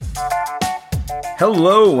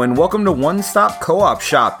Hello, and welcome to One Stop Co-op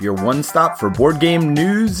Shop, your one stop for board game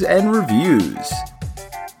news and reviews.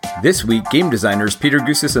 This week, game designers Peter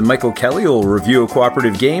Gousis and Michael Kelly will review a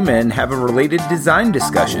cooperative game and have a related design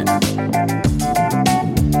discussion.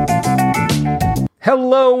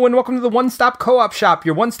 Hello, and welcome to the One Stop Co-op Shop,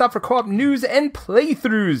 your one stop for co-op news and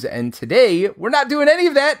playthroughs. And today, we're not doing any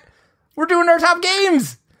of that. We're doing our top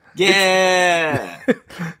games. Yeah.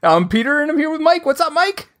 I'm Peter, and I'm here with Mike. What's up,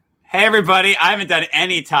 Mike? Hey, everybody. I haven't done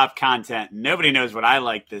any top content. Nobody knows what I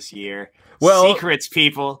like this year. Well, secrets,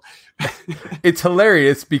 people. It's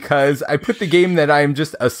hilarious because I put the game that I'm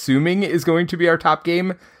just assuming is going to be our top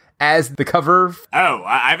game as the cover. Oh,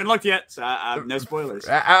 I haven't looked yet, so no spoilers.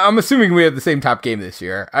 I'm assuming we have the same top game this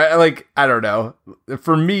year. I don't know.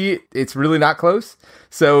 For me, it's really not close.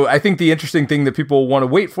 So I think the interesting thing that people want to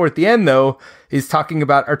wait for at the end, though, is talking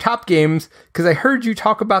about our top games, because I heard you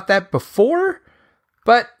talk about that before,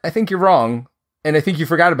 but I think you're wrong. And I think you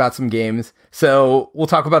forgot about some games. So we'll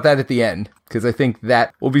talk about that at the end, because I think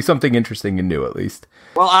that will be something interesting and new, at least.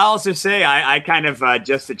 Well, I'll also say I kind of,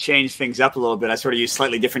 just to change things up a little bit, I sort of use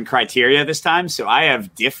slightly different criteria this time. So I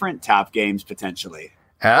have different top games, potentially.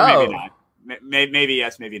 Oh. Or maybe not. Maybe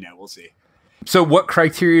yes, maybe no. We'll see. So what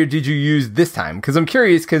criteria did you use this time? Because I'm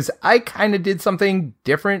curious, because I kind of did something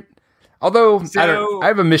different. Although, I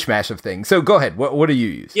have a mishmash of things. So go ahead. What do you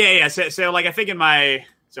use? Yeah. So like I think in my...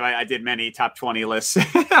 So I did many top 20 lists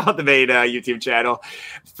on the main YouTube channel.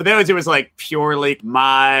 For those, it was like purely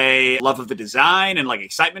my love of the design and like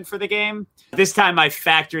excitement for the game. This time I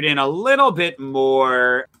factored in a little bit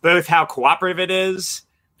more, both how cooperative it is,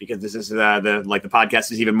 because this is the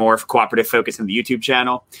podcast is even more cooperative focused than the YouTube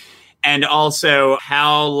channel, and also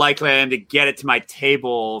how likely I am to get it to my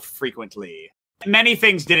table frequently. Many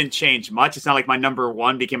things didn't change much. It's not like my number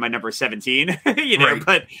 1 became my number 17,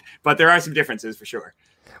 right. but there are some differences for sure.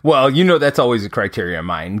 Well, that's always a criteria of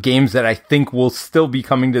mine. Games that I think will still be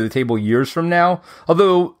coming to the table years from now.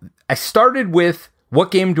 Although I started with what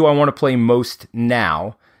game do I want to play most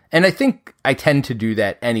now? And I think I tend to do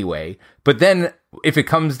that anyway. But then if it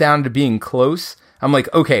comes down to being close, I'm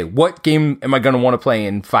like, okay, what game am I going to want to play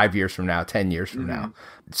in 5 years from now, 10 years from now?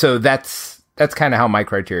 So that's kind of how my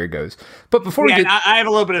criteria goes. But before we get... I have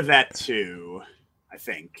a little bit of that too, I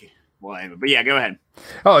think. But yeah, go ahead.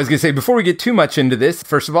 Oh, I was going to say, before we get too much into this,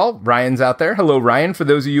 first of all, Ryan's out there. Hello, Ryan. For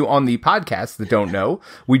those of you on the podcast that don't know,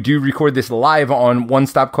 we do record this live on One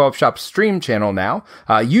Stop Co-op Shop stream channel now,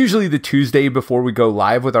 usually the Tuesday before we go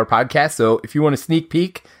live with our podcast. So if you want a sneak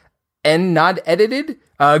peek and not edited,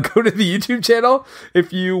 go to the YouTube channel.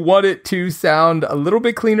 If you want it to sound a little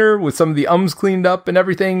bit cleaner with some of the ums cleaned up and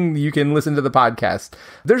everything, you can listen to the podcast.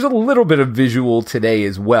 There's a little bit of visual today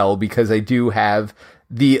as well, because I do have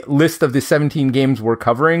the list of the 17 games we're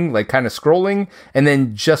covering, like kind of scrolling, and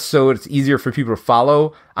then just so it's easier for people to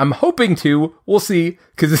follow, I'm hoping to, we'll see,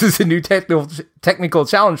 because this is a new technical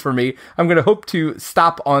challenge for me, I'm going to hope to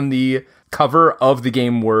stop on the cover of the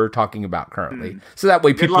game we're talking about currently. So that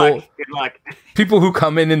way people Good luck. People who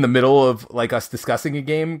come in the middle of like us discussing a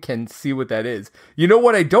game can see what that is. You know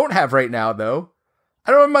what I don't have right now, though?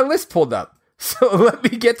 I don't have my list pulled up. So let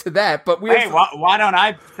me get to that. But why don't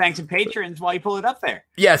I thank some patrons while you pull it up there?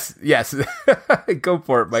 Yes. Go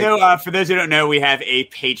for it, Mike. So for those who don't know, we have a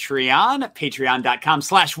Patreon,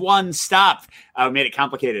 patreon.com/one stop. We made it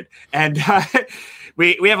complicated. And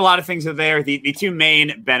we have a lot of things there. The two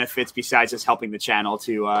main benefits, besides just helping the channel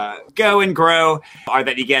to go and grow, are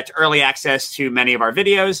that you get early access to many of our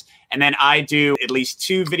videos. And then I do at least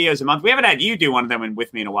 2 videos a month. We haven't had you do one of them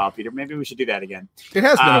with me in a while, Peter. Maybe we should do that again. It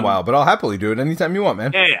has been a while, but I'll happily do it anytime you want,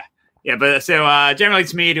 man. Yeah. But so generally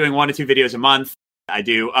it's me doing 1 to 2 videos a month. I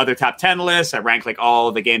do other top 10 lists. I rank like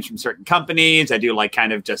all the games from certain companies. I do like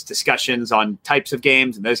kind of just discussions on types of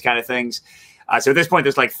games and those kind of things. So at this point,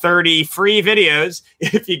 there's like 30 free videos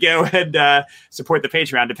if you go and support the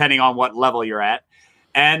Patreon, depending on what level you're at.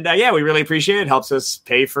 And we really appreciate it. It helps us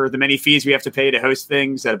pay for the many fees we have to pay to host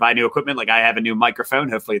things, to buy new equipment. Like I have a new microphone.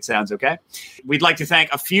 Hopefully it sounds okay. We'd like to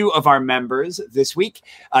thank a few of our members this week.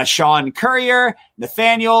 Sean Courier,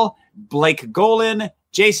 Nathaniel, Blake Golan,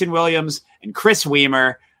 Jason Williams, and Chris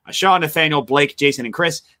Weimer. Sean, Nathaniel, Blake, Jason, and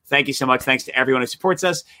Chris, thank you so much. Thanks to everyone who supports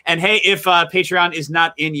us. And hey, if Patreon is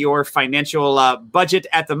not in your financial budget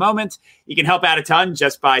at the moment, you can help out a ton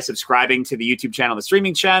just by subscribing to the YouTube channel, the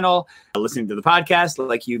streaming channel, listening to the podcast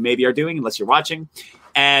like you maybe are doing, unless you're watching.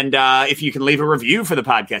 And if you can leave a review for the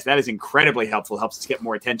podcast, that is incredibly helpful. Helps us get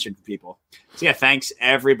more attention from people. So yeah, thanks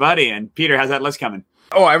everybody. And Peter, how's that list coming?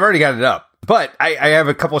 Oh, I've already got it up. But I have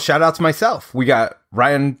a couple shout outs myself. We got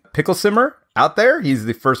Ryan Picklesimmer out there. He's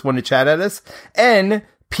the first one to chat at us. And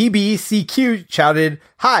PBCQ shouted,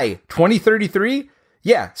 "Hi, 2033.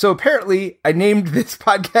 Yeah, so apparently I named this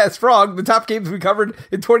podcast wrong. The top games we covered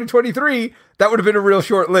in 2023. That would have been a real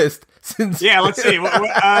short list. Since let's see. What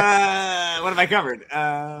have I covered?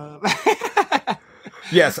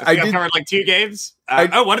 Yes, I did. Covered like 2 games.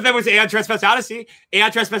 One of them was Aeon Trespass Odyssey.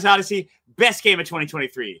 Aeon Trespass Odyssey, best game of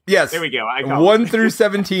 2023. Yes. There we go. 1 through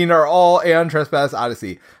 17 are all Aeon Trespass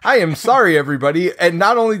Odyssey. I am sorry, everybody. And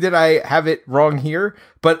not only did I have it wrong here,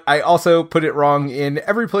 but I also put it wrong in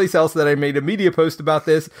every place else that I made a media post about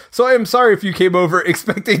this. So I am sorry if you came over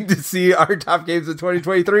expecting to see our top games of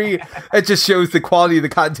 2023. It just shows the quality of the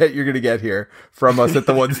content you're going to get here from us at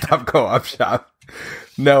the One Stop Co-op Shop.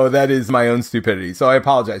 No, that is my own stupidity, so I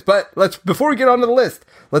apologize. But before we get onto the list,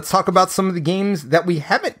 let's talk about some of the games that we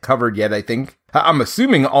haven't covered yet, I think. I'm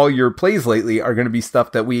assuming all your plays lately are going to be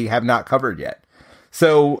stuff that we have not covered yet.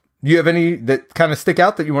 So, do you have any that kind of stick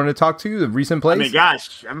out that you want to talk to, the recent plays? I mean,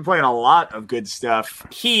 gosh, I've been playing a lot of good stuff.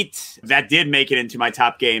 Heat, that did make it into my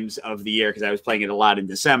top games of the year because I was playing it a lot in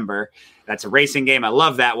December. That's a racing game. I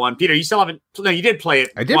love that one. Peter, you still haven't... No, you did play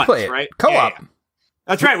it. I did play it. Right? Co-op. Yeah.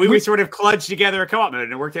 That's right. We sort of kludged together a co-op mode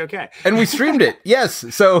and it worked okay. And we streamed it. Yes.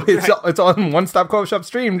 So it's on One Stop Co-op Shop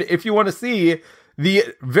streamed if you want to see the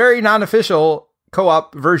very non-official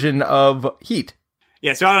co-op version of Heat.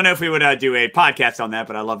 Yeah, so I don't know if we would do a podcast on that,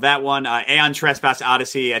 but I love that one. Aeon Trespass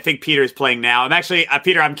Odyssey. I think Peter is playing now. I'm actually,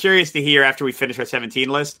 Peter, I'm curious to hear after we finish our 17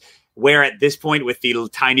 list, where at this point with the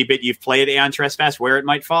tiny bit you've played Aeon Trespass, where it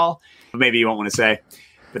might fall. Maybe you won't want to say.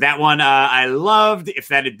 But that one I loved. If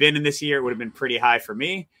that had been in this year, it would have been pretty high for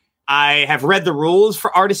me. I have read the rules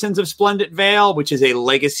for Artisans of Splendid Vale, which is a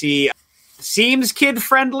legacy, seems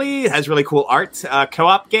kid-friendly, has really cool art,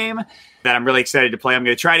 co-op game that I'm really excited to play. I'm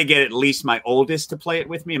going to try to get at least my oldest to play it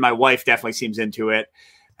with me, and my wife definitely seems into it.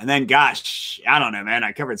 And then, gosh, I don't know, man.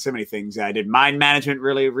 I covered so many things. I did Mind Management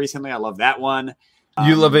really recently. I love that one.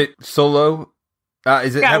 You love it solo?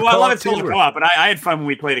 Is it? Yeah, well, I love it solo co-op, but I had fun when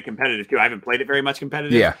we played it competitive too. I haven't played it very much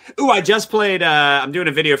competitive. Yeah. Ooh, I just played. I'm doing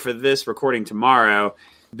a video for this recording tomorrow.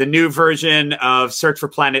 The new version of Search for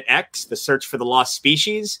Planet X, the Search for the Lost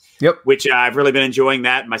Species. Yep. Which I've really been enjoying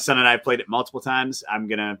that. My son and I have played it multiple times. I'm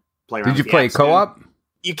gonna play around. Did you play co-op?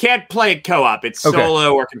 You can't play co-op. It's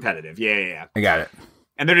solo or competitive. Yeah. I got it.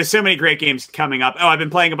 And there's so many great games coming up. Oh, I've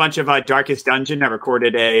been playing a bunch of Darkest Dungeon. I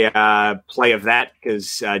recorded a play of that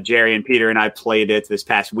because Jerry and Peter and I played it this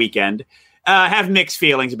past weekend. Have mixed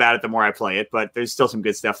feelings about it the more I play it, but there's still some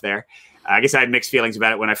good stuff there. I guess I had mixed feelings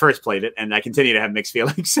about it when I first played it, and I continue to have mixed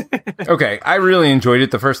feelings. Okay, I really enjoyed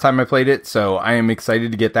it the first time I played it, so I am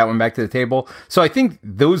excited to get that one back to the table. So I think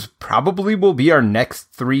those probably will be our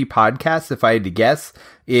next 3 podcasts, if I had to guess,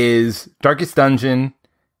 is Darkest Dungeon,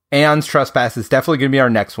 Aeon's Trespass is definitely going to be our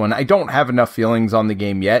next one. I don't have enough feelings on the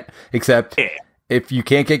game yet, except if you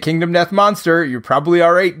can't get Kingdom Death Monster, you're probably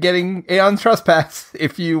all right getting Aeon's Trespass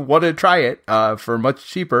if you want to try it for much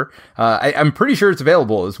cheaper. I'm pretty sure it's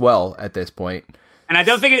available as well at this point. And I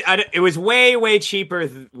don't think it was way, way cheaper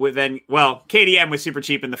than, well, KDM was super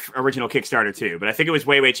cheap in the original Kickstarter too, but I think it was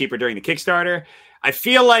way, way cheaper during the Kickstarter. I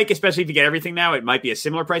feel like, especially if you get everything now, it might be a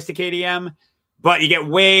similar price to KDM. But you get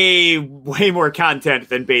way, way more content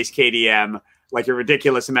than base KDM, like a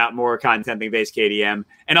ridiculous amount more content than base KDM.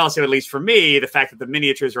 And also, at least for me, the fact that the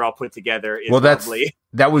miniatures are all put together is lovely.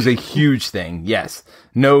 That was a huge thing, yes.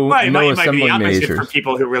 No assembling miniatures. For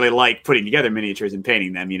people who really like putting together miniatures and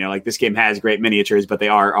painting them, like this game has great miniatures, but they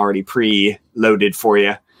are already pre-loaded for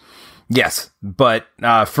you. Yes, but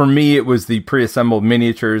for me, it was the pre-assembled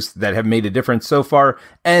miniatures that have made a difference so far,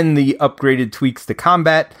 and the upgraded tweaks to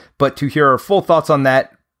combat. But to hear our full thoughts on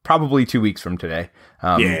that, probably 2 weeks from today,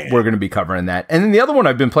 we're going to be covering that. And then the other one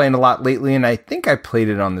I've been playing a lot lately, and I think I played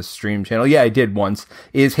it on the stream channel. Yeah, I did once,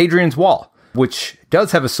 is Hadrian's Wall, which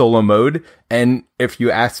does have a solo mode. And if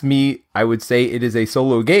you ask me, I would say it is a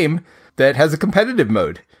solo game that has a competitive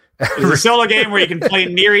mode. It's a solo game where you can play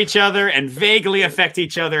near each other and vaguely affect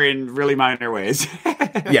each other in really minor ways.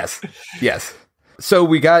 Yes. So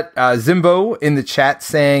we got Zimbo in the chat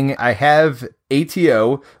saying, I have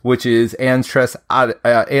ATO, which is Aeon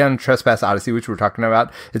Trespass Odyssey, which we're talking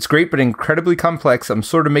about. It's great, but incredibly complex. I'm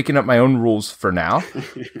sort of making up my own rules for now.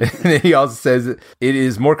 He also says it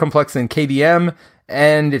is more complex than KDM,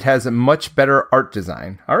 and it has a much better art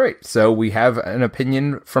design. All right, so we have an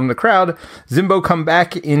opinion from the crowd. Zimbo, come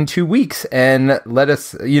back in 2 weeks and let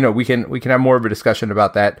us, we can have more of a discussion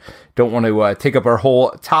about that. Don't want to take up our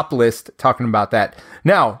whole top list talking about that.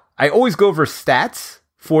 Now, I always go over stats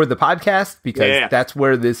for the podcast because that's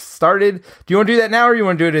where this started. Do you want to do that now or you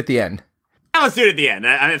want to do it at the end? Let's do it at the end.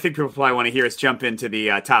 I think people probably want to hear us jump into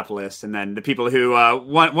the top list, and then the people who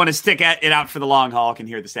want to stick it out for the long haul can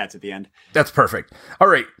hear the stats at the end. That's perfect. All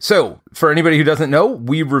right, so For anybody who doesn't know,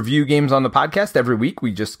 we review games on the podcast every week.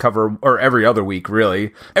 We just cover, or every other week,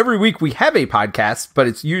 really. Every week we have a podcast, but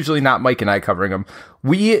it's usually not Mike and I covering them.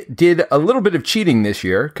 We did a little bit of cheating this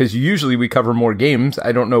year because usually we cover more games.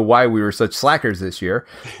 I don't know why we were such slackers this year,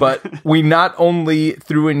 but we not only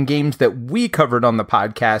threw in games that we covered on the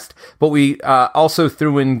podcast, but we also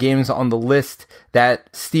threw in games on the list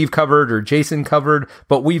that Steve covered or Jason covered,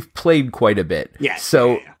 but we've played quite a bit. Yes.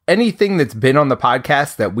 So anything that's been on the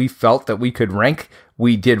podcast that we felt that we could rank,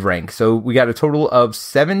 we did rank. So we got a total of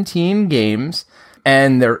 17 games,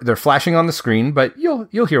 and they're flashing on the screen, but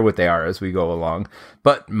you'll hear what they are as we go along.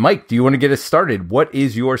 But Mike, do you want to get us started? What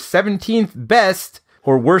is your 17th best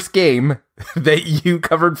or worst game that you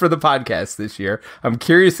covered for the podcast this year? I'm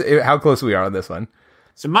curious how close we are on this one.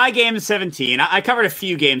 So my game is 17. I covered a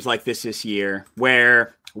few games like this year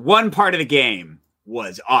where one part of the game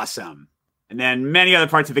was awesome, and then many other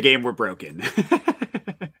parts of the game were broken.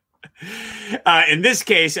 In this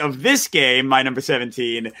case of this game, my number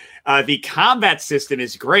 17, the combat system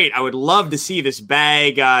is great. I would love to see this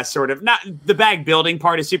bag not the bag building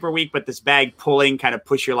part is super weak, but this bag pulling kind of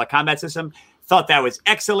push your luck combat system. Thought that was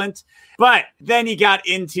excellent. But then you got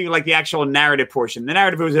into like the actual narrative portion. The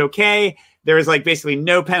narrative was okay. There is like basically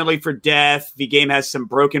no penalty for death. The game has some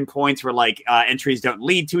broken points where like entries don't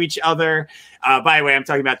lead to each other. By the way, I'm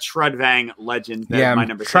talking about Trudvang Legend. Yeah, my I'm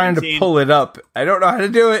number trying 17. to pull it up. I don't know how to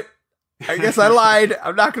do it. I guess I lied.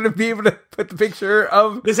 I'm not going to be able to put the picture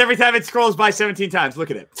of this every time it scrolls by 17 times.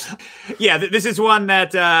 Look at it. Yeah, this is one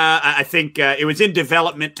that I think it was in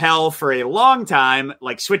development hell for a long time,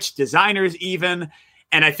 like Switch designers even.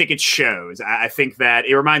 And I think it shows. I think that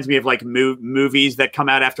it reminds me of like movies that come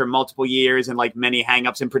out after multiple years and like many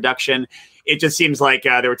hangups in production. It just seems like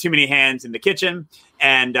there were too many hands in the kitchen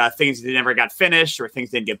and things that never got finished or things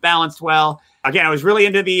didn't get balanced well. Again, I was really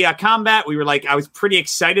into the combat. I was pretty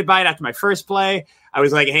excited by it after my first play. I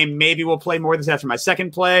was like, hey, maybe we'll play more of this after my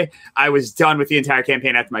second play. I was done with the entire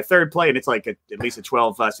campaign after my third play, and it's like at least a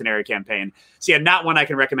 12 scenario campaign. So yeah, not one I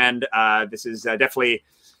can recommend. This is definitely...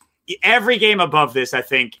 Every game above this, I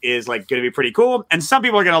think, is like going to be pretty cool. And some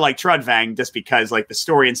people are going to like Trudvang just because like the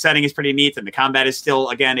story and setting is pretty neat and the combat is still,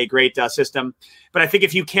 again, a great system. But I think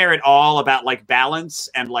if you care at all about like balance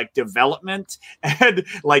and like development and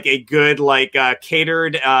like a good, like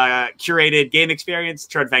catered, curated game experience,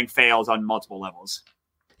 Trudvang fails on multiple levels.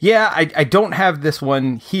 Yeah, I don't have this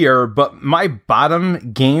one here, but my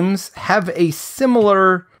bottom games have a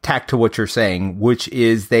similar tack to what you're saying, which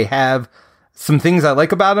is they have some things I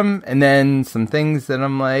like about them, and then some things that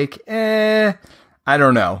I'm like, I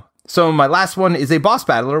don't know. So my last one is a boss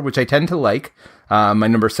battler, which I tend to like, my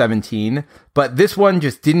number 17. But this one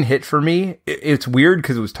just didn't hit for me. It's weird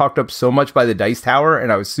because it was talked up so much by the Dice Tower,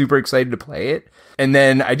 and I was super excited to play it. And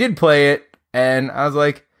then I did play it, and I was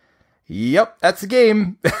like, yep, that's the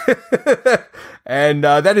game. And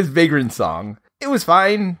that is Vagrant Song. It was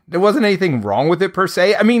fine. There wasn't anything wrong with it per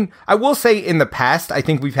se. I mean, I will say in the past, I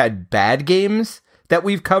think we've had bad games that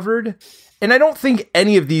we've covered. And I don't think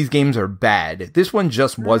any of these games are bad. This one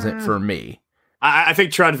just wasn't for me. I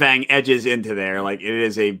think Trudvang edges into there. Like, it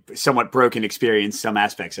is a somewhat broken experience, some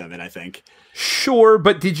aspects of it, I think. Sure,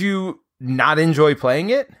 but did you not enjoy playing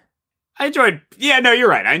it? I enjoyed... Yeah, no, you're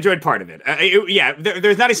right. I enjoyed part of it.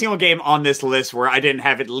 There's not a single game on this list where I didn't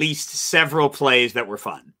have at least several plays that were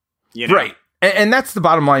fun. You know? Right. And that's the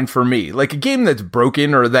bottom line for me. Like a game that's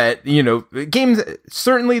broken or that, games,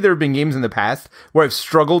 certainly there have been games in the past where I've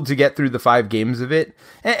struggled to get through the 5 games of it.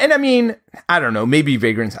 And I mean, I don't know, maybe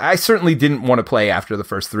Vagrants. I certainly didn't want to play after the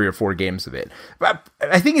first 3 or 4 games of it. But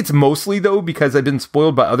I think it's mostly, though, because I've been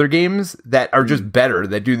spoiled by other games that are just better,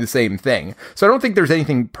 that do the same thing. So I don't think there's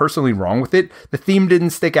anything personally wrong with it. The theme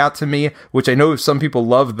didn't stick out to me, which I know some people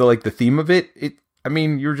love the theme of it. I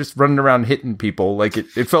mean, you're just running around hitting people. Like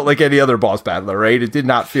it felt like any other boss battler, right? It did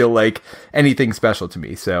not feel like anything special to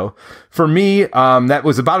me. So for me, that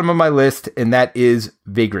was the bottom of my list, and that is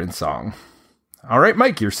Vagrant Song. All right,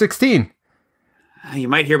 Mike, you're 16. You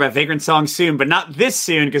might hear about Vagrant Song soon, but not this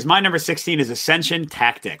soon, because my number 16 is Ascension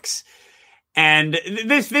Tactics. And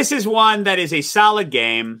this is one that is a solid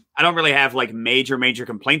game. I don't really have like major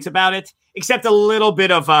complaints about it, except a little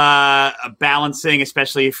bit of a balancing,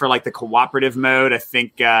 especially for like the cooperative mode. I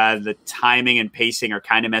think the timing and pacing are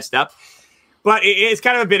kind of messed up, but it's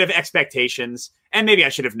kind of a bit of expectations. And maybe I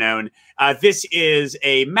should have known. This is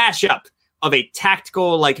a mashup of a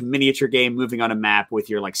tactical, like miniature game moving on a map with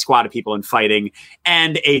your like squad of people and fighting,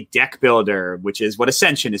 and a deck builder, which is what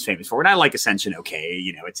Ascension is famous for. And I like Ascension. Okay.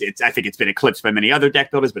 It's, I think it's been eclipsed by many other deck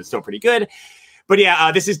builders, but it's still pretty good. But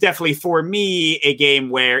yeah, this is definitely for me a game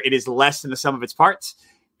where it is less than the sum of its parts,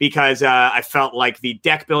 because I felt like the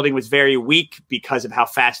deck building was very weak because of how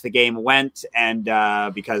fast the game went and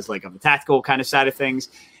because like of the tactical kind of side of things.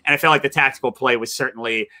 And I felt like the tactical play was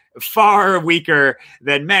certainly far weaker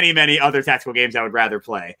than many, many other tactical games I would rather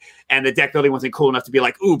play. And the deck building wasn't cool enough to be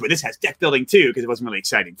like, ooh, but this has deck building too, because it wasn't really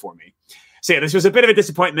exciting for me. So yeah, this was a bit of a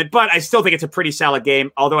disappointment, but I still think it's a pretty solid game,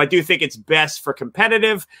 although I do think it's best for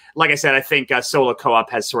competitive. Like I said, I think solo co-op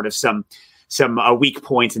has sort of some weak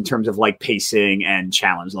points in terms of like pacing and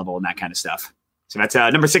challenge level and that kind of stuff. So that's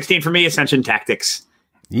number 16 for me, Ascension Tactics.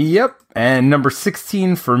 Yep. And number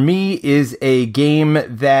 16 for me is a game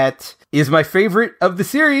that is my favorite of the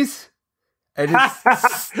series. And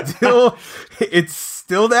it's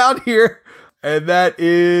still down here. And that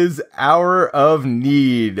is Hour of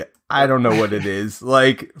Need. I don't know what it is.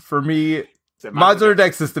 Like, for me, modular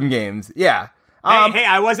deck system games. Yeah. Hey,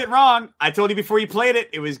 I wasn't wrong. I told you before you played it,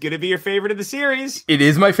 it was going to be your favorite of the series. It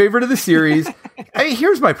is my favorite of the series. I mean,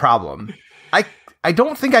 here's my problem. I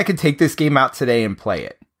don't think I could take this game out today and play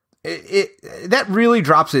it. That really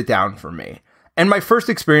drops it down for me. And my first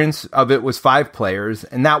experience of it was 5 players,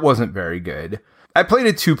 and that wasn't very good. I played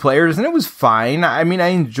it 2 players, and it was fine. I mean, I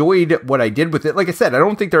enjoyed what I did with it. Like I said, I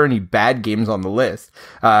don't think there are any bad games on the list.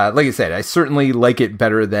 Like I said, I certainly like it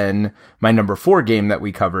better than my number 4 game that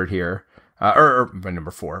we covered here. Or my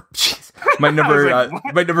number 4. Jeez. My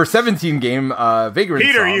number 17 game, Vagrant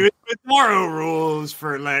Peter, Song. you with Morrow rules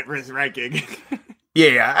for ranking.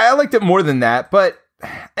 Yeah, I liked it more than that,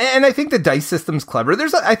 and I think the dice system's clever.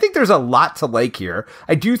 I think there's a lot to like here.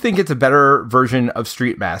 I do think it's a better version of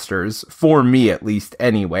Street Masters, for me at least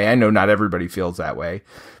anyway. I know not everybody feels that way.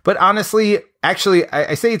 But honestly, actually,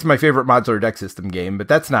 I say it's my favorite modular deck system game, but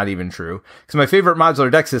that's not even true. Because my favorite modular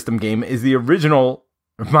deck system game is the original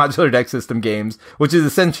modular deck system games, which is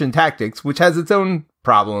Ascension Tactics, which has its own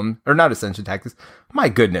problem. Or not Ascension Tactics. My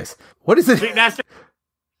goodness. What is it? Street Master?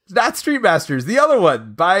 Not Street Masters. The other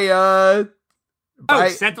one by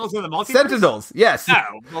Sentinels of the Multiverse? Sentinels, yes.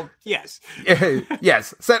 Oh, well, yes.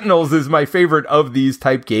 Yes, Sentinels is my favorite of these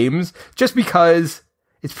type games, just because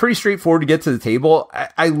it's pretty straightforward to get to the table.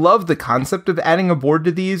 I love the concept of adding a board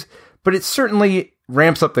to these, but it certainly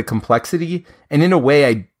ramps up the complexity, and in a way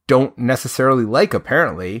I don't necessarily like,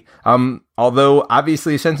 apparently. Although,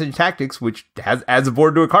 obviously, Ascension Tactics, which adds a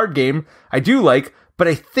board to a card game, I do like, but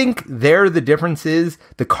I think the difference is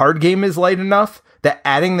the card game is light enough that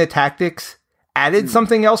adding the tactics added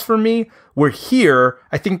something else for me, where here,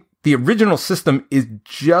 I think the original system is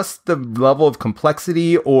just the level of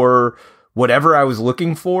complexity or whatever I was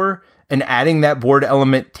looking for, and adding that board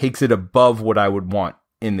element takes it above what I would want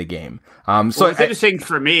in the game. So what's interesting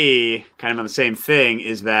for me, kind of on the same thing,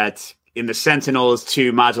 is that in the Sentinels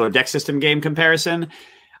to modular deck system game comparison,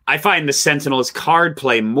 I find the Sentinels card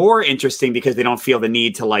play more interesting because they don't feel the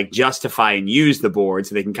need to like justify and use the board,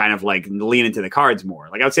 so they can kind of like lean into the cards more.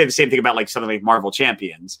 Like I would say the same thing about like something like Marvel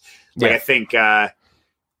Champions. Like yeah.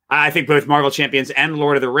 I think both Marvel Champions and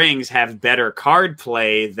Lord of the Rings have better card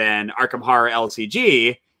play than Arkham Horror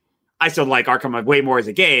LCG. I still like Arkham way more as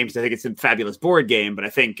a game because I think it's a fabulous board game. But I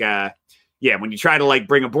think, when you try to like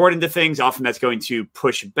bring a board into things, often that's going to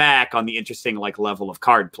push back on the interesting like level of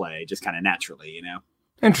card play, just kind of naturally, you know.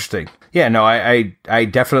 Interesting. Yeah, no, I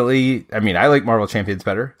definitely, I mean, I like Marvel Champions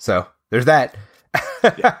better, so there's that.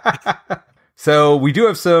 So we do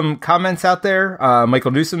have some comments out there.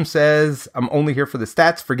 Michael Newsom says, I'm only here for the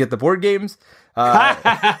stats, forget the board games.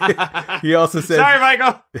 He also says, sorry,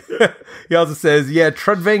 Michael. He also says, yeah,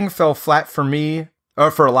 Trudvang fell flat for me,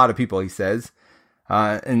 or for a lot of people, he says.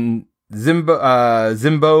 And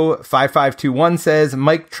Zimbo5521 says,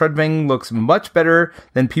 Mike Trudvang looks much better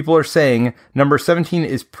than people are saying. Number 17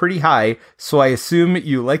 is pretty high, so I assume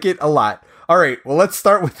you like it a lot. All right, well, let's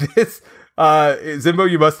start with this. Zimbo,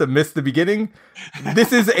 you must have missed the beginning.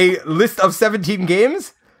 This is a list of 17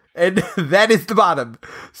 games, and that is the bottom.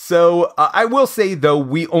 So I will say, though,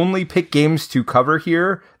 we only pick games to cover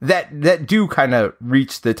here that do kind of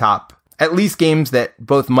reach the top. At least games that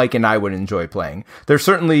both Mike and I would enjoy playing. There's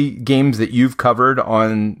certainly games that you've covered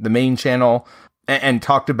on the main channel and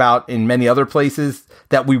talked about in many other places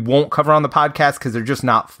that we won't cover on the podcast because they're just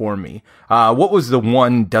not for me. What was the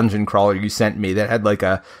one dungeon crawler you sent me that had like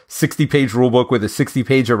a 60-page rulebook with a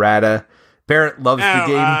 60-page errata? Barrett loves the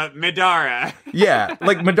game. Madara. Yeah,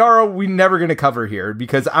 like Madara, we never going to cover here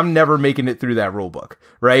because I'm never making it through that rulebook,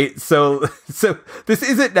 right? So this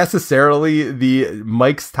isn't necessarily the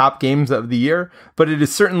Mike's top games of the year, but it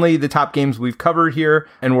is certainly the top games we've covered here,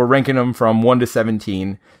 and we're ranking them from 1 to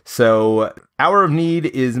 17. So Hour of Need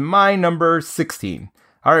is my number 16.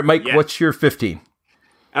 All right, Mike, What's your 15?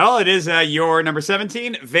 Oh, it is your number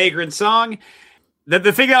 17, Vagrant Song.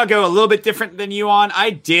 The thing that I'll go a little bit different than you on,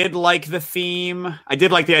 I did like the theme. I did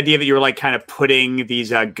like the idea that you were like kind of putting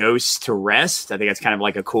these ghosts to rest. I think that's kind of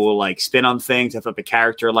like a cool like spin on things. I thought the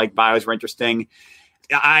character like bios were interesting.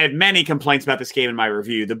 I had many complaints about this game in my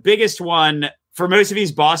review. The biggest one for most of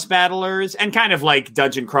these boss battlers and kind of like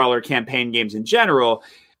dungeon crawler campaign games in general,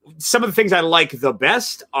 some of the things I like the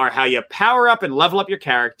best are how you power up and level up your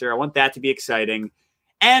character. I want that to be exciting.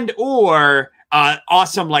 And or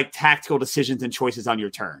awesome like tactical decisions and choices on your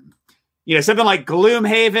turn. You know, something like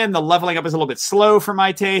Gloomhaven, the leveling up is a little bit slow for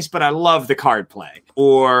my taste, but I love the card play.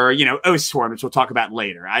 Or, you know, Oathsworn, which we'll talk about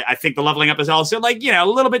later. I think the leveling up is also like, you know, a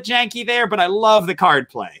little bit janky there, but I love the card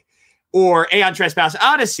play. Or Aeon Trespass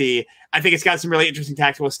Odyssey, I think it's got some really interesting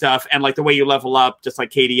tactical stuff. And like the way you level up, just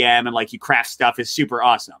like KDM and like you craft stuff is super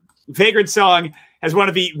awesome. Vagrant Song has one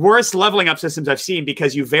of the worst leveling up systems I've seen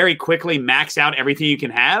because you very quickly max out everything you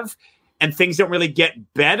can have. And things don't really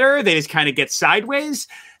get better. They just kind of get sideways.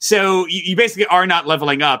 So you basically are not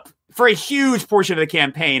leveling up for a huge portion of the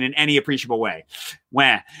campaign in any appreciable way.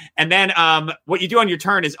 Wah. And then what you do on your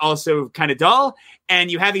turn is also kind of dull.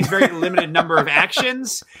 And you have these very limited number of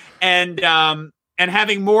actions. And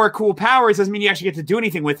having more cool powers doesn't mean you actually get to do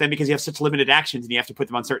anything with them because you have such limited actions and you have to put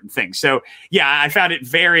them on certain things. So yeah, I found it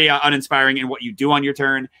very uninspiring in what you do on your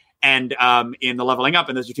turn. And in the leveling up,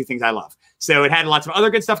 and those are two things I love. So it had lots of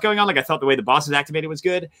other good stuff going on. Like I thought the way the bosses activated was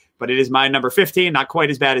good, but it is my number 15. Not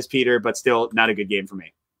quite as bad as Peter, but still not a good game for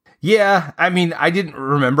me. Yeah, I mean, I didn't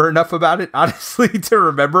remember enough about it, honestly, to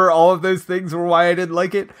remember all of those things were why I didn't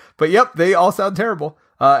like it. But yep, they all sound terrible.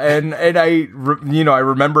 And I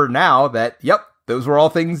remember now that, yep, those were all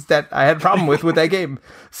things that I had a problem with that game.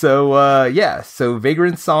 So yeah, so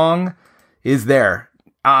Vagrant Song is there.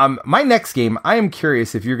 My next game, I am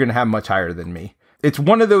curious if you're going to have much higher than me. It's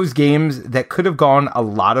one of those games that could have gone a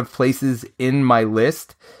lot of places in my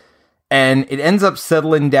list, and it ends up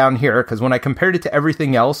settling down here because when I compared it to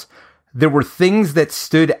everything else, there were things that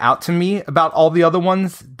stood out to me about all the other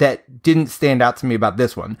ones that didn't stand out to me about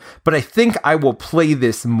this one. But I think I will play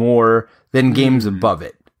this more than games above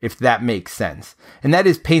it, if that makes sense. And that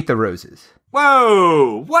is Paint the Roses.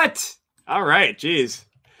 Whoa, what? All right, geez.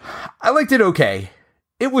 I liked it okay.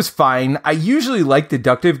 It was fine. I usually like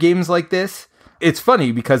deductive games like this. It's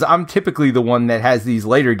funny because I'm typically the one that has these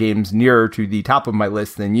later games nearer to the top of my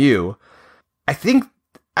list than you. I think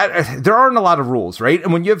there aren't a lot of rules, right?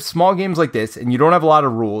 And when you have small games like this and you don't have a lot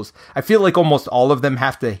of rules, I feel like almost all of them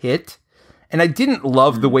have to hit. And I didn't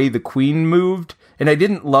love the way the queen moved. And I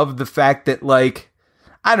didn't love the fact that, like,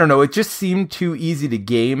 I don't know, it just seemed too easy to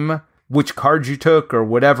game which cards you took or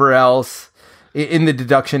whatever else. In the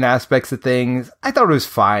deduction aspects of things, I thought it was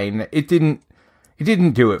fine. It didn't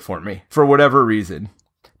do it for me for whatever reason.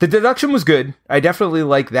 The deduction was good. I definitely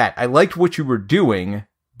liked that. I liked what you were doing,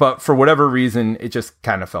 but for whatever reason, it just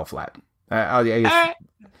kind of fell flat. I guess.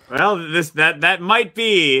 Well, that might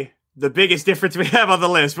be the biggest difference we have on the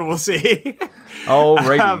list, but we'll see.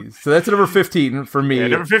 Alrighty. So that's number 15 for me. Yeah,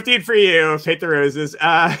 number 15 for you, Paint the Roses.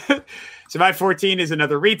 So my 14 is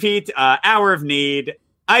another repeat, Hour of Need.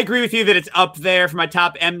 I agree with you that it's up there for my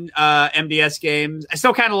top MDS games. I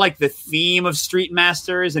still kind of like the theme of Street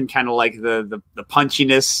Masters and kind of like the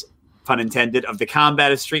punchiness, pun intended, of the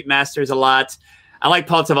combat of Street Masters a lot. I like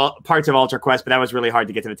parts of Ultra Quest, but that was really hard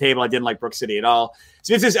to get to the table. I didn't like Brook City at all.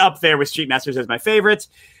 So this is up there with Street Masters as my favorite.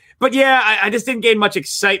 But yeah, I just didn't gain much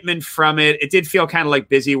excitement from it. It did feel kind of like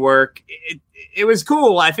busy work. It was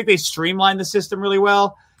cool. I think they streamlined the system really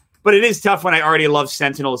well. But it is tough when I already love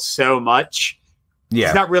Sentinels so much. Yeah.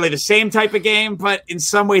 It's not really the same type of game, but in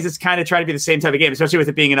some ways it's kind of trying to be the same type of game, especially with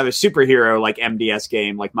it being another superhero like MDS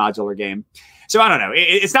game, like modular game. So I don't know.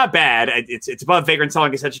 It's not bad. It's above Vagrant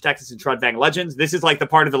Song, Ascension Tactics, and Trudvang Legends. This is like the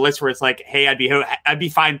part of the list where it's like, hey, I'd be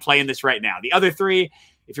fine playing this right now. The other three,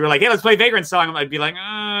 if you were like, hey, let's play Vagrant Song, I'd be like,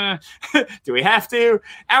 do we have to?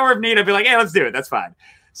 Hour of Need, I'd be like, hey, let's do it. That's fine.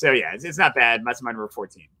 So yeah, it's not bad. That's my number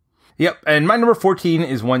 14. Yep. And my number 14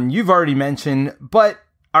 is one you've already mentioned, but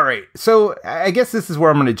all right, so I guess this is where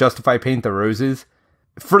I'm going to justify Paint the Roses.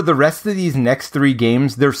 For the rest of these next three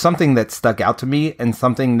games, there's something that stuck out to me and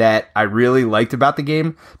something that I really liked about the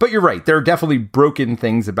game. But you're right, there are definitely broken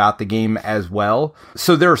things about the game as well.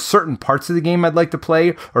 So there are certain parts of the game I'd like to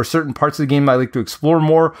play, or certain parts of the game I'd like to explore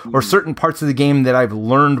more, or certain parts of the game that I've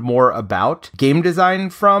learned more about game design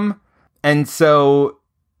from. And so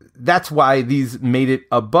that's why these made it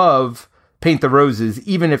above Paint the Roses,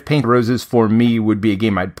 even if Paint the Roses for me would be a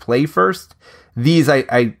game I'd play first. These,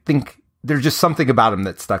 I think there's just something about them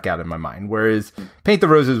that stuck out in my mind. Whereas Paint the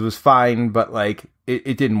Roses was fine, but like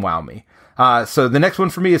it didn't wow me. So the next one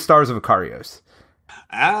for me is Stars of Ikarios.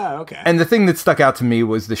 Ah, okay. And the thing that stuck out to me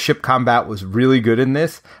was the ship combat was really good in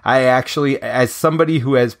this. I actually, as somebody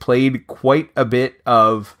who has played quite a bit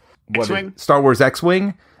of Star Wars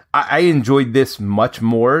X-Wing, I enjoyed this much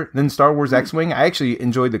more than Star Wars X-Wing. I actually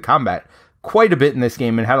enjoyed the combat quite a bit in this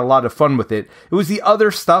game and had a lot of fun with it. It was the other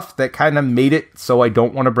stuff that kind of made it so I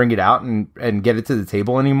don't want to bring it out and get it to the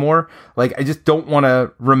table anymore. Like, I just don't want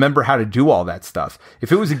to remember how to do all that stuff.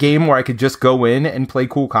 If it was a game where I could just go in and play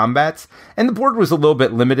cool combats, and the board was a little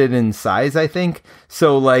bit limited in size, I think.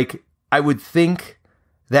 So, like, I would think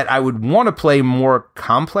that I would want to play more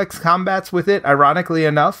complex combats with it, ironically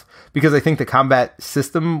enough, because I think the combat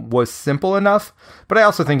system was simple enough, but I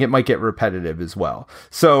also think it might get repetitive as well.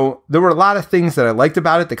 So there were a lot of things that I liked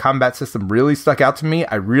about it. The combat system really stuck out to me.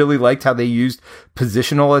 I really liked how they used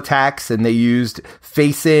positional attacks and they used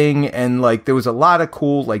facing, and like there was a lot of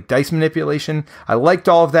cool like dice manipulation. I liked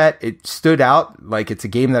all of that. It stood out. Like, it's a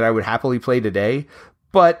game that I would happily play today.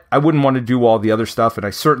 But I wouldn't want to do all the other stuff, and I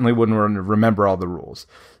certainly wouldn't want to remember all the rules.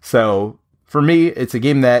 So for me, it's a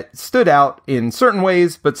game that stood out in certain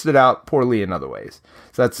ways, but stood out poorly in other ways.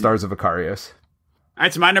 So that's Stars of Ikarios. All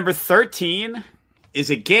right, so my number 13 is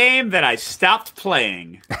a game that I stopped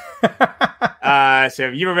playing. So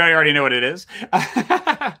you already know what it is.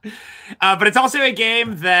 But it's also a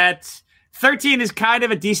game that 13 is kind of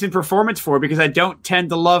a decent performance for, because I don't tend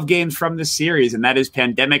to love games from this series, and that is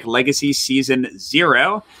Pandemic Legacy Season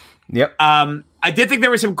 0. Yep. I did think there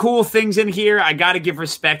were some cool things in here. I got to give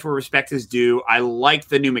respect where respect is due. I liked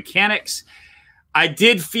the new mechanics. I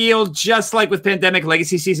did feel, just like with Pandemic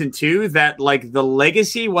Legacy Season 2, that like the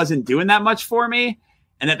Legacy wasn't doing that much for me,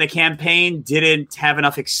 and that the campaign didn't have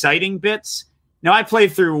enough exciting bits. Now, I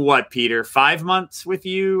played through what, Peter? 5 months with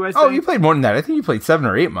you, I think? Oh, you played more than that. I think you played 7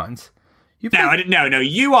 or 8 months. No, I didn't. No.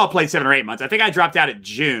 You all played 7 or 8 months. I think I dropped out at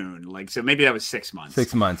June. Like, so maybe that was 6 months.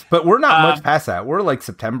 6 months. But we're not much past that. We're like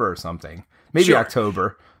September or something. Maybe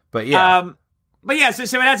October. But yeah. So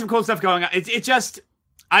it had some cool stuff going on. It just,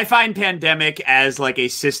 I find Pandemic as like a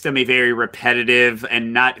system a very repetitive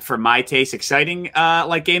and not, for my taste, exciting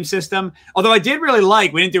like game system. Although I did really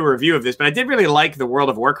like, we didn't do a review of this, but I did really like the World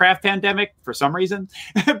of Warcraft Pandemic for some reason.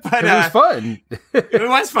 But it was fun.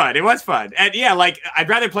 It was fun. And yeah, like I'd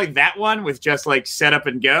rather play that one with just like set up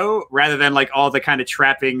and go, rather than like all the kind of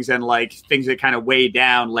trappings and like things that kind of weigh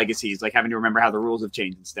down legacies, like having to remember how the rules have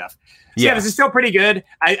changed and stuff. So yeah, this is still pretty good.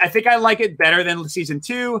 I think I like it better than Season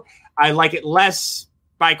 2. I like it less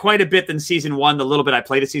by quite a bit than Season 1. The little bit I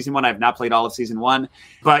played of Season 1, I have not played all of Season 1.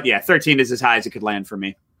 But yeah, 13 is as high as it could land for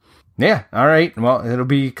me. Yeah, all right. Well, it'll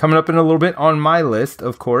be coming up in a little bit on my list,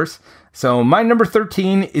 of course. So my number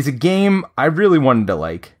 13 is a game I really wanted to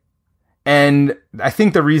like. And I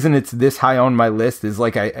think the reason it's this high on my list is,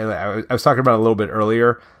 like I was talking about a little bit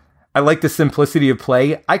earlier, I like the simplicity of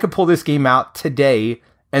play. I could pull this game out today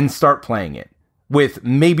and start playing it with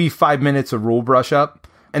maybe 5 minutes of rule brush up,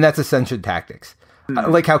 and that's Ascension Tactics. I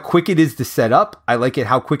like how quick it is to set up. I like it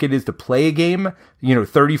how quick it is to play a game.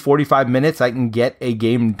 30, 45 minutes, I can get a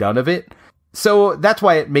game done of it. So that's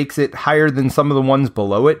why it makes it higher than some of the ones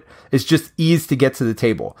below it. It's just ease to get to the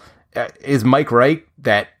table. Is Mike right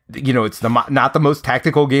that, it's not the most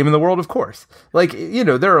tactical game in the world? Of course. Like,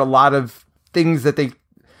 there are a lot of things that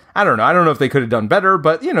I don't know if they could have done better,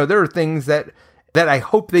 but, there are things that I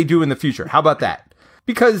hope they do in the future. How about that?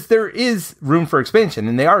 Because there is room for expansion,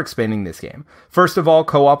 and they are expanding this game. First of all,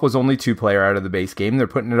 co-op was only 2-player out of the base game. They're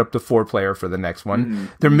putting it up to 4-player for the next one. Mm-hmm.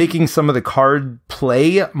 They're making some of the card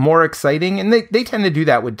play more exciting, and they tend to do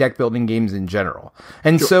that with deck building games in general.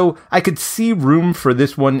 And so I could see room for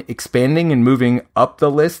this one expanding and moving up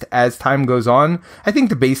the list as time goes on. I think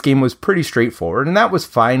the base game was pretty straightforward, and that was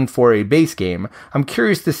fine for a base game. I'm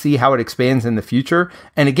curious to see how it expands in the future.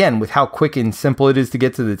 And again, with how quick and simple it is to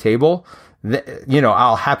get to the table,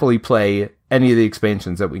 I'll happily play any of the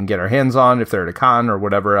expansions that we can get our hands on, if they're at a con or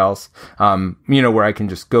whatever else, where I can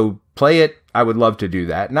just go play it. I would love to do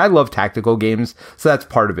that. And I love tactical games, so that's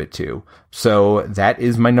part of it too. So that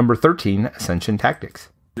is my number 13, Ascension Tactics.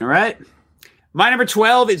 All right. My number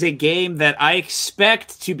 12 is a game that I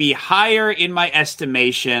expect to be higher in my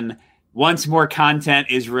estimation once more content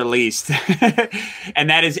is released. And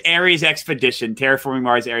that is Ares Expedition, Terraforming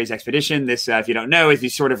Mars Ares Expedition. This, if you don't know, is the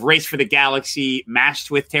sort of Race for the Galaxy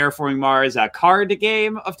mashed with Terraforming Mars, a card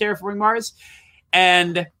game of Terraforming Mars.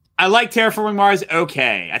 And I like Terraforming Mars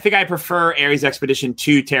okay. I think I prefer Ares Expedition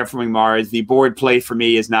to Terraforming Mars. The board play for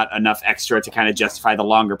me is not enough extra to kind of justify the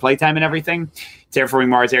longer playtime and everything. Terraforming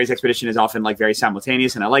Mars Ares Expedition is often like very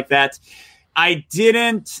simultaneous, and I like that. I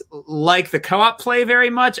didn't like the co-op play very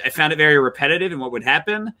much. I found it very repetitive in what would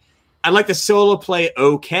happen. I like the solo play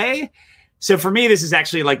okay. So for me, this is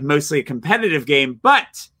actually like mostly a competitive game,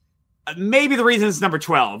 but maybe the reason it's number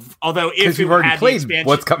 12, although if you've already played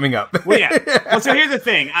what's coming up. Well, yeah. Well, so here's the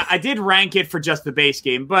thing. I did rank it for just the base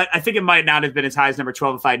game, but I think it might not have been as high as number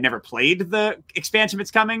 12 if I had never played the expansion that's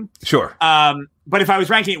coming. Sure. But if I was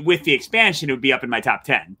ranking it with the expansion, it would be up in my top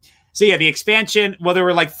 10. So yeah, the expansion, well, there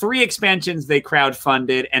were like 3 expansions they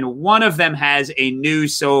crowdfunded, and one of them has a new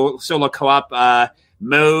solo co-op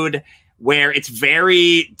mode where it's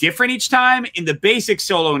very different each time. In the basic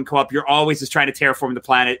solo and co-op, you're always just trying to terraform the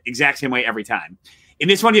planet exact same way every time. In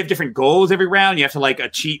this one, you have different goals every round. You have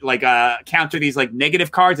to counter these like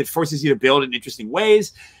negative cards. It forces you to build in interesting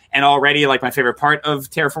ways. And already, like, my favorite part of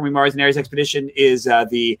Terraforming Mars and Ares Expedition is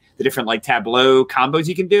the different like tableau combos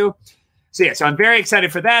you can do. So yeah, so I'm very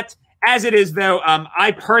excited for that. As it is, though,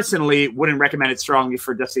 I personally wouldn't recommend it strongly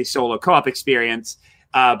for just a solo co-op experience.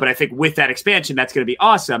 But I think with that expansion, that's going to be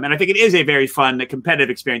awesome. And I think it is a very fun, competitive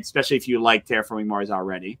experience, especially if you like Terraforming Mars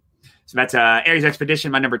already. So that's Ares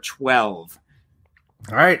Expedition, my number 12.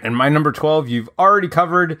 All right. And my number 12, you've already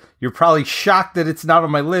covered. You're probably shocked that it's not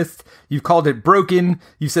on my list. You've called it broken.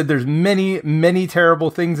 You said there's many, many terrible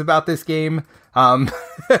things about this game. No,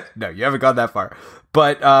 you haven't gone that far.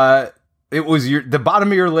 But it was the bottom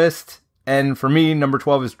of your list. And for me, number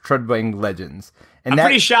 12 is Trudvang Legends. And I'm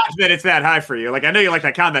pretty shocked that it's that high for you. Like, I know you like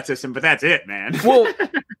that combat system, but that's it, man. Well,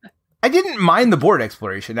 I didn't mind the board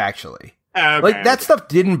exploration, actually. That stuff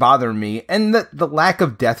didn't bother me. And the lack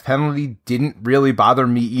of death penalty didn't really bother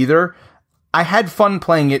me either. I had fun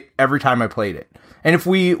playing it every time I played it. And if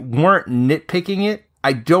we weren't nitpicking it,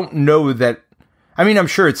 I don't know that... I mean, I'm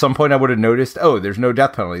sure at some point I would have noticed, oh, there's no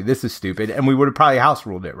death penalty. This is stupid. And we would have probably house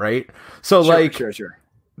ruled it, right? So, Sure.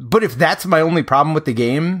 But if that's my only problem with the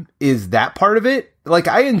game, is that part of it, like,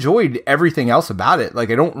 I enjoyed everything else about it. Like,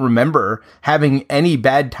 I don't remember having any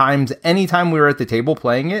bad times anytime we were at the table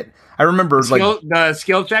playing it. I remember, the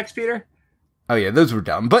skill checks, Peter? Oh, yeah, those were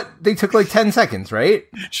dumb. But they took, 10 seconds, right?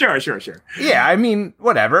 Sure. Yeah, I mean,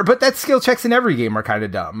 whatever. But that skill checks in every game are kind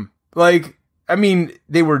of dumb. Like, I mean,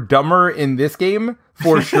 they were dumber in this game,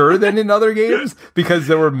 for sure, than in other games, because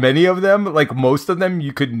there were many of them. Like, most of them,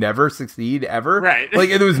 you could never succeed, ever. Right. Like,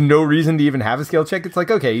 there was no reason to even have a skill check. It's like,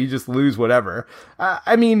 okay, you just lose whatever.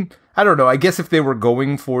 I mean, I don't know. I guess if they were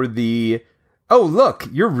going for oh, look,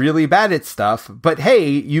 you're really bad at stuff, but hey,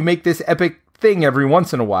 you make this epic thing every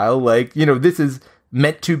once in a while. Like, this is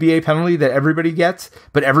meant to be a penalty that everybody gets,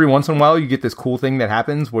 but every once in a while you get this cool thing that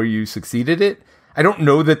happens where you succeeded it. I don't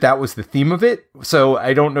know that was the theme of it, so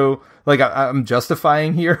I don't know, like, I'm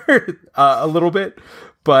justifying here a little bit,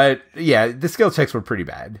 but yeah, the skill checks were pretty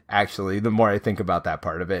bad, actually, the more I think about that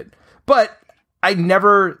part of it. But I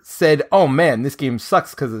never said, oh man, this game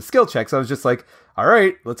sucks because of the skill checks. I was just like, all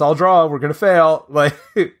right, let's all draw, we're gonna fail, like,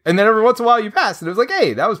 and then every once in a while you pass, and it was like,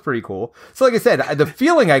 hey, that was pretty cool. So like I said, the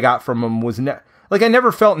feeling I got from them was I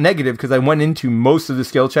never felt negative because I went into most of the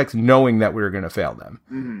skill checks knowing that we were going to fail them.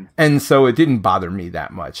 Mm-hmm. And so it didn't bother me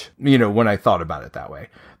that much, when I thought about it that way.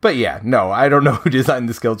 But yeah, no, I don't know who designed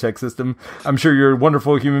the skill check system. I'm sure you're a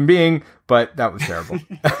wonderful human being, but that was terrible.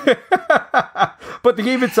 But the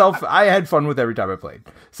game itself, I had fun with every time I played.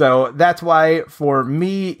 So that's why, for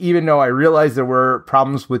me, even though I realized there were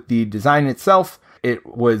problems with the design itself, it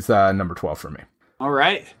was number 12 for me. All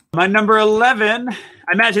right. My number 11, I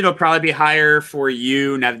imagine it'll probably be higher for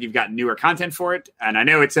you now that you've got newer content for it. And I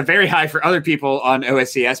know it's a very high for other people on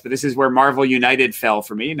OSCS, but this is where Marvel United fell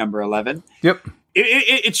for me, number 11. Yep.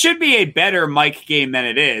 It should be a better Mike game than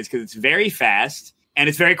it is because it's very fast and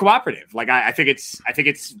it's very cooperative. Like, I think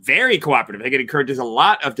it's very cooperative. I think it encourages a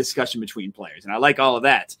lot of discussion between players, and I like all of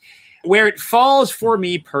that. Where it falls for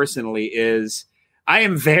me personally is I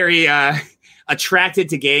am very attracted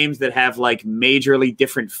to games that have like majorly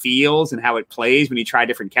different feels and how it plays when you try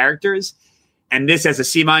different characters. And this, as a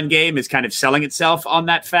CMON game, is kind of selling itself on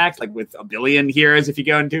that fact, like with a billion heroes if you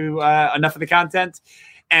go into enough of the content.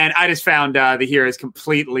 And I just found the heroes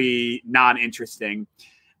completely non-interesting.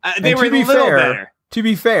 They were a little better. To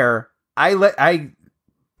be fair, I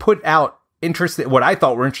put out what I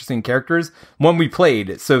thought were interesting characters when we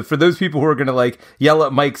played. So for those people who are going to like yell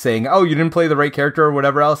at Mike saying, oh, you didn't play the right character or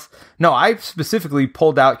whatever else. No, I specifically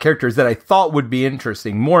pulled out characters that I thought would be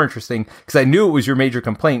more interesting, because I knew it was your major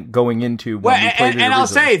complaint going into when we played it. And I'll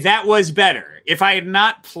say that was better. If I had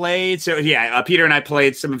not played, so yeah, Peter and I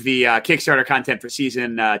played some of the Kickstarter content for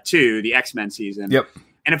season 2, the X-Men season. Yep.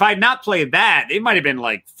 And if I had not played that, it might have been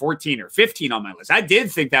like 14 or 15 on my list. I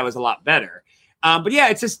did think that was a lot better. But yeah,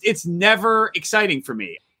 it's never exciting for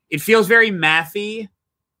me. It feels very mathy.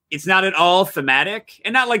 It's not at all thematic,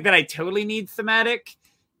 and not like that I totally need thematic.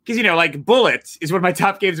 because, like Bullet is one of my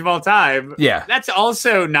top games of all time. Yeah. That's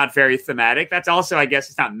also not very thematic. That's also, I guess,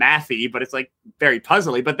 it's not mathy, but it's like very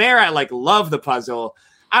puzzly. But there I like love the puzzle.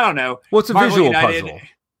 I don't know. Well, it's a Marvel visual United, puzzle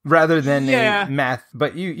rather than a math.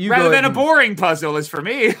 But you rather than a boring puzzle is for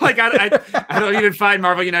me. Like I don't even find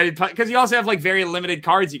Marvel United because you also have like very limited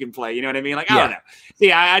cards you can play. You know what I mean? Like I don't know.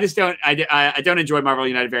 See, I just don't. I don't enjoy Marvel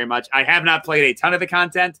United very much. I have not played a ton of the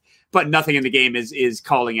content, but nothing in the game is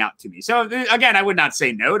calling out to me. So again, I would not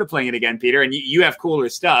say no to playing it again, Peter. And you have cooler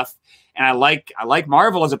stuff, and I like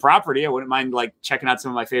Marvel as a property. I wouldn't mind like checking out some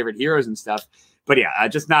of my favorite heroes and stuff. But yeah,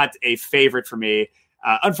 just not a favorite for me.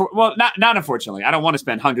 Not unfortunately. I don't want to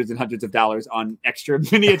spend hundreds and hundreds of dollars on extra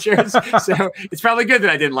miniatures, so it's probably good that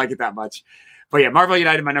I didn't like it that much. But yeah, Marvel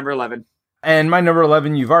United, my number 11. And my number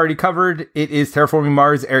 11, you've already covered. It is Terraforming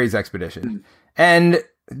Mars: Ares Expedition. And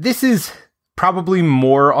this is probably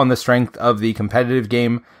more on the strength of the competitive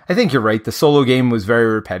game. I think you're right. The solo game was very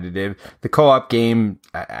repetitive. The co-op game,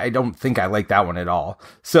 I don't think I like that one at all.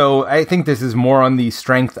 So I think this is more on the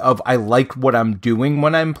strength of I like what I'm doing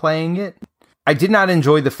when I'm playing it. I did not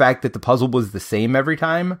enjoy the fact that the puzzle was the same every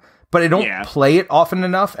time, but I don't play it often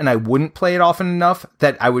enough, and I wouldn't play it often enough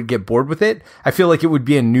that I would get bored with it. I feel like it would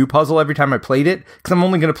be a new puzzle every time I played it, because I'm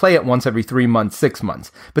only going to play it once every 3 months, 6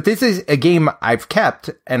 months. But this is a game I've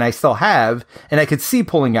kept, and I still have, and I could see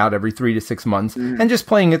pulling out every 3 to 6 months, and just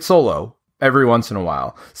playing it solo every once in a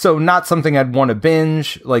while. So not something I'd want to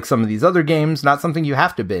binge, like some of these other games, not something you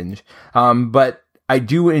have to binge. But I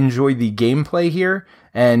do enjoy the gameplay here.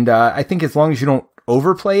 And I think as long as you don't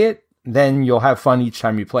overplay it, then you'll have fun each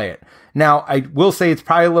time you play it. Now, I will say it's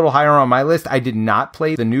probably a little higher on my list. I did not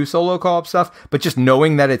play the new solo co-op stuff, but just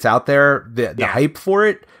knowing that it's out there, the hype for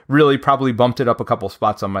it really probably bumped it up a couple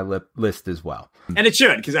spots on my list as well. And it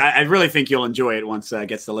should, because I really think you'll enjoy it once it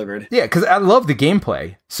gets delivered. Yeah, because I love the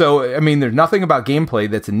gameplay. So, I mean, there's nothing about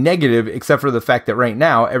gameplay that's a negative, except for the fact that right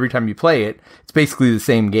now, every time you play it, it's basically the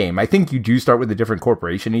same game. I think you do start with a different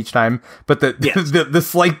corporation each time, but the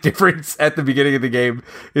slight difference at the beginning of the game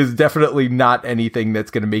is definitely not anything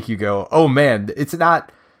that's going to make you go, oh man, it's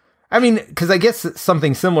not. I mean, because I guess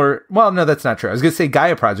something similar. Well, no, that's not true. I was going to say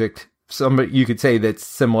Gaia Project. Somebody you could say that's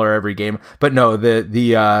similar every game, but no, the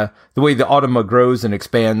way the Automa grows and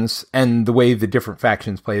expands and the way the different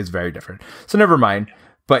factions play is very different. So never mind.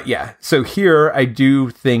 But yeah, so here I do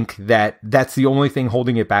think that that's the only thing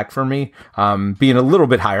holding it back for me, being a little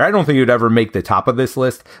bit higher. I don't think it would ever make the top of this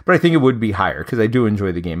list, but I think it would be higher because I do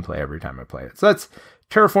enjoy the gameplay every time I play it. So that's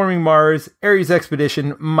Terraforming Mars: Ares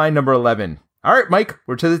Expedition, my number 11. All right, Mike,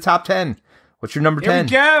 we're to the top 10. What's your number 10?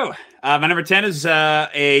 Here we go. My number 10 is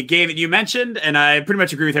a game that you mentioned, and I pretty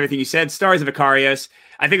much agree with everything you said. Stars of Icarius.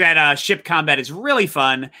 I think that ship combat is really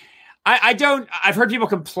fun. I've heard people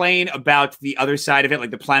complain about the other side of it,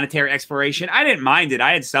 like the planetary exploration. I didn't mind it.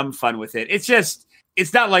 I had some fun with it.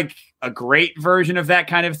 It's not like a great version of that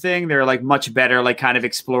kind of thing. There are like much better, like kind of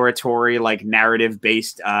exploratory, like narrative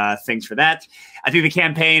based things for that. I think the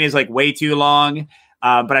campaign is like way too long.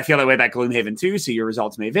 But I feel that way about Gloomhaven too, so your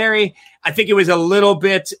results may vary. I think it was a little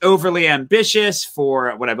bit overly ambitious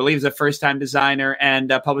for what I believe is a first-time designer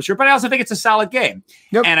and publisher, but I also think it's a solid game.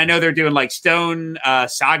 Yep. And I know they're doing like Stone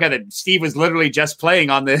Saga that Steve was literally just playing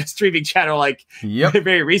on the streaming channel like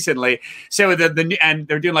very recently. So and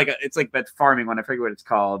they're doing it's like that farming one. I forget what it's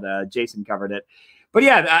called. Jason covered it. But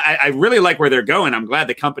yeah, I really like where they're going. I'm glad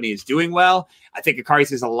the company is doing well. I think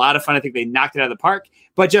Icarius is a lot of fun. I think they knocked it out of the park.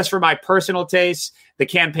 But just for my personal taste, the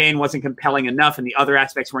campaign wasn't compelling enough and the other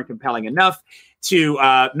aspects weren't compelling enough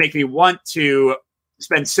to make me want to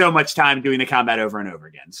spend so much time doing the combat over and over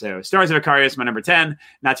again. So Stars of Icarius, my number 10,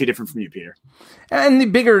 not too different from you, Peter. And the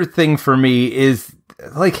bigger thing for me is,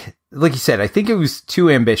 like you said, I think it was too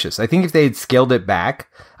ambitious. I think if they had scaled it back,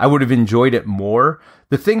 I would have enjoyed it more.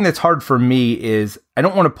 The thing that's hard for me is I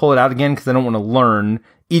don't want to pull it out again because I don't want to learn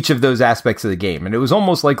each of those aspects of the game. And it was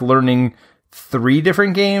almost like learning 3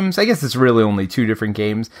 different games. I guess it's really only 2 different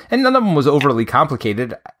games. And none of them was overly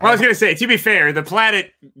complicated. Well, I was going to say, to be fair, the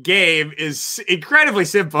Planet game is incredibly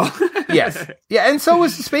simple. Yes. Yeah, and so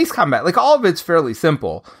was the space combat. Like, all of it's fairly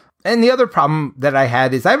simple. And the other problem that I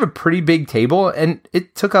had is I have a pretty big table, and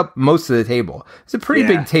it took up most of the table. It's a pretty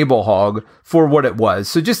big table hog for what it was.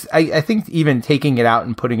 So just, I think even taking it out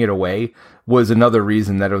and putting it away was another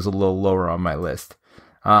reason that it was a little lower on my list.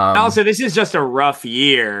 Also, this is just a rough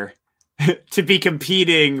year to be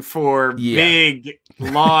competing for big,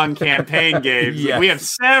 long campaign games. Yes. We have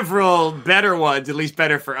several better ones, at least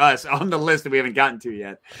better for us, on the list that we haven't gotten to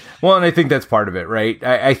yet. Well, and I think that's part of it, right?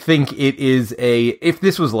 I think it is if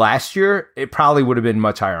this was last year, it probably would have been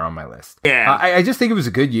much higher on my list. Yeah. I just think it was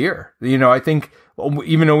a good year. You know, I think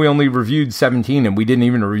even though we only reviewed 17 and we didn't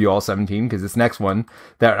even review all 17 because this next one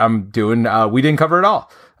that I'm doing, we didn't cover it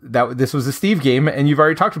all. This was a Steve game and you've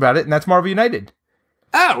already talked about it, and that's Marvel United.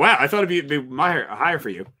 Oh, wow. I thought it'd be higher for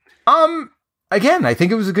you. Again, I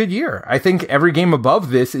think it was a good year. I think every game above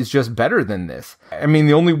this is just better than this. I mean,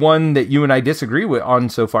 the only one that you and I disagree on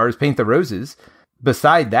so far is Paint the Roses.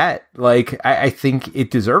 Beside that, like, I think it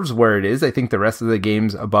deserves where it is. I think the rest of the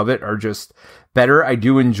games above it are just better. I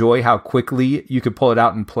do enjoy how quickly you could pull it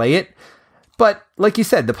out and play it. But like you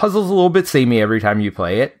said, the puzzle's a little bit samey every time you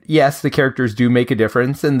play it. Yes, the characters do make a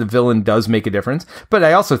difference and the villain does make a difference, but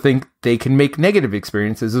I also think they can make negative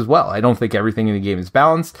experiences as well. I don't think everything in the game is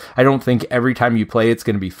balanced. I don't think every time you play it's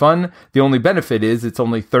going to be fun. The only benefit is it's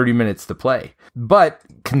only 30 minutes to play. But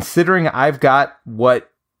considering I've got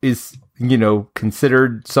what is,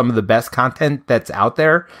 considered some of the best content that's out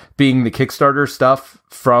there, being the Kickstarter stuff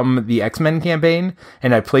from the X-Men campaign,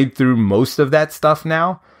 and I played through most of that stuff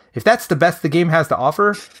now, if that's the best the game has to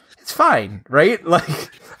offer, it's fine, right?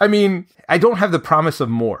 Like, I mean, I don't have the promise of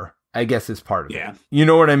more, I guess is part of it. You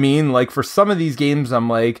know what I mean? Like, for some of these games, I'm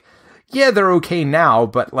like, yeah, they're okay now,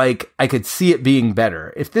 but like, I could see it being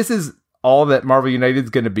better. If this is all that Marvel United's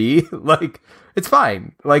going to be, like, it's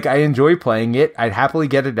fine. Like, I enjoy playing it. I'd happily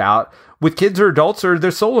get it out. With kids or adults, or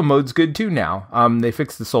their solo mode's good too now. They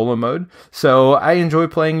fixed the solo mode, so I enjoy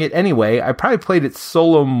playing it anyway. I probably played it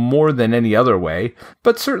solo more than any other way,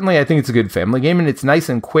 but certainly I think it's a good family game, and it's nice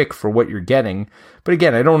and quick for what you're getting. But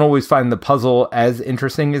again, I don't always find the puzzle as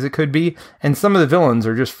interesting as it could be, and some of the villains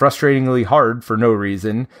are just frustratingly hard for no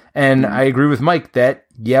reason. And I agree with Mike that,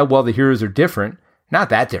 yeah, well, the heroes are different. Not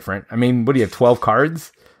that different. I mean, what do you have, 12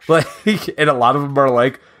 cards? Like, and a lot of them are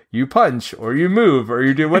like, you punch or you move or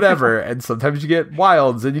you do whatever. And sometimes you get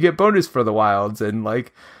wilds and you get bonus for the wilds, and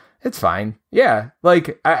like, it's fine. Yeah.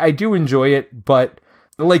 Like, I do enjoy it, but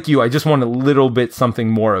like you, I just want a little bit something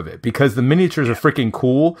more of it because the miniatures are freaking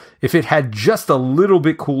cool. If it had just a little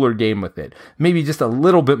bit cooler game with it, maybe just a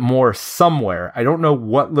little bit more somewhere. I don't know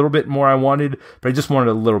what little bit more I wanted, but I just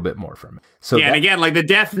wanted a little bit more from it. So yeah. And again, like the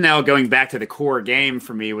death knell going back to the core game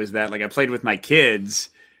for me was that, like, I played with my kids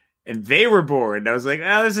and they were bored. I was like,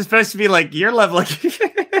 oh, this is supposed to be like your level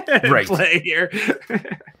right. play here.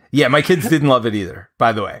 Yeah, my kids didn't love it either,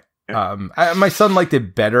 by the way. My son liked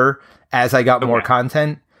it better as I got more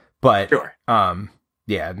content, but sure.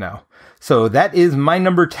 Yeah, no. So that is my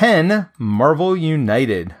number 10, Marvel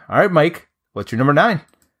United. All right, Mike, what's your number 9?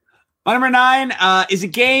 My number 9 is a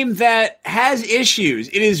game that has issues.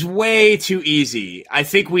 It is way too easy. I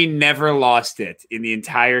think we never lost it in the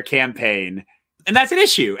entire campaign. And that's an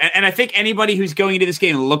issue. And I think anybody who's going into this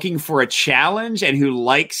game looking for a challenge and who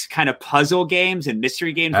likes kind of puzzle games and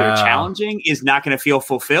mystery games that are challenging is not going to feel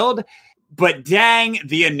fulfilled. But dang,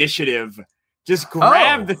 the initiative just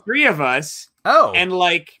grabbed the three of us and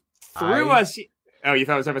like threw us. Oh, you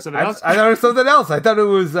thought it was about something else? I thought it was something else. I thought it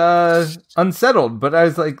was Unsettled, but I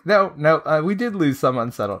was like, no, we did lose some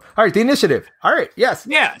Unsettled. All right, the initiative. All right, yes.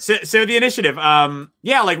 Yeah, so the initiative.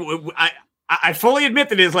 Like I fully admit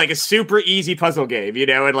that it is like a super easy puzzle game,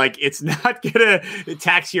 and like it's not gonna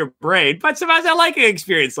tax your brain, but sometimes I like an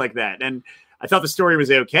experience like that. And I thought the story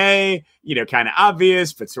was okay, kind of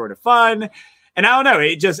obvious, but sort of fun. And I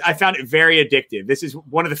don't know, I found it very addictive. This is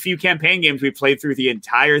one of the few campaign games we played through the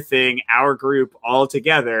entire thing, our group all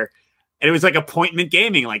together. And it was like appointment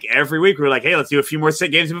gaming. Like every week we were like, hey, let's do a few more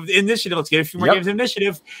games of initiative. Let's get a few more games of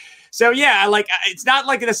initiative. So yeah, it's not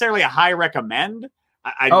like necessarily a high recommend.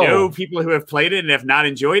 I know people who have played it and have not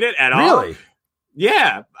enjoyed it at all. Really?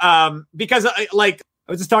 Yeah. Because I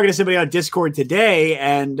was just talking to somebody on Discord today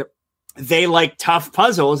and they like tough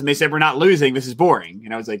puzzles and they said, we're not losing. This is boring.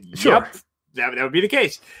 And I was like, sure. Yep, that would be the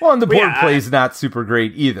case. Well, and the board play is not super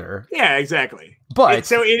great either. Yeah, exactly. But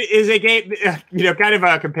so it is a game, kind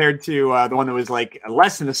of compared to the one that was like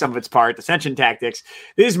less than the sum of its part, Ascension Tactics.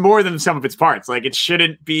 It is more than the sum of its parts. Like it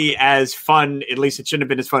shouldn't be as fun. At least it shouldn't have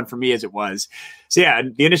been as fun for me as it was. So yeah,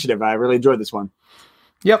 the initiative. I really enjoyed this one.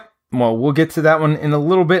 Yep. Well, we'll get to that one in a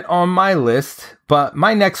little bit on my list. But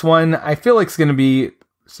my next one, I feel like it's going to be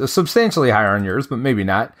substantially higher on yours, but maybe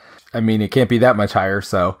not. I mean, it can't be that much higher.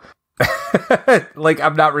 So. Like,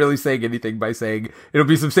 I'm not really saying anything by saying it'll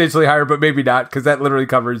be substantially higher, but maybe not, because that literally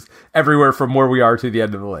covers everywhere from where we are to the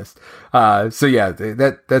end of the list. So yeah,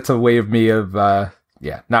 that's a way of me of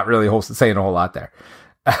not really saying a whole lot there.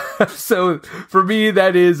 So for me,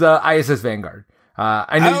 that is ISS Vanguard.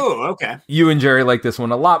 I know you and Jerry like this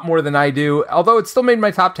one a lot more than I do, although it still made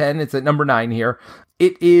my top 10. It's at number 9 here.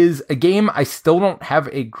 It is a game I still don't have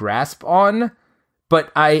a grasp on, but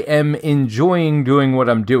I am enjoying doing what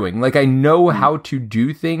I'm doing. Like, I know how to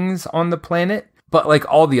do things on the planet, But like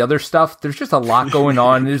all the other stuff, there's just a lot going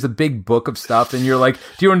on. There's a big book of stuff, and you're like,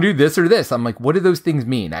 do you want to do this or this? I'm like, what do those things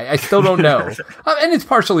mean? I still don't know. And it's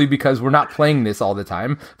partially because we're not playing this all the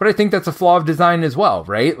time, but I think that's a flaw of design as well,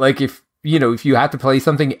 right? Like if you have to play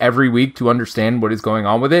something every week to understand what is going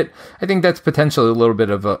on with it, I think that's potentially a little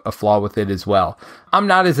bit of a flaw with it as well. I'm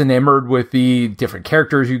not as enamored with the different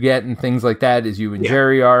characters you get and things like that as you and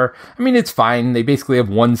Jerry are. I mean, it's fine. They basically have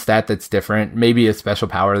one stat that's different, maybe a special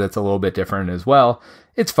power that's a little bit different as well.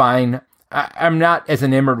 It's fine. I'm not as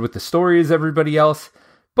enamored with the story as everybody else,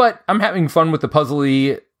 but I'm having fun with the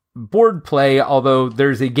puzzly board play, although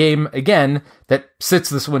there's a game, again, that sits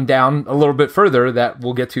this one down a little bit further that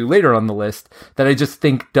we'll get to later on the list that I just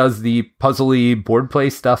think does the puzzly board play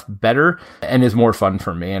stuff better and is more fun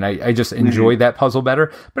for me. And I just enjoy that puzzle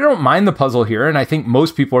better. But I don't mind the puzzle here, and I think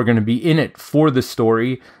most people are going to be in it for the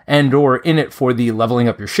story and or in it for the leveling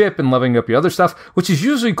up your ship and leveling up your other stuff, which is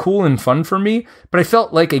usually cool and fun for me. But I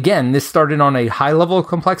felt like, again, this started on a high level of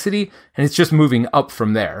complexity, and it's just moving up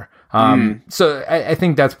from there. So I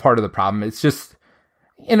think that's part of the problem. It's just,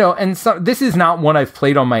 and so this is not one I've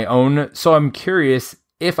played on my own. So I'm curious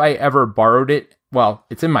if I ever borrowed it. Well,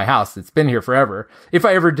 it's in my house. It's been here forever. If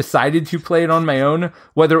I ever decided to play it on my own,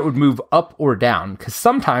 whether it would move up or down. Because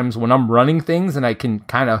sometimes when I'm running things and I can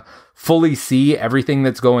kind of fully see everything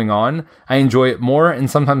that's going on, I enjoy it more. And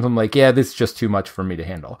sometimes I'm like, yeah, this is just too much for me to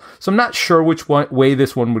handle. So I'm not sure which way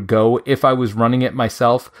this one would go if I was running it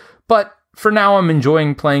myself. But for now, I'm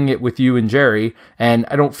enjoying playing it with you and Jerry, and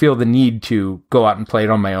I don't feel the need to go out and play it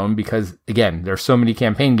on my own because, again, there's so many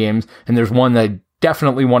campaign games, and there's one that I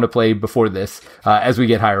definitely want to play before this as we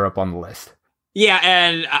get higher up on the list. Yeah,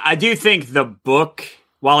 and I do think the book,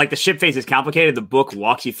 while like the ship phase is complicated, the book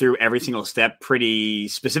walks you through every single step pretty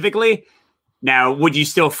specifically. Now, would you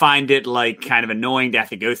still find it like kind of annoying to have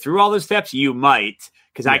to go through all those steps? You might.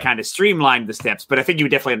 Because I kind of streamlined the steps, but I think you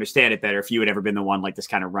would definitely understand it better if you had ever been the one like this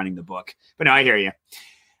kind of running the book. But no, I hear you.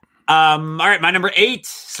 All right, my number 8,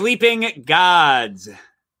 Sleeping Gods.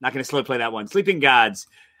 Not going to slow play that one. Sleeping Gods.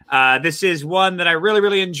 This is one that I really,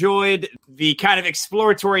 really enjoyed. The kind of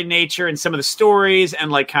exploratory nature and some of the stories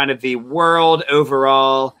and like kind of the world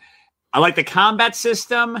overall. I like the combat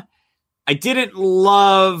system. I didn't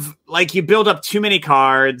love, like, you build up too many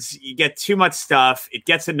cards, you get too much stuff, it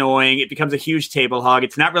gets annoying, it becomes a huge table hog.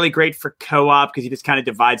 It's not really great for co-op because you just kind of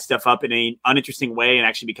divide stuff up in an uninteresting way and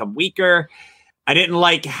actually become weaker. I didn't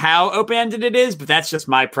like how open-ended it is, but that's just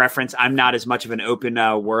my preference. I'm not as much of an open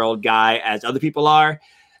world guy as other people are.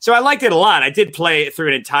 So I liked it a lot. I did play it through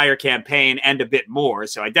an entire campaign and a bit more,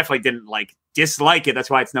 so I definitely didn't dislike it.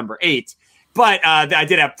 That's why it's number 8. But I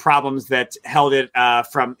did have problems that held it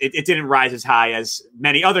from it didn't rise as high as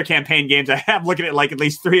many other campaign games. I have looking at like at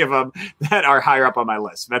least 3 of them that are higher up on my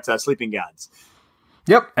list. That's Sleeping Gods.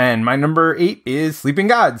 Yep. And my number 8 is Sleeping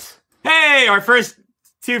Gods. Hey, our first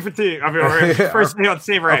 2 for 2. I mean, our first on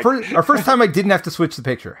Save Right. Our first time I didn't have to switch the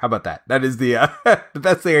picture. How about that? That is the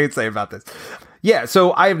best thing I can say about this. Yeah,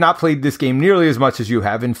 so I have not played this game nearly as much as you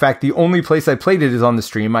have. In fact, the only place I played it is on the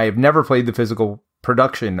stream. I have never played the physical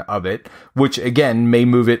production of it, which again may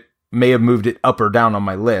have moved it up or down on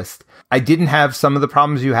my list. I didn't have some of the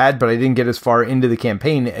problems you had, but I didn't get as far into the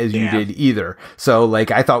campaign as you did either. So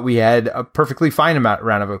like I thought we had a perfectly fine amount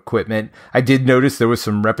of equipment. I did notice there was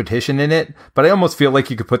some repetition in it, but I almost feel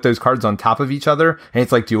like you could put those cards on top of each other and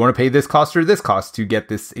it's like, do you want to pay this cost or this cost to get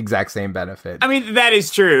this exact same benefit? I mean, that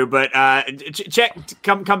is true, but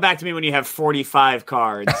come back to me when you have 45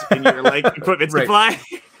 cards in your like equipment supply.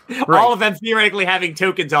 Right. All of them theoretically having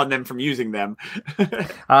tokens on them from using them.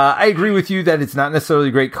 I agree with you that it's not necessarily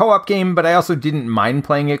a great co-op game, but I also didn't mind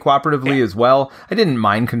playing it cooperatively as well. I didn't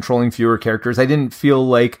mind controlling fewer characters. I didn't feel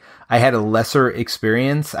like I had a lesser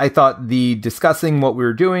experience. I thought the discussing what we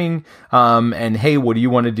were doing, and hey, what do you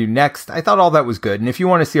want to do next? I thought all that was good. And if you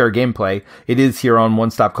want to see our gameplay, it is here on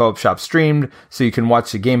One Stop Co-op Shop streamed, so you can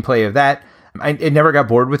watch the gameplay of that. I never got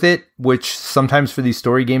bored with it, which sometimes for these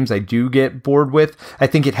story games I do get bored with. I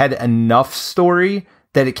think it had enough story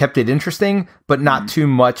that it kept it interesting, but not too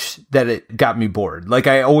much that it got me bored. Like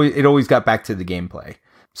it always got back to the gameplay.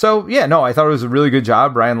 So yeah, no, I thought it was a really good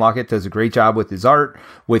job. Ryan Lockett does a great job with his art,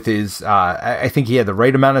 with his, I think he had the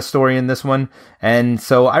right amount of story in this one. And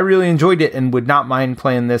so I really enjoyed it and would not mind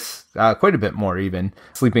playing this quite a bit more even.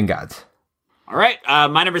 Sleeping Gods. All right.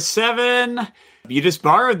 My number 7. You just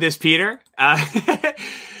borrowed this, Peter.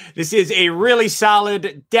 This is a really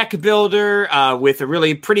solid deck builder with a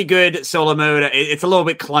really pretty good solo mode. It's a little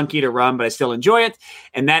bit clunky to run, but I still enjoy it.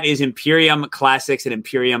 And that is Imperium Classics and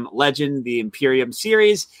Imperium Legend, the Imperium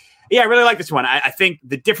series. Yeah, I really like this one. I think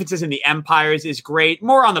the differences in the empires is great.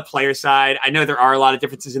 More on the player side. I know there are a lot of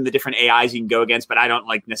differences in the different AIs you can go against, but I don't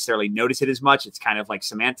like necessarily notice it as much. It's kind of like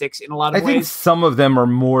semantics in a lot of ways. I think some of them are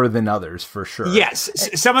more than others for sure. Yes.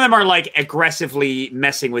 Some of them are like aggressively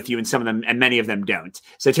messing with you and some of them, and many of them don't.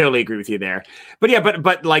 So I totally agree with you there. But yeah,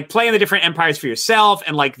 but like playing the different empires for yourself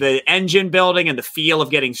and like the engine building and the feel of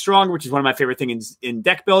getting stronger, which is one of my favorite things in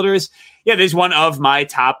deck builders. Yeah, there's one of my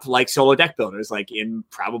top like solo deck builders, like in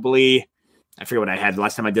probably, I forget what I had the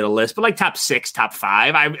last time I did a list, but like top 6, top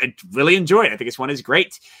 5. I really enjoy it. I think this one is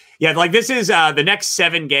great. Yeah, like this is the next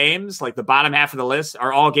 7 games, like the bottom half of the list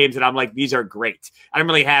are all games that I'm like, these are great. I don't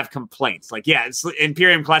really have complaints. Like, yeah, it's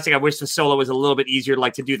Imperium Classic. I wish the solo was a little bit easier to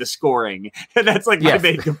like to do the scoring. That's like my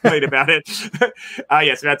main complaint about it. So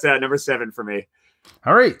that's number 7 for me.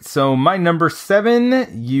 All right, so my number 7,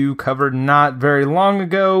 you covered not very long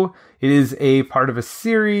ago. It is a part of a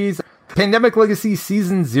series, Pandemic Legacy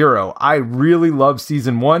Season 0. I really love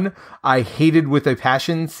Season 1. I hated with a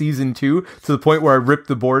passion Season 2 to the point where I ripped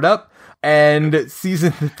the board up. And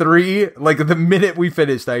Season 3, like the minute we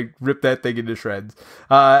finished, I ripped that thing into shreds.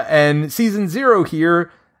 And Season 0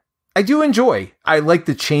 here, I do enjoy. I like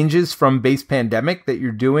the changes from base Pandemic that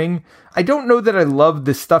you're doing. I don't know that I love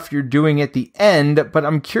the stuff you're doing at the end, but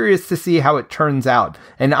I'm curious to see how it turns out.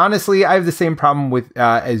 And honestly, I have the same problem with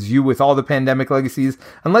as you with all the Pandemic Legacies.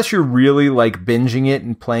 Unless you're really like binging it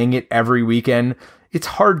and playing it every weekend, it's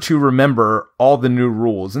hard to remember all the new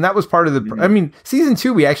rules. And that was part of the, I mean, Season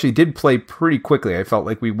 2, we actually did play pretty quickly. I felt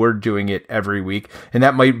like we were doing it every week. And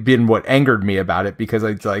that might have been what angered me about it, because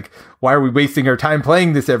it's like, why are we wasting our time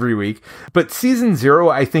playing this every week? But Season 0,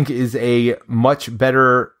 I think, is a much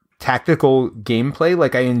better tactical gameplay.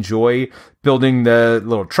 Like, I enjoy building the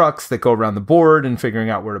little trucks that go around the board and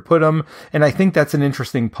figuring out where to put them. And I think that's an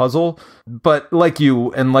interesting puzzle. But like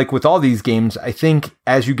you, and like with all these games, I think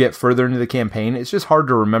as you get further into the campaign, it's just hard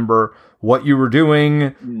to remember what you were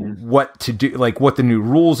doing, what to do, like what the new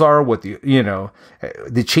rules are, what the, you know,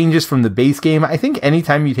 the changes from the base game. I think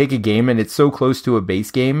anytime you take a game and it's so close to a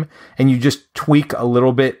base game and you just tweak a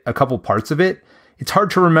little bit, a couple parts of it, it's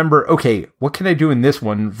hard to remember, okay, what can I do in this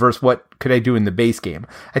one versus what could I do in the base game?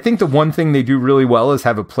 I think the one thing they do really well is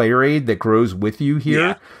have a player aid that grows with you here.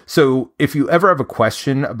 Yeah. So if you ever have a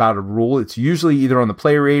question about a rule, it's usually either on the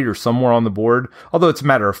player aid or somewhere on the board, although it's a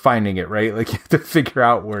matter of finding it, right? Like you have to figure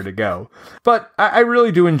out where to go. But I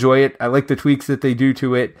really do enjoy it. I like the tweaks that they do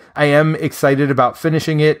to it. I am excited about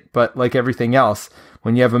finishing it, but like everything else,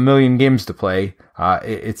 when you have a million games to play,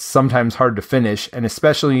 it's sometimes hard to finish, and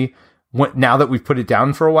especially now that we've put it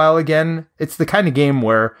down for a while again, it's the kind of game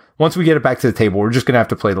where once we get it back to the table, we're just going to have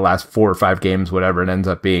to play the last 4 or 5 games, whatever it ends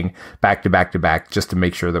up being, back to back to back, just to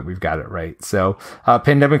make sure that we've got it right. So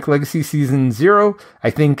Pandemic Legacy Season 0, I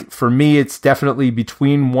think for me, it's definitely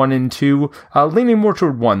between 1 and 2, leaning more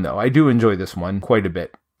toward 1, though. I do enjoy this one quite a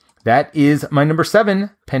bit. That is my number 7,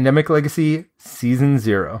 Pandemic Legacy Season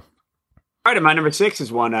 0. All right, and my number 6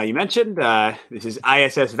 is one you mentioned. This is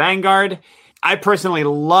ISS Vanguard. I personally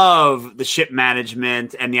love the ship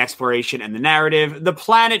management and the exploration and the narrative. The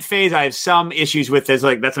planet phase, I have some issues with.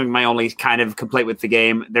 That's my only kind of complaint with the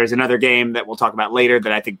game. There's another game that we'll talk about later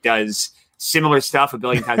that I think does similar stuff a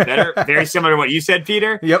billion times better. Very similar to what you said,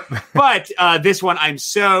 Peter. Yep. But this one, I'm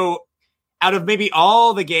so, out of maybe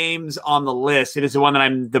all the games on the list, it is the one that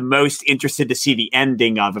I'm the most interested to see the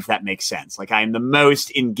ending of, if that makes sense. Like, I'm the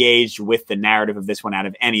most engaged with the narrative of this one out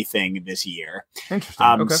of anything this year. Interesting.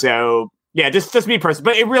 Okay. So yeah, just me personally,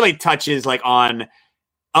 but it really touches like on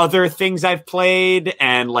other things I've played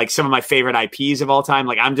and like some of my favorite IPs of all time.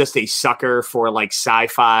 Like, I'm just a sucker for like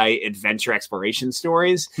sci-fi adventure exploration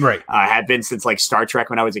stories. Right. I have been since like Star Trek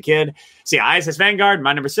when I was a kid. So yeah, ISS Vanguard,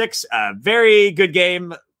 my number 6, very good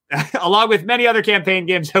game. Along with many other campaign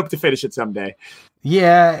games, hope to finish it someday.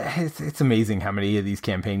 Yeah, it's amazing how many of these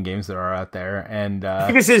campaign games there are out there. And I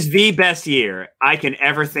think this is the best year I can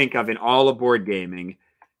ever think of in all of board gaming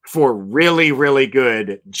for really, really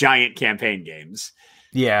good giant campaign games.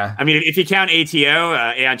 Yeah. I mean, if you count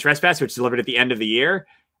ATO, Aeon Trespass, which delivered at the end of the year,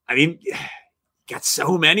 I mean, got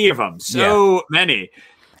so many of them. So many.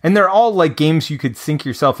 And they're all like games you could sink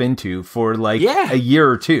yourself into for like a year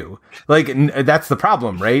or two. Like, that's the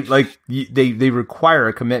problem, right? Like they require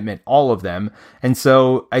a commitment, all of them. And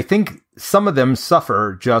so I think some of them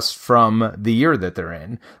suffer just from the year that they're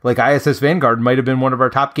in. Like ISS Vanguard might have been one of our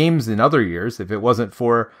top games in other years if it wasn't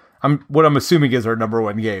for what I'm assuming is our number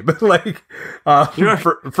 1 game, like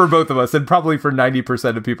for both of us and probably for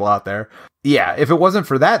 90% of people out there. Yeah, if it wasn't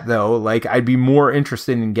for that though, like I'd be more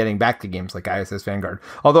interested in getting back to games like ISS Vanguard.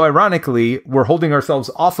 Although ironically, we're holding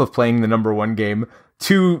ourselves off of playing the number 1 game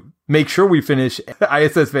to make sure we finish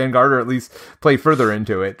ISS Vanguard or at least play further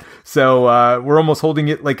into it. So we're almost holding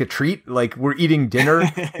it like a treat. Like we're eating dinner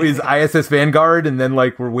with ISS Vanguard and then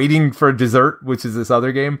like we're waiting for dessert, which is this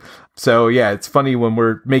other game. So yeah, it's funny when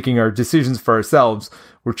we're making our decisions for ourselves,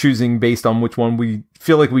 we're choosing based on which one we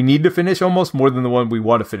feel like we need to finish almost more than the one we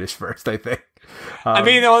want to finish first, I think. I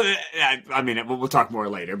mean, we'll talk more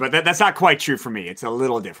later, but that's not quite true for me. It's a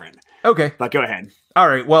little different. Okay. But go ahead. All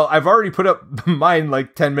right. Well, I've already put up mine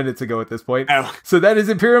like 10 minutes ago at this point. Oh. So that is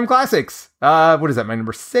Imperium Classics. What is that? My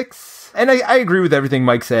number 6? And I agree with everything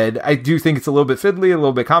Mike said. I do think it's a little bit fiddly, a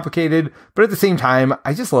little bit complicated, but at the same time,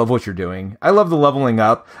 I just love what you're doing. I love the leveling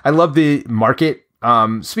up. I love the market.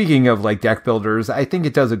 Speaking of like deck builders, I think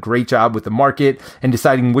it does a great job with the market and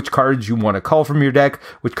deciding which cards you want to call from your deck,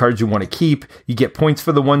 which cards you want to keep. You get points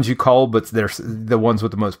for the ones you call, but the ones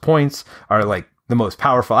with the most points are like the most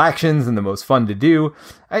powerful actions and the most fun to do.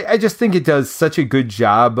 I just think it does such a good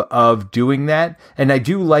job of doing that. And I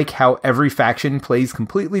do like how every faction plays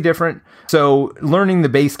completely different. So learning the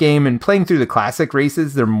base game and playing through the classic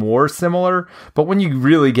races, they're more similar. But when you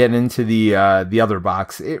really get into the other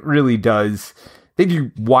box, it really does. They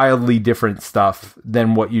do wildly different stuff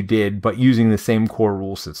than what you did, but using the same core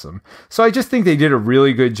rule system. So I just think they did a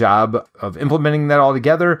really good job of implementing that all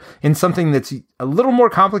together in something that's a little more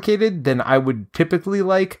complicated than I would typically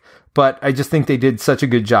like, but I just think they did such a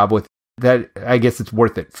good job with that. I guess it's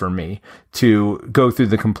worth it for me to go through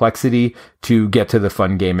the complexity to get to the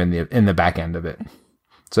fun game in the back end of it.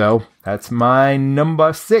 So that's my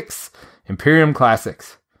number 6, Imperium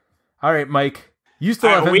Classics. All right, Mike, you still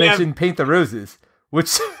haven't mentioned Paint the Roses,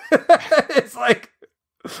 which is like,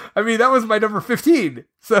 I mean, that was my number 15.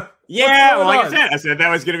 So yeah, well, like I said that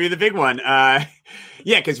was going to be the big one. Yeah,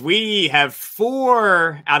 because we have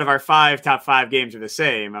 4 out of our 5 top 5 games are the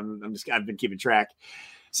same. I've been keeping track.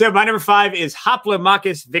 So my number 5 is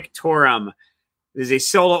Hoplomachus Victorum. This is a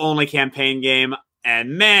solo only campaign game,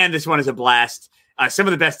 and man, this one is a blast. Some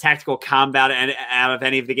of the best tactical combat out of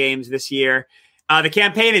any of the games this year. The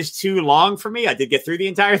campaign is too long for me. I did get through the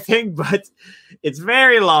entire thing, but it's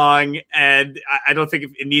very long, and I don't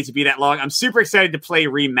think it needs to be that long. I'm super excited to play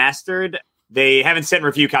Remastered. They haven't sent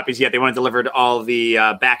review copies yet. They want to deliver all the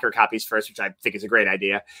backer copies first, which I think is a great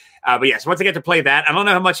idea. But yes, once I get to play that, I don't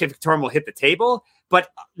know how much Victorum will hit the table, but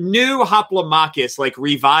new Hoplomachus, like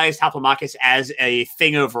revised Hoplomachus as a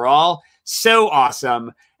thing overall, so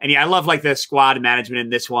awesome. And yeah, I love like the squad management in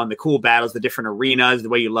this one, the cool battles, the different arenas, the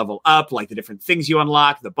way you level up, like the different things you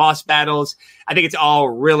unlock, the boss battles. I think it's all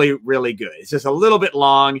really, really good. It's just a little bit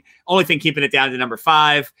long. Only thing keeping it down to number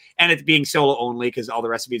 5, and it being solo only because all the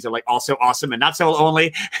recipes are like also awesome and not solo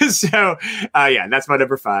only. So yeah, that's my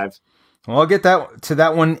number 5. Well, I'll get to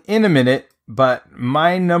that one in a minute, but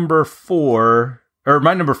my number 4 or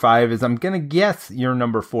my number 5 is, I'm gonna guess your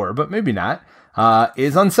number 4, but maybe not.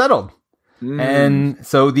 Is Unsettled. And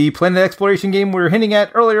so the planet exploration game we were hinting at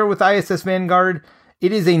earlier with ISS Vanguard,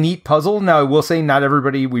 it is a neat puzzle. Now, I will say not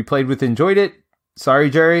everybody we played with enjoyed it. Sorry,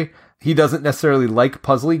 Jerry. He doesn't necessarily like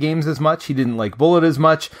puzzly games as much. He didn't like Bullet as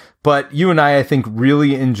much. But you and I think,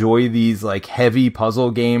 really enjoy these like heavy puzzle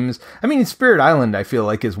games. I mean, Spirit Island, I feel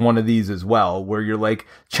like, is one of these as well, where you're like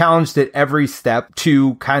challenged at every step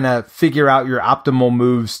to kind of figure out your optimal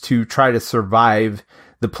moves to try to survive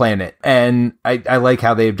the planet. And I like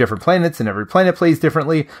how they have different planets and every planet plays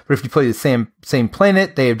differently. But if you play the same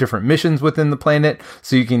planet, they have different missions within the planet.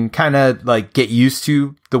 So you can kind of like get used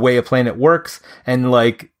to the way a planet works. And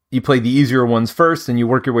like you play the easier ones first and you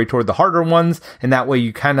work your way toward the harder ones. And that way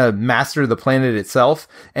you kind of master the planet itself.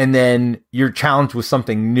 And then you're challenged with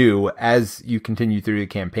something new as you continue through the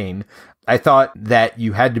campaign. I thought that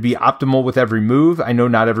you had to be optimal with every move. I know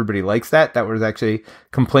not everybody likes that. That was actually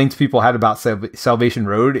complaints people had about Salvation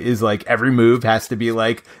Road, is like every move has to be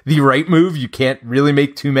like the right move. You can't really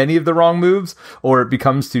make too many of the wrong moves or it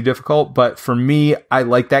becomes too difficult. But for me, I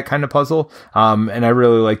like that kind of puzzle. And I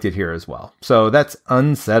really liked it here as well. So that's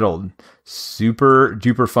Unsettled. Super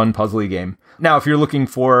duper fun puzzly game. Now, if you're looking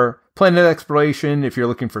for planet exploration, if you're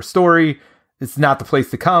looking for story, it's not the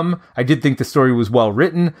place to come. I did think the story was well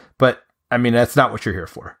written, but I mean, that's not what you're here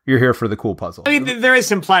for. You're here for the cool puzzle. I mean, there is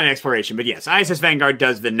some planet exploration, but yes, ISS Vanguard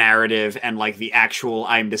does the narrative and like the actual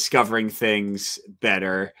I'm discovering things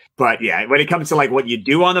better. But yeah, when it comes to like what you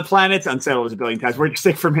do on the planets, Unsettled is a billion times more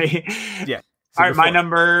interesting for me. Yeah. All right, my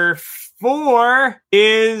number 4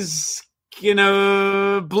 is,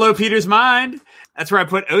 blow Peter's mind. That's where I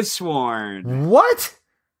put Oathsworn. What?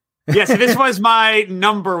 Yeah, so this was my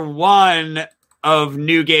number 1 of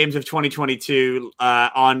new games of 2022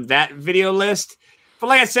 on that video list. But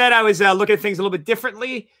like I said, I was looking at things a little bit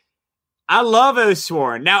differently. I love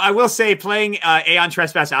Oathsworn. Now, I will say playing Aeon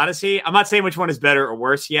Trespass Odyssey, I'm not saying which one is better or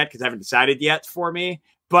worse yet because I haven't decided yet for me,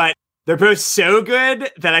 but they're both so good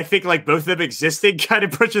that I think like both of them existing kind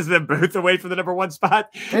of pushes them both away from the number one spot.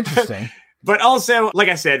 Interesting. But also, like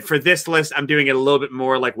I said, for this list, I'm doing it a little bit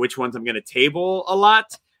more like which ones I'm going to table a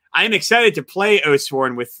lot. I am excited to play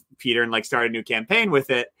Oathsworn with Peter and like start a new campaign with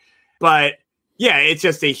it. But yeah, it's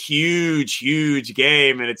just a huge, huge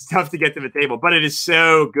game and it's tough to get to the table, but it is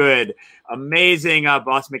so good. Amazing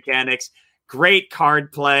boss mechanics, great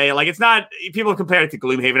card play. Like it's not, people compare it to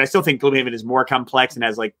Gloomhaven. I still think Gloomhaven is more complex and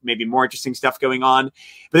has like maybe more interesting stuff going on,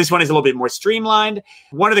 but this one is a little bit more streamlined.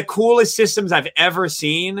 One of the coolest systems I've ever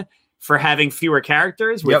seen for having fewer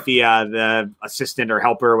characters with the assistant or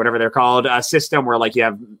helper or whatever they're called system where like you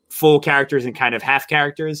have full characters and kind of half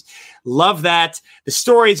characters. Love that. The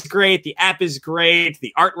story is great. The app is great.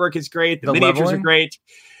 The artwork is great. The miniatures leveling are great.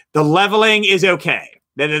 The leveling is okay.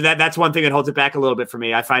 That's one thing that holds it back a little bit for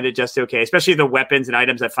me. I find it just okay, especially the weapons and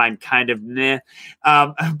items I find kind of meh.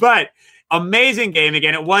 But amazing game.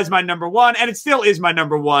 Again, it was my number one and it still is my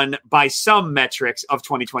number one by some metrics of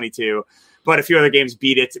 2022. But a few other games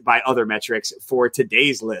beat it by other metrics for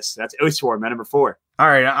today's list. That's Oathsworn, my number 4. All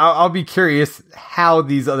right, I'll be curious how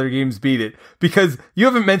these other games beat it, because you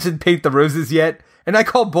haven't mentioned Paint the Roses yet, and I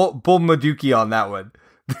call Bull Maduki on that one.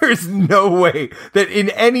 There's no way that in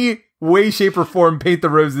any way, shape, or form Paint the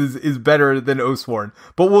Roses is better than Oathsworn.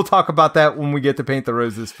 But we'll talk about that when we get to Paint the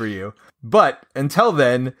Roses for you. But until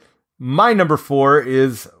then, my number 4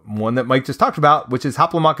 is one that Mike just talked about, which is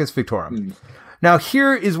Hoplomachus Victorum. Now,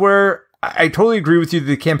 here is where I totally agree with you that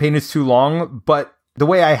the campaign is too long, but the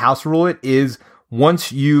way I house rule it is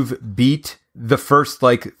once you've beat the first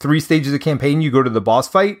like 3 stages of the campaign, you go to the boss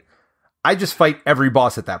fight. I just fight every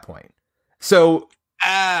boss at that point. So,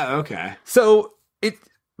 okay. So it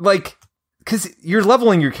like, cause you're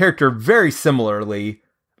leveling your character very similarly,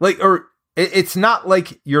 like, or it's not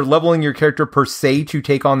like you're leveling your character per se to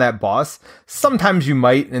take on that boss. Sometimes you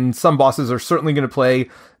might, and some bosses are certainly going to play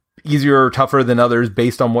easier or tougher than others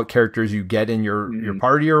based on what characters you get in your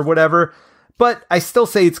party or whatever. But I still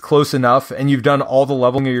say it's close enough and you've done all the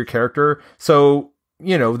leveling of your character. So,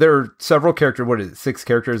 you know, there are several characters. What is it? 6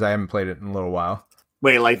 characters? I haven't played it in a little while.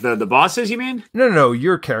 Wait, like the bosses, you mean? No,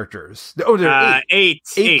 your characters. Oh, there are 8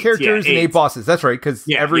 characters and 8 bosses. That's right, because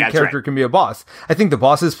every character can be a boss. I think the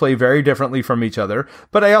bosses play very differently from each other,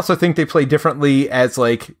 but I also think they play differently as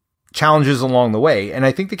like challenges along the way. And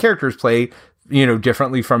I think the characters play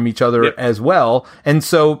differently from each other as well. And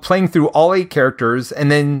so playing through all 8 characters, and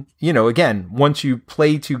then, again, once you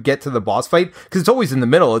play to get to the boss fight, because it's always in the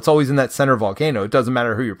middle, it's always in that center volcano. It doesn't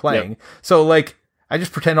matter who you're playing. So like, I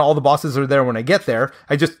just pretend all the bosses are there when I get there.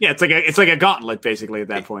 It's like a gauntlet basically at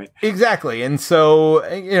that point. Exactly. And so,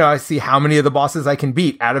 I see how many of the bosses I can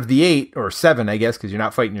beat out of the 8 or 7, I guess, because you're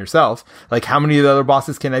not fighting yourself. Like how many of the other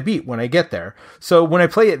bosses can I beat when I get there? So when I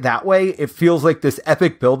play it that way, it feels like this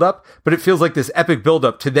epic buildup, but it feels like this epic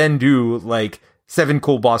buildup to then do like 7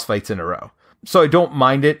 cool boss fights in a row. So I don't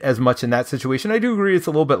mind it as much in that situation. I do agree it's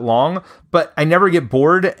a little bit long, but I never get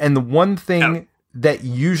bored. And the one thing that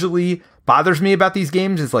usually bothers me about these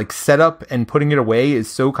games is like setup and putting it away is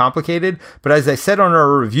so complicated. But as I said on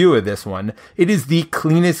our review of this one, it is the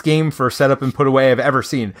cleanest game for setup and put away I've ever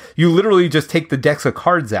seen. You literally just take the decks of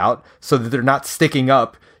cards out so that they're not sticking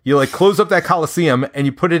up. You like close up that Coliseum and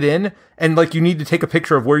you put it in, and like you need to take a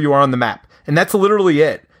picture of where you are on the map. And that's literally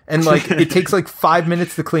it. And like it takes like 5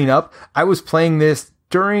 minutes to clean up. I was playing this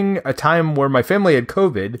during a time where my family had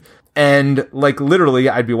COVID. And like literally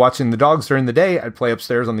I'd be watching the dogs during the day. I'd play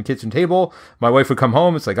upstairs on the kitchen table. My wife would come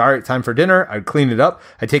home. It's like, all right, time for dinner. I'd clean it up.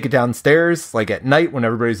 I'd take it downstairs. Like at night when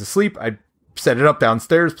everybody's asleep, I'd set it up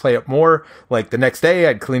downstairs, play it more. Like the next day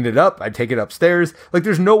I'd clean it up. I'd take it upstairs. Like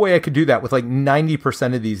there's no way I could do that with like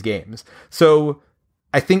 90% of these games. So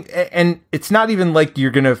I think, and it's not even like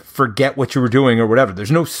you're going to forget what you were doing or whatever.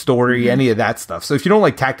 There's no story, any of that stuff. So if you don't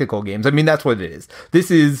like tactical games, I mean, that's what it is.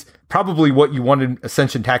 This is probably what you wanted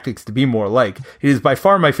Ascension Tactics to be more like. It is by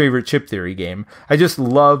far my favorite chip theory game. I just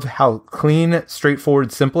love how clean,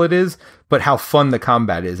 straightforward, simple it is, but how fun the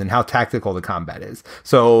combat is and how tactical the combat is.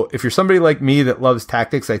 So if you're somebody like me that loves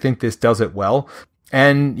tactics, I think this does it well.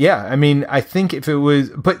 And yeah, I mean, I think if it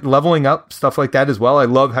was, but leveling up, stuff like that as well. I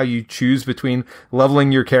love how you choose between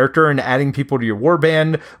leveling your character and adding people to your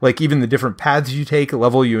warband. Like even the different paths you take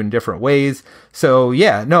level you in different ways. So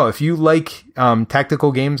yeah, no, if you like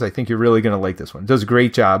tactical games, I think you're really going to like this one. It does a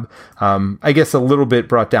great job. I guess a little bit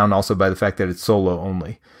brought down also by the fact that it's solo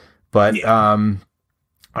only. But all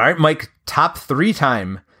right, Mike, top 3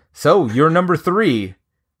 time. So your number 3.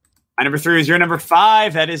 My number 3 is your number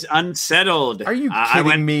 5. That is Unsettled. Are you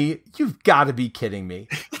kidding me? You've got to be kidding me.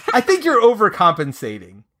 I think you're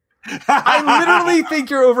overcompensating. I literally think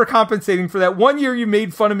you're overcompensating for that one year you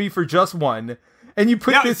made fun of me for just one, and you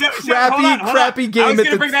put this crappy game. I was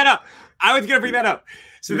going to bring that up.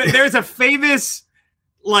 So there's a famous,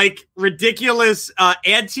 like, ridiculous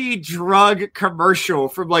anti-drug commercial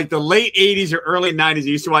from like the late 80s or early 90s I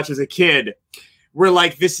used to watch as a kid, where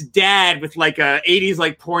like this dad with like a 80s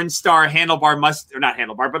like porn star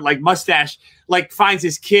mustache, like finds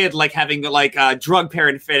his kid like having like drug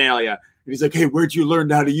paraphernalia. And he's like, hey, where'd you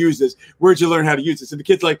learn how to use this? And the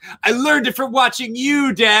kid's like, I learned it from watching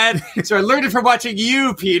you, Dad. So I learned it from watching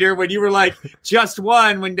you, Peter, when you were like just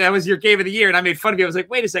one, when that was your game of the year. And I made fun of you. I was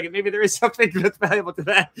like, wait a second, maybe there is something that's valuable to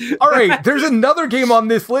that. All right, there's another game on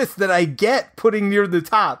this list that I get putting near the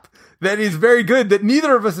top that is very good that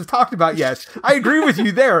neither of us have talked about yet. I agree with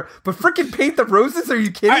you there, but freaking Paint the Roses? Are you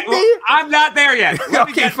kidding me? Well, I'm not there yet.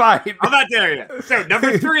 Okay, fine. I'm not there yet. So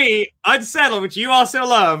number 3, Unsettled, which you also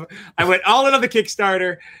love. I went all in on the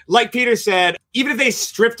Kickstarter. Like Peter said, even if they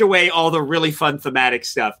stripped away all the really fun thematic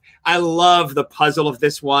stuff, I love the puzzle of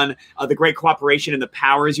this one, the great cooperation and the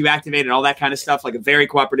powers you activate and all that kind of stuff, like a very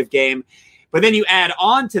cooperative game. But then you add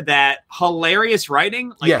on to that hilarious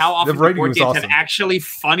writing, like how often the board games have actually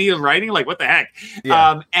funny writing, like what the heck,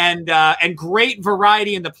 and great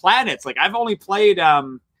variety in the planets. Like I've only played, I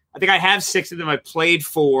think I have 6 of them. I've played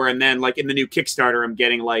 4, and then like in the new Kickstarter, I'm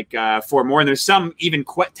getting like 4 more. And there's some even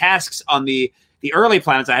tasks on the early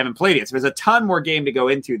planets I haven't played yet. So there's a ton more game to go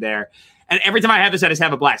into there. And every time I have this, I just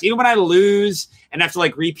have a blast. Even when I lose and have to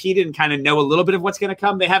like repeat it and kind of know a little bit of what's going to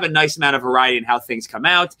come, they have a nice amount of variety in how things come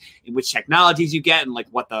out, in which technologies you get, and like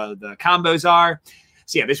what the combos are.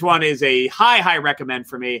 So yeah, this one is a high recommend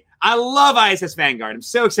for me. I love ISS Vanguard. I'm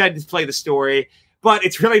so excited to play the story, but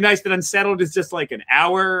it's really nice that Unsettled is just like an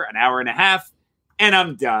hour and a half, and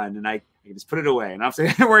I'm done. And I can just put it away, and I don't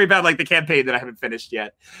have to worry about like the campaign that I haven't finished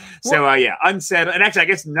yet. So Unsettled. And actually, I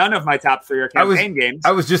guess none of my top 3 are campaign games.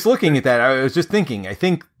 I was just looking at that. I was just thinking, I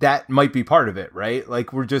think that might be part of it, right?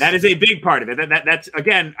 Like that is a big part of it. That's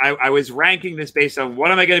again, I was ranking this based on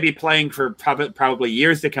what am I going to be playing for probably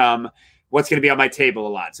years to come. What's going to be on my table a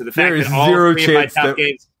lot. So the fact that all 3 of my top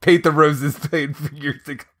games, Paint the Roses played for years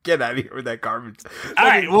to get out of here with that garbage. All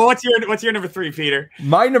right. Well, what's your number 3, Peter?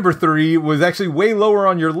 My number 3 was actually way lower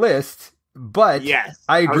on your list, but yes,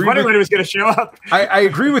 I agree. I was wondering when it was going to show up. I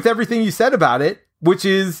agree with everything you said about it, which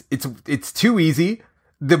is it's too easy.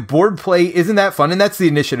 The board play isn't that fun, and that's the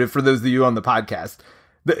initiative for those of you on the podcast.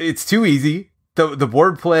 It's too easy. The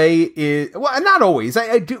board play is, well, not always.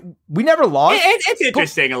 We never lost. It's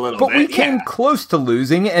interesting a little bit. But we came close to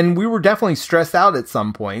losing, and we were definitely stressed out at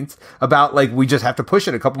some points about, like, we just have to push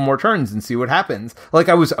it a couple more turns and see what happens. Like,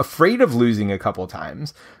 I was afraid of losing a couple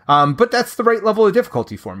times, but that's the right level of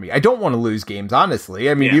difficulty for me. I don't want to lose games, honestly.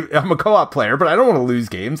 I mean, I'm a co-op player, but I don't want to lose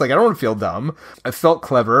games. Like, I don't want to feel dumb. I felt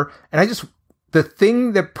clever, and the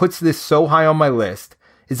thing that puts this so high on my list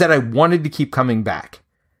is that I wanted to keep coming back.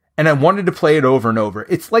 And I wanted to play it over and over.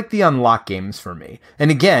 It's like the Unlock games for me.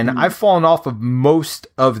 And again, I've fallen off of most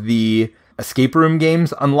of the escape room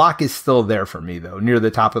games. Unlock is still there for me, though, near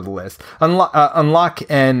the top of the list. Unlock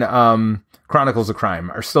and Chronicles of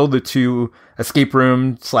Crime are still the 2 escape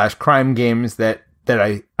room / crime games that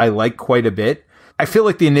I like quite a bit. I feel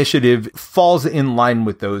like the initiative falls in line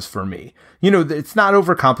with those for me. You know, it's not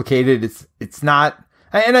overcomplicated. It's not...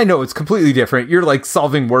 And I know it's completely different. You're like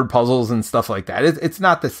solving word puzzles and stuff like that. It's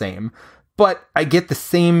not the same, but I get the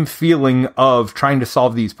same feeling of trying to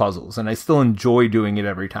solve these puzzles, and I still enjoy doing it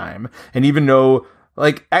every time. And even though,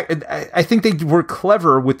 like, I think they were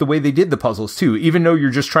clever with the way they did the puzzles too. Even though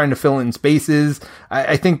you're just trying to fill in spaces,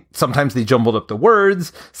 I think sometimes they jumbled up the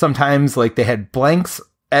words. Sometimes, like, they had blanks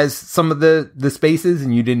as some of the spaces,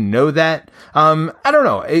 and you didn't know that. I don't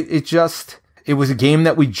know. It was a game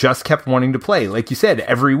that we just kept wanting to play, like you said,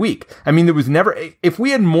 every week. I mean, there was never... If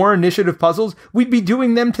we had more initiative puzzles, we'd be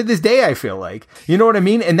doing them to this day, I feel like. You know what I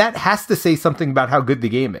mean? And that has to say something about how good the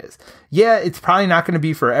game is. Yeah, it's probably not going to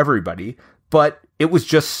be for everybody, but it was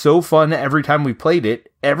just so fun every time we played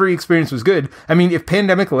it. Every experience was good. I mean, if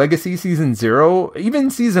Pandemic Legacy Season 0,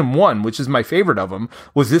 even Season 1, which is my favorite of them,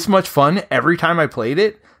 was this much fun every time I played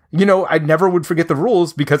it, you know, I never would forget the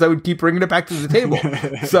rules because I would keep bringing it back to the table.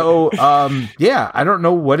 So, I don't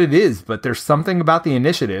know what it is, but there's something about the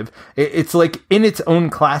initiative. It's like in its own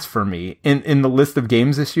class for me in the list of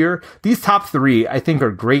games this year. These top 3, I think,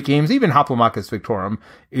 are great games. Even Hoplomachus Victorum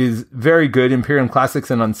is very good. Imperium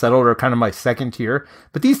Classics and Unsettled are kind of my second tier.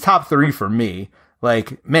 But these top 3 for me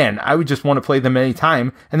Like, man, I would just want to play them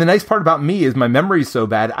anytime. And the nice part about me is my memory's so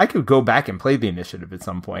bad, I could go back and play the initiative at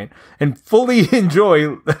some point and fully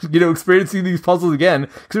enjoy, experiencing these puzzles again,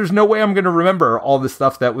 because there's no way I'm going to remember all the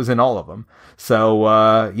stuff that was in all of them. So,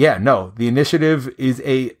 the initiative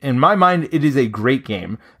in my mind, it is a great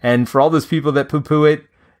game. And for all those people that poo-poo it,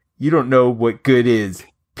 you don't know what good is.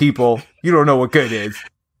 People, you don't know what good is.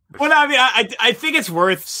 Well, I mean, I think it's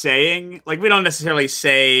worth saying, like, we don't necessarily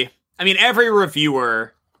say... I mean, every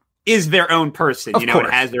reviewer is their own person, and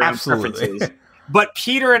has their own preferences. But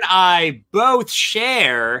Peter and I both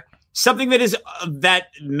share something that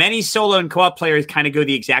many solo and co-op players kind of go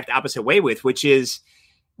the exact opposite way with, which is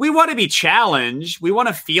we want to be challenged. We want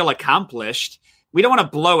to feel accomplished. We don't want to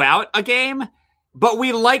blow out a game, but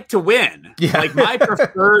we like to win. Yeah. Like my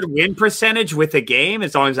preferred win percentage with a game,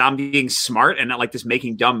 as long as I'm being smart and not like just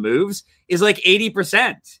making dumb moves, is like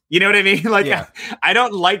 80%. You know what I mean? Like, yeah. I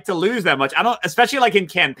don't like to lose that much. I don't, especially like in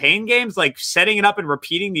campaign games, like setting it up and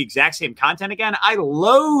repeating the exact same content again. I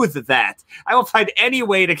loathe that. I will find any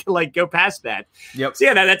way to like go past that. Yep. So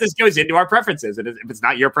yeah, that just goes into our preferences. And if it's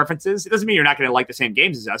not your preferences, it doesn't mean you're not going to like the same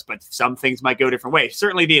games as us, but some things might go different ways.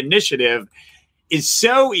 Certainly the initiative is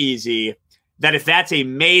so easy that if that's a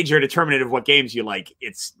major determinant of what games you like,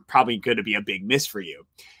 it's probably going to be a big miss for you.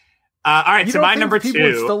 All right, so my number 2. People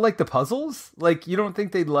would still like the puzzles? Like, you don't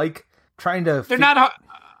think they'd like trying to... They're not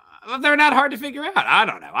hard to figure out. I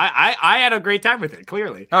don't know. I had a great time with it,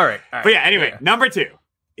 clearly. All right. But yeah, anyway, number 2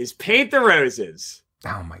 is Paint the Roses.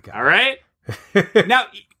 Oh, my God. All right? Now,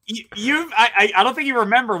 I don't think you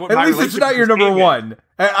remember what at least it's not your number one.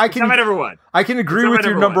 It's not my number one. I can agree with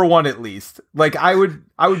your number one at least. Like I would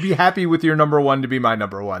be happy with your number one to be my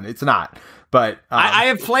number one. It's not, but I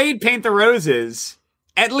have played Paint the Roses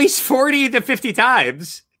at least 40 to 50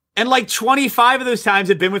 times, and like 25 of those times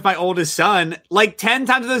have been with my oldest son. Like 10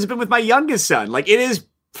 times of those have been with my youngest son. Like it is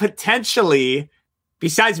potentially,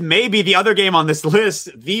 besides maybe the other game on this list,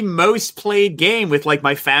 the most played game with like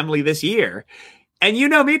my family this year. And you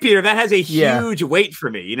know me, Peter, that has a huge weight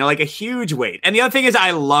for me, like a huge weight. And the other thing is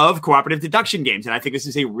I love cooperative deduction games. And I think this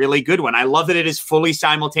is a really good one. I love that it is fully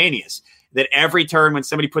simultaneous, that every turn when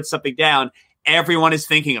somebody puts something down, everyone is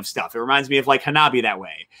thinking of stuff. It reminds me of like Hanabi that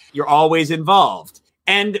way. You're always involved.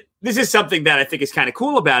 And this is something that I think is kind of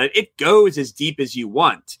cool about it. It goes as deep as you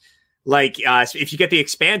want. Like if you get the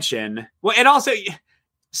expansion, well, and also...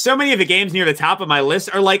 so many of the games near the top of my list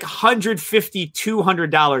are like $150,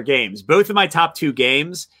 $200 games. Both of my top 2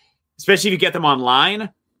 games, especially if you get them online,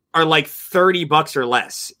 are like $30 or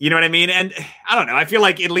less. You know what I mean? And I don't know. I feel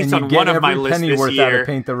like at least on one of my lists this worth year, out of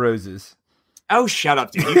Paint the Roses. Oh, shut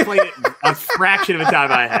up, dude! You played it a fraction of the time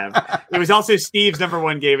I have. It was also Steve's number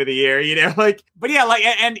 1 game of the year. But yeah, like,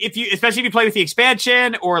 and especially if you play with the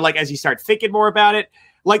expansion or like as you start thinking more about it.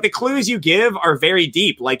 Like the clues you give are very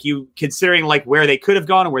deep, like you considering like where they could have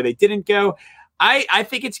gone and where they didn't go. I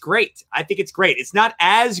think it's great. It's not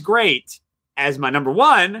as great as my number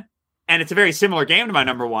 1, and it's a very similar game to my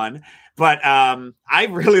number 1, but I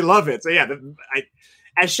really love it. So yeah,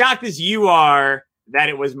 as shocked as you are that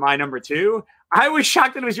it was my number 2, I was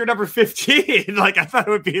shocked that it was your number 15. Like I thought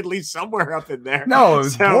it would be at least somewhere up in there. No, it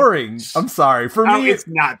was boring. I'm sorry. For me, it's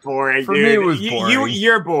not boring. For dude. me, it was boring.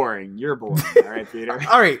 You're boring. You're boring. All right, Peter.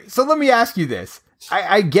 All right. So let me ask you this.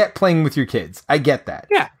 I get playing with your kids. I get that.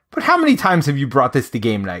 Yeah. But how many times have you brought this to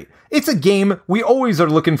game night? It's a game. We always are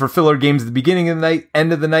looking for filler games at the beginning of the night,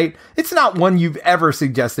 end of the night. It's not one you've ever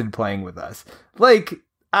suggested playing with us. Like,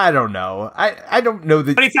 I don't know. I don't know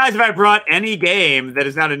that. How many times have I brought any game that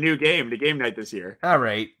is not a new game to game night this year? All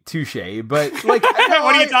right, touche. But like,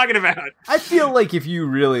 what are you talking about? I feel like if you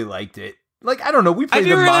really liked it, like I don't know, we played. I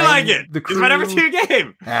do really like it. It's my number 2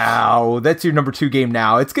 game. Ow, that's your number 2 game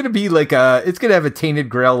now. It's gonna be like it's gonna have a Tainted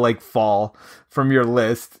Grail like fall from your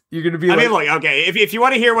list. You're gonna be. I mean, look, okay. If you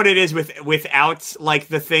want to hear what it is without like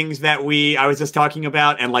the things that I was just talking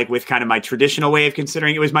about, and like with kind of my traditional way of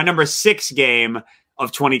considering, it was my number 6 game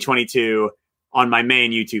of 2022 on my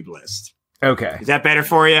main YouTube list. Okay. Is that better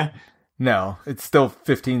for you? No, it's still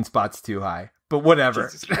 15 spots too high, but whatever.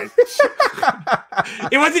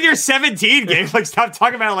 It wasn't your 17 game. Like, stop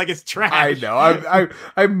talking about it like it's trash. I know.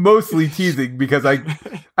 I'm mostly teasing because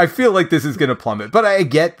I feel like this is going to plummet, but I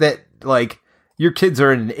get that like your kids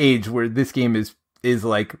are in an age where this game is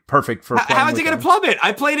like perfect for playing. How is it going to plummet?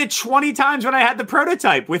 I played it 20 times when I had the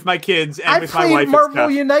prototype with my kids and with my wife. I played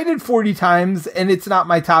Marvel United 40 times and it's not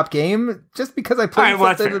my top game. Just because I played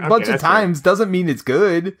something a bunch of times doesn't mean it's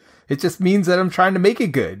good. It just means that I'm trying to make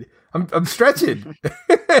it good. I'm stretching.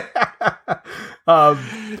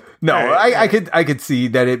 No, I could see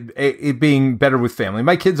that it being better with family.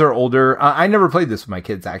 My kids are older. I never played this with my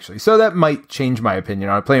kids, actually, so that might change my opinion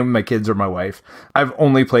on playing with my kids or my wife. I've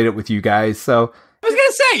only played it with you guys, so I was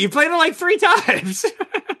gonna say you played it like 3 times.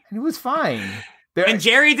 It was fine. And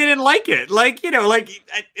Jerry didn't like it. Like,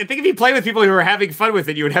 I think if you play with people who are having fun with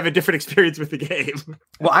it, you would have a different experience with the game.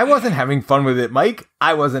 Well, I wasn't having fun with it, Mike.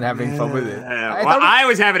 I wasn't having fun with it. I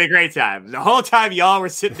was having a great time. The whole time y'all were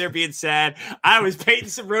sitting there being sad, I was painting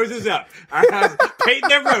some roses up. I was painting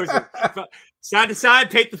them roses. Side to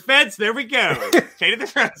side, paint the fence. There we go. Painted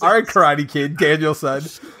the roses. All right, Karate Kid, Daniel's son.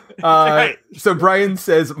 Right. So Brian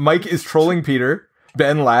says Mike is trolling Peter.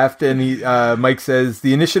 Ben laughed, and Mike says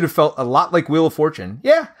the initiative felt a lot like Wheel of Fortune.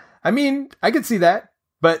 Yeah, I mean, I could see that,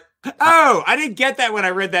 but I didn't get that when I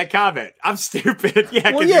read that comment. I'm stupid.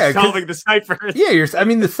 Yeah, because you're solving the ciphers. Yeah,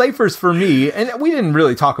 the ciphers for me, and we didn't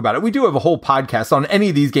really talk about it. We do have a whole podcast on any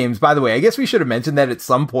of these games, by the way. I guess we should have mentioned that at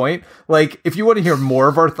some point. Like, if you want to hear more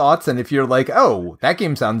of our thoughts, and if you're like, oh, that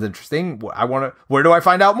game sounds interesting, where do I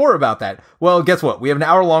find out more about that? Well, guess what? We have an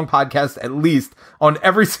hour-long podcast, at least, on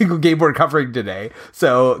every single game we're covering today.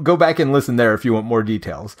 So go back and listen there if you want more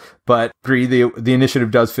details. But agree, the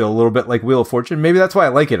initiative does feel a little bit like Wheel of Fortune. Maybe that's why I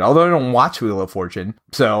like it, although I don't watch Wheel of Fortune.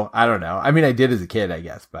 So I don't know. I mean, I did as a kid, I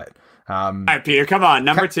guess, but all right, Peter, come on.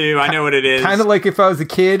 Number 2. I know what it is. Kind of like if I was a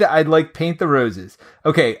kid, I'd like Paint the Roses.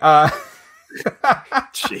 Okay.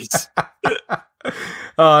 Jeez.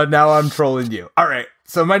 Now I'm trolling you. All right.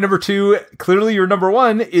 So my number 2, clearly your number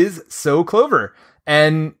 1 is So Clover.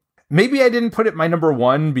 And maybe I didn't put it my number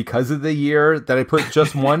 1 because of the year that I put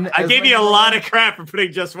Just One. I gave you a lot of crap for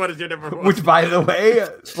putting Just One as your number 1. Which, by the way,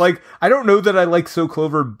 like, I don't know that I like So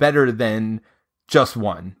Clover better than Just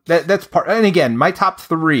One. That's part. And again, my top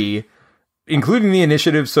 3, including the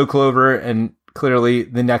initiative, So Clover, and clearly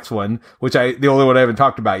the next one, the only one I haven't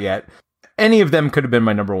talked about yet. Any of them could have been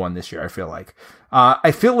my number 1 this year, I feel like.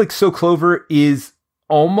 I feel like So Clover is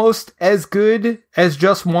almost as good as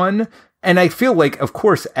Just One. And I feel like, of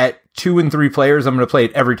course, at 2 and 3 players, I'm going to play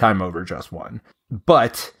it every time over Just One.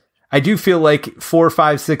 But I do feel like 4,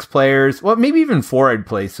 5, 6 players, well, maybe even 4, I'd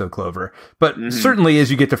play So Clover. But certainly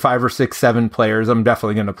as you get to 5 or 6, 7 players, I'm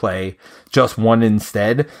definitely going to play Just One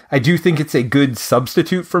instead. I do think it's a good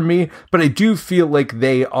substitute for me, but I do feel like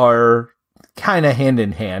they are kind of hand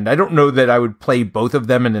in hand. I don't know that I would play both of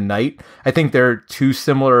them in a night. I think they're too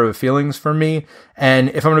similar of feelings for me. And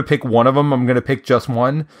if I'm going to pick one of them, I'm going to pick Just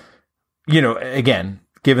One. Again,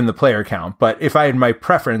 given the player count. But if I had my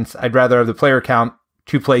preference, I'd rather have the player count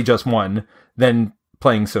to play Just One than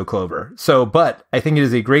playing So Clover. But I think it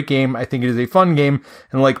is a great game. I think it is a fun game.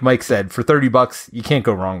 And like Mike said, for $30, you can't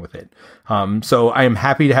go wrong with it. So I am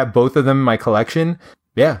happy to have both of them in my collection.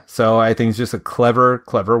 Yeah. So I think it's just a clever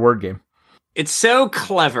word game. It's so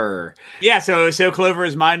clever. Yeah, so Clover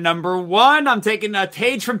is my number 1. I'm taking a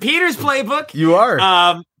page from Peter's playbook. You are.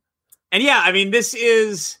 And yeah, I mean, this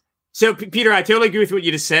is... So, Peter, I totally agree with what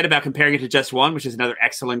you just said about comparing it to Just One, which is another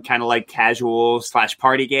excellent kind of like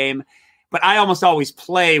casual/party game. But I almost always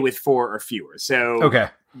play with 4 or fewer. So okay.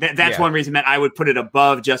 That's one reason that I would put it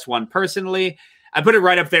above Just One personally. I put it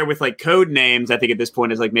right up there with like Code Names. I think at this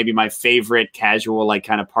point is like maybe my favorite casual like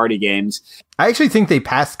kind of party games. I actually think they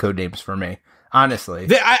passed Code Names for me, honestly.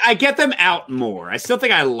 I get them out more. I still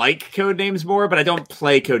think I like Code Names more, but I don't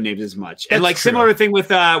play Code Names as much. And like true. Similar thing with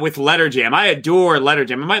Letter Jam. I adore Letter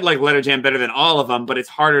Jam. I might like Letter Jam better than all of them, but it's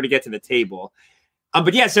harder to get to the table.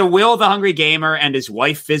 But yeah, so Will the Hungry Gamer and his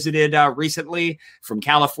wife visited recently from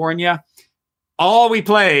California. All we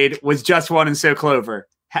played was Just One and So Clover.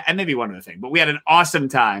 And maybe one other thing, but we had an awesome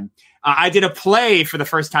time. I did a play for the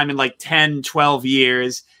first time in like 10, 12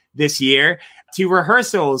 years this year. To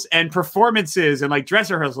rehearsals and performances and like dress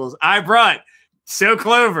rehearsals, I brought So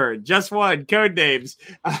Clover, Just One, Code Names.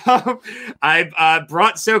 I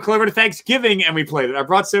brought So Clover to Thanksgiving and we played it. I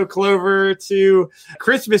brought So Clover to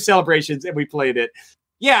Christmas celebrations and we played it.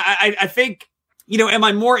 Yeah, I think, am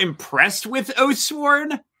I more impressed with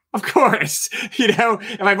Oathsworn? Of course.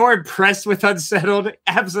 Am I more impressed with Unsettled?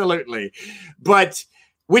 Absolutely. But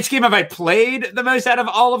which game have I played the most out of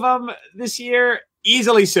all of them this year?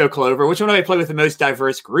 Easily So Clover. Which one do I play with the most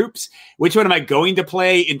diverse groups? Which one am I going to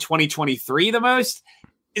play in 2023 the most?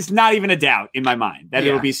 It's not even a doubt in my mind that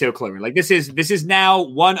it'll be So Clover. Like this is now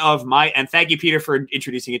one of my, and thank you, Peter, for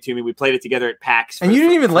introducing it to me. We played it together at PAX. And you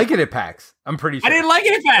didn't even like it at PAX. I'm pretty sure. I didn't like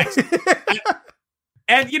it at PAX.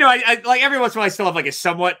 And, I like every once in a while I still have like a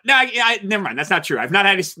somewhat, never mind. That's not true. I've not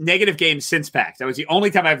had a negative game since PAX. That was the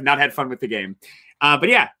only time I've not had fun with the game. But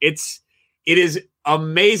yeah, it is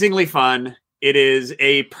amazingly fun. It is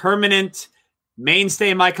a permanent mainstay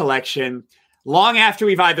in my collection. long after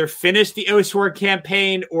we've either finished the Oathsworn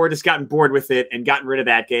campaign or just gotten bored with it and gotten rid of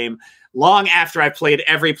that game. Long after I've played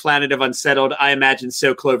every Planet of Unsettled, I imagine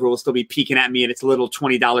So Clover will still be peeking at me in its little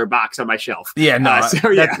 $20 box on my shelf. Yeah, no,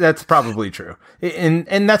 that's probably true.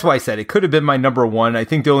 And that's why I said it could have been my number one. I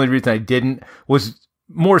think the only reason I didn't was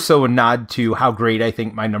more so a nod to how great I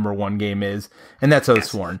think my number one game is, and that's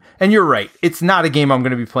Oathsworn. Yes. And you're right. It's not a game I'm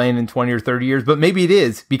going to be playing in 20 or 30 years, but maybe it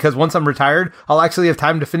is, because once I'm retired, I'll actually have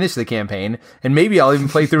time to finish the campaign, and maybe I'll even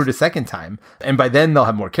play through it a second time. And by then, they'll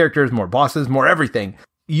have more characters, more bosses, more everything.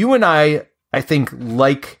 You and I think,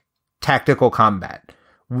 like tactical combat.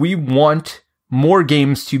 We want more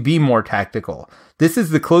games to be more tactical. This is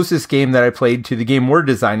the closest game that I played to the game we're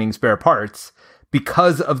designing, Spare Parts,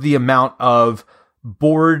 because of the amount of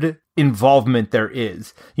board involvement there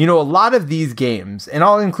is. You know, a lot of these games, and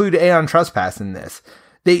I'll include Aeon Trespass in this,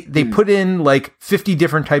 they put in like 50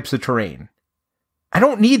 different types of terrain. I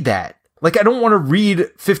don't need that. Like, I don't want to read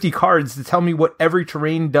 50 cards to tell me what every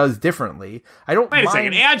terrain does differently. I don't Wait a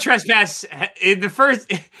second. Aeon Trespass, in the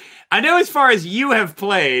first... I know as far as you have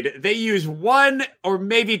played, they use one or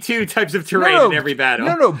maybe two types of terrain in every battle.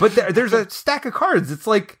 No, but there's a stack of cards. It's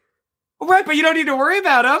like... Right, but you don't need to worry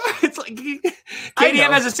about them. It's like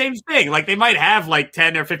KDM has the same thing. Like, they might have like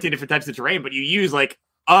 10 or 15 different types of terrain, but you use like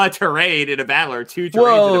a terrain in a battle or two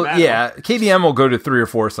terrains in a battle. Yeah, KDM will go to 3 or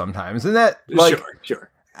 4 sometimes, and that like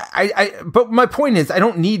sure. But my point is, I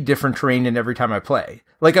don't need different terrain in every time I play.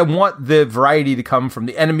 Like, I want the variety to come from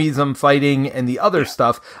the enemies I'm fighting and the other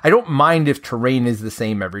stuff. I don't mind if terrain is the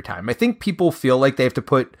same every time. I think people feel like they have to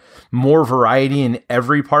put more variety in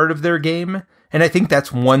every part of their game. And I think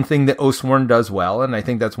that's one thing that Oathsworn does well, and I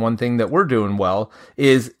think that's one thing that we're doing well,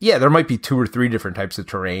 is, yeah, there might be 2 or 3 different types of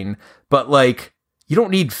terrain, but, like, you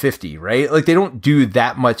don't need 50, right? Like, they don't do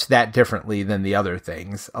that much that differently than the other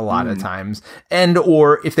things a lot of times. And,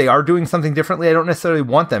 or if they are doing something differently, I don't necessarily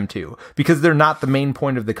want them to, because they're not the main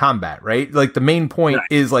point of the combat, right? Like, the main point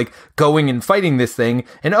is, like, going and fighting this thing,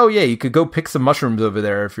 and, oh, yeah, you could go pick some mushrooms over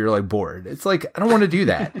there if you're, like, bored. It's like, I don't want to do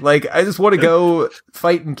that. Like, I just want to go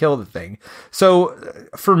fight and kill the thing. So,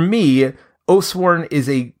 for me, Oathsworn is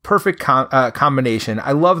a perfect combination.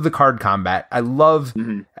 I love the card combat. I love,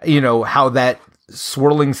 you know, how that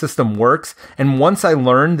swirling system works. And once I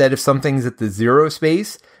learned that if something's at the 0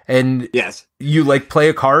 space and you like play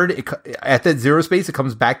a card at that 0 space, it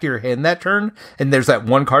comes back to your hand that turn, and there's that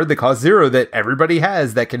one card that costs 0 that everybody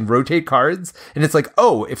has that can rotate cards, and it's like,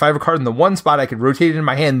 oh, if I have a card in the 1 spot, I could rotate it in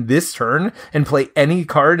my hand this turn and play any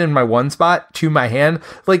card in my 1 spot to my hand.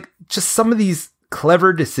 Like, just some of these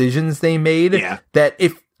clever decisions they made that,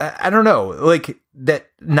 if I don't know, like, that,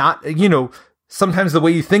 not, you know, sometimes the way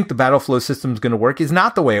you think the battle flow system is going to work is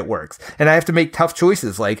not the way it works. And I have to make tough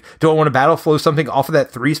choices. Like, do I want to battle flow something off of that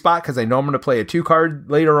 3 spot because I know I'm going to play a 2 card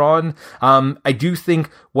later on? I do think,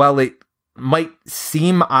 while it might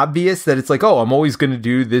seem obvious that it's like, oh, I'm always going to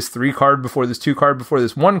do this 3 card before this 2 card before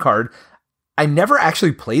this 1 card, I never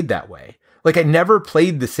actually played that way. Like, I never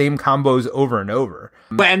played the same combos over and over.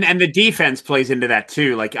 But and the defense plays into that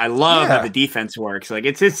too. Like, I love how the defense works. Like,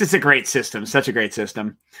 it's just a great system, such a great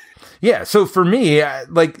system. Yeah, so for me,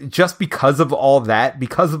 like, just because of all that,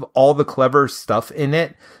 because of all the clever stuff in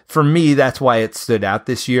it, for me, that's why it stood out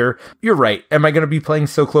this year. You're right. Am I going to be playing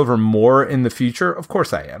So Clover more in the future? Of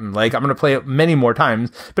course I am. Like, I'm going to play it many more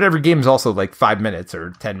times, but every game is also like 5 minutes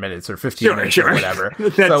or 10 minutes or 15 minutes or whatever.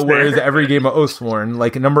 So whereas every game of Oathsworn,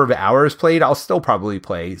 like a number of hours played, I'll still probably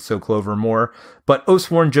play So Clover more. But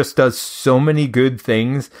Oathsworn just does so many good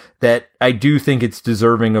things that I do think it's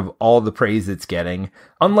deserving of all the praise it's getting.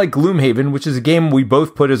 Unlike Gloomhaven, which is a game we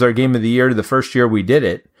both put as our game of the year the first year we did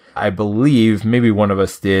it. I believe maybe one of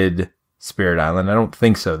us did Spirit Island. I don't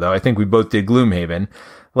think so, though. I think we both did Gloomhaven.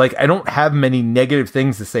 Like, I don't have many negative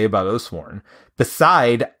things to say about Oathsworn.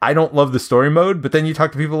 Beside, I don't love the story mode, but then you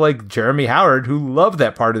talk to people like Jeremy Howard who love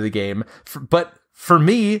that part of the game. But for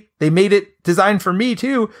me, they made it designed for me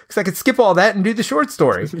too, because I could skip all that and do the short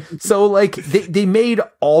story. So, like, they made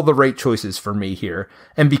all the right choices for me here.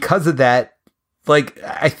 And because of that, like,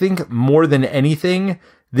 I think more than anything,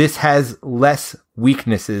 this has less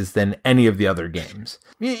weaknesses than any of the other games.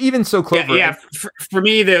 Even So Clover. Yeah. For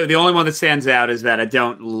me, the only one that stands out is that I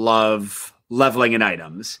don't love leveling in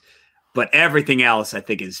items, but everything else I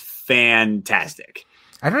think is fantastic.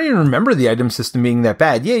 I don't even remember the item system being that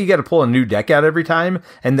bad. Yeah, you got to pull a new deck out every time,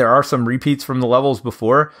 and there are some repeats from the levels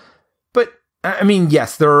before. But, I mean,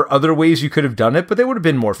 yes, there are other ways you could have done it, but they would have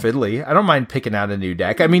been more fiddly. I don't mind picking out a new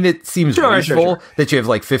deck. I mean, it seems wasteful that you have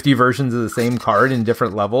like 50 versions of the same card in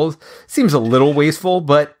different levels. Seems a little wasteful,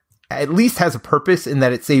 but at least has a purpose in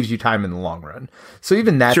that it saves you time in the long run. So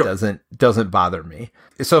even that doesn't bother me.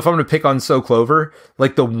 So if I'm going to pick on So Clover,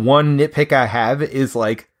 like the one nitpick I have is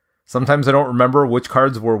like, sometimes I don't remember which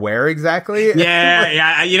cards were where exactly.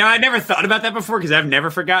 Yeah. You know, I never thought about that before because I've never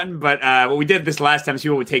forgotten. But what we did this last time is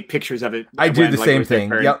people would take pictures of it. I do the same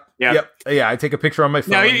thing. Yep. Yeah, I take a picture on my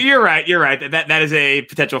phone. No, you're right. That is a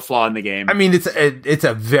potential flaw in the game. I mean, it's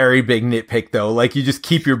a very big nitpick though. Like you just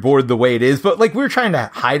keep your board the way it is. But like we're trying to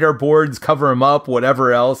hide our boards, cover them up,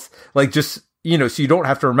 whatever else. Like just, you know, so you don't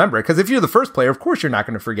have to remember it. Because if you're the first player, of course you're not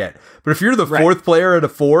going to forget. But if you're the fourth player at a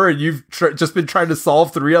 4 and you've just been trying to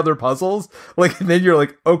solve 3 other puzzles, like, and then you're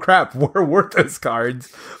like, oh crap, where were those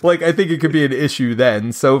cards? Like, I think it could be an issue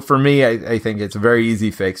then. So for me, I think it's a very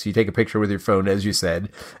easy fix. You take a picture with your phone, as you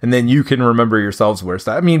said, and then you can remember yourselves where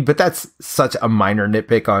stuff. I mean, but that's such a minor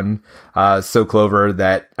nitpick on So Clover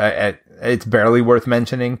that it's barely worth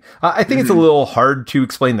mentioning. I think it's a little hard to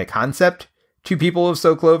explain the concept to people of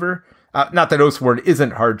So Clover. Not that Oathsworn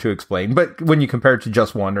isn't hard to explain, but when you compare it to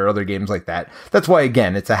Just One or other games like that, that's why,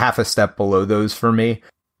 again, it's a half a step below those for me.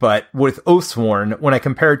 But with Oathsworn, when I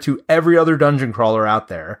compare it to every other dungeon crawler out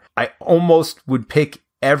there, I almost would pick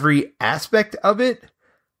every aspect of it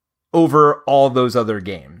over all those other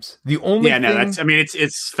games. The only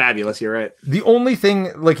it's fabulous. You're right. The only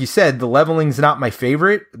thing, like you said, the leveling's not my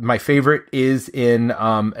favorite. My favorite is in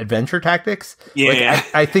Adventure Tactics.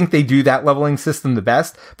 I think they do that leveling system the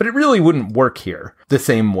best, but it really wouldn't work here the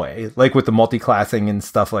same way, like with the multi-classing and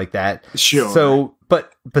stuff like that. Sure. So,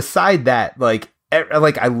 but beside that, like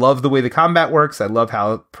I love the way the combat works. I love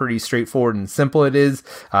how pretty straightforward and simple it is.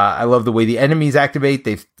 I love the way the enemies activate.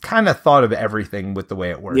 They've kind of thought of everything with the way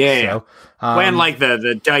it works. So, when like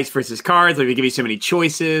the dice versus cards, like they give you so many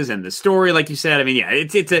choices, and the story, like you said. I mean, yeah,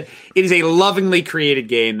 it is a lovingly created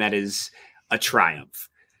game that is a triumph.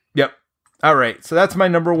 Yep. All right. So that's my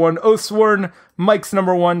number 1, Oathsworn. Mike's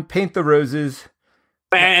number 1, Paint the Roses.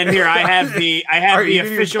 And here I have the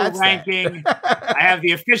official ranking. I have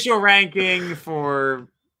the official ranking for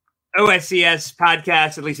OSCS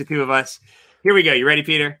podcast, at least the 2 of us. Here we go. You ready,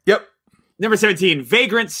 Peter? Yep. Number 17,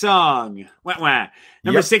 Vagrant Song. Wah, wah.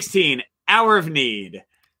 Number 16, Hour of Need.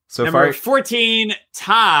 So Number far, 14,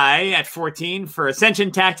 tie at 14 for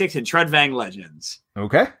Ascension Tactics and Trudvang Legends.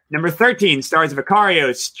 Okay. Number 13, Stars of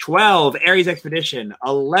Ikarios. 12, Ares Expedition.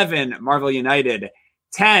 11, Marvel United.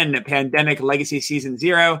 10, Pandemic Legacy Season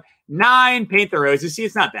 0. 9, Paint the Roses. See,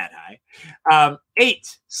 it's not that high.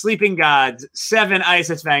 8, Sleeping Gods. 7,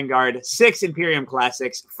 ISS Vanguard. 6, Imperium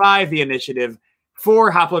Classics. 5, The Initiative.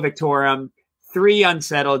 4, Hopla Victorum. 3,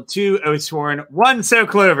 Unsettled. 2, Oathsworn. 1, So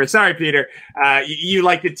Clover. Sorry, Peter. You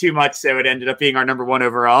liked it too much, so it ended up being our number 1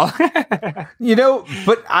 overall. You know,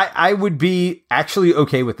 but I would be actually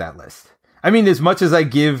okay with that list. I mean, as much as I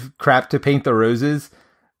give crap to Paint the Roses,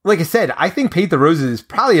 like I said, I think Paint the Roses is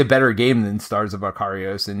probably a better game than Stars of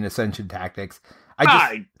Ikarios and Ascension Tactics.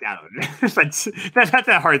 I don't know. That's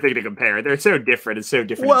a hard thing to compare. They're so different. It's so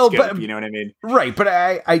different in scope, you know what I mean? Right, but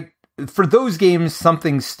I for those games,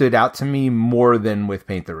 something stood out to me more than with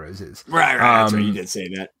Paint the Roses. Right. That's right. You did say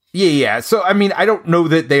that. Yeah. So, I mean, I don't know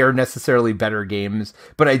that they are necessarily better games,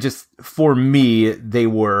 but for me, they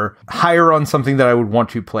were higher on something that I would want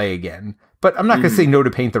to play again. But I'm not going to say no to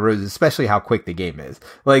Paint the Roses, especially how quick the game is.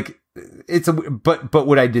 Like, but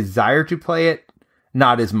would I desire to play it?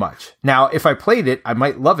 Not as much. Now, if I played it, I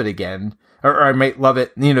might love it again, or I might love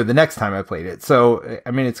it, the next time I played it. So, I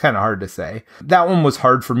mean, it's kind of hard to say. That one was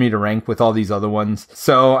hard for me to rank with all these other ones.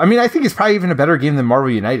 So, I mean, I think it's probably even a better game than Marvel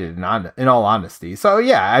United, in all honesty. So,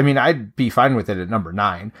 yeah, I mean, I'd be fine with it at number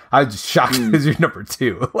 9. I was just shocked because you're number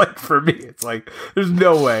 2. Like, for me, it's like, there's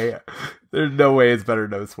no way it's better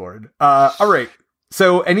than Oathsworn. All right.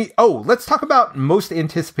 So let's talk about most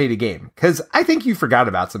anticipated game, because I think you forgot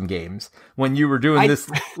about some games when you were doing this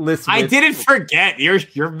list. I didn't forget.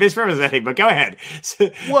 You're misrepresenting, but go ahead.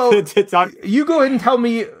 Well, you go ahead and tell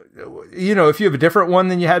me, if you have a different one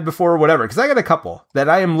than you had before or whatever, because I got a couple that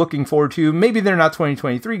I am looking forward to. Maybe they're not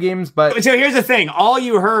 2023 games, but... So here's the thing. All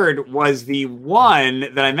you heard was the one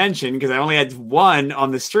that I mentioned, because I only had one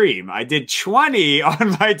on the stream. I did 20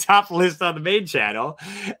 on my top list on the main channel.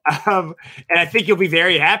 And I think you'll be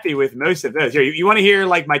very happy with most of those. You want to hear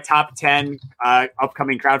like my top 10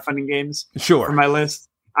 upcoming crowdfunding games? Sure. For my list?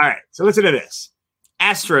 All right. So listen to this.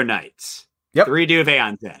 Astro Knights. Yep. The redo of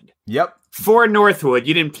Aeon's End. Yep. For Northwood,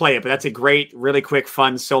 you didn't play it, but that's a great, really quick,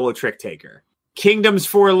 fun solo trick taker. Kingdoms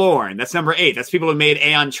Forlorn, that's number 8. That's people who made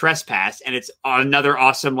Aeon Trespass, and it's another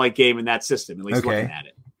awesome game in that system, at least looking at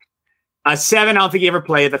it. 7, I don't think you ever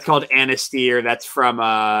played. That's called Anastyr. That's from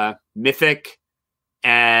Mythic.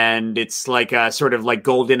 and it's like a sort of like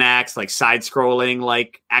Golden Axe, like side-scrolling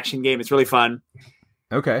like action game. It's really fun.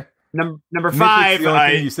 Okay. Number 5. The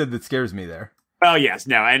only thing you said that scares me there. Oh yes,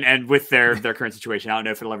 no, and with their current situation, I don't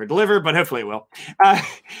know if it'll ever deliver, but hopefully it will.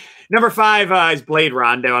 Number 5 is Blade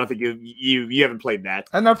Rondo. I don't think you haven't played that.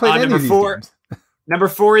 I've not played any of these games. Number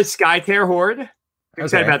 4 is Skytear Horde. You're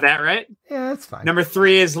excited about that, right? Yeah, that's fine. Number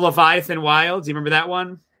 3 is Leviathan Wilds. You remember that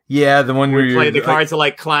one? Yeah, the one where you play the cards to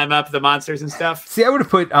like climb up the monsters and stuff. See, I would have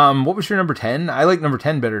put what was your number 10? I like number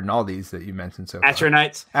 10 better than all these that you mentioned so far.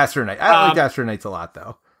 Astroknights. Astroknights. I liked Astroknights a lot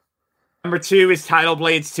though. Number 2 is Tidal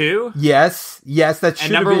Blades 2. Yes, that should.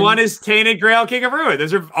 And number 1 is Tainted Grail King of Ruin.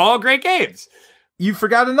 Those are all great games. You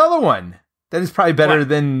forgot another one that is probably better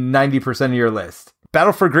than 90% of your list.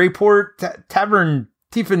 Battle for Greyport, Tavern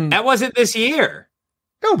Tiefin. That wasn't this year.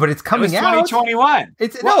 No, but it's coming out. 2021.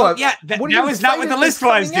 It's yeah. That was not what the list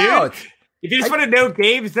was, dude. Out? If you just want to know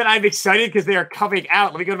games that I'm excited because they are coming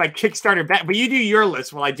out, let me go to my Kickstarter back. But you do your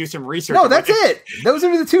list while I do some research. No, that's it. Those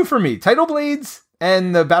are the 2 for me: Tidal Blades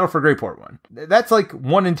and the Battle for Greyport one. That's like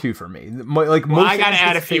 1 and 2 for me. Like most. I got to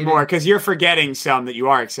add a few more because you're forgetting some that you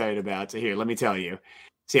are excited about. So here, let me tell you.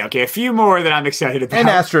 See, okay, a few more that I'm excited about. And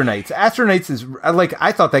Astroknights. Astroknights is like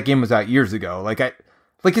I thought that game was out years ago.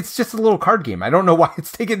 Like it's just a little card game. I don't know why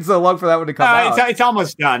it's taken so long for that one to come out. It's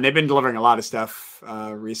almost done. They've been delivering a lot of stuff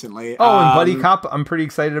recently. Oh, and Buddy Cop, I'm pretty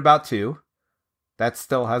excited about too. That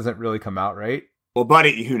still hasn't really come out, right? Well,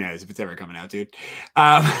 Buddy, who knows if it's ever coming out, dude?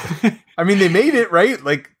 I mean, they made it, right?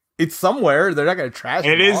 Like it's somewhere. They're not going to trash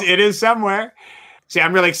it. It is somewhere. See,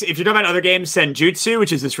 I'm really excited. If you're talking about other games, Senjutsu,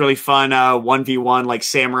 which is this really fun 1v1 like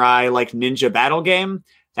samurai like ninja battle game.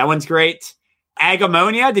 That one's great.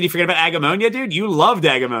 Agamonia. Did you forget about Agamonia, dude? You loved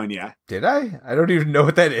Agamonia. Did I? I don't even know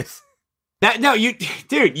what that is.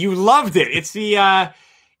 You loved it. It's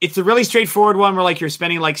the really straightforward one where like you're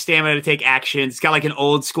spending like stamina to take actions. It's got like an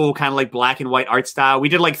old school kind of like black and white art style. We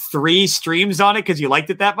did like 3 streams on it because you liked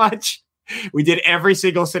it that much. We did every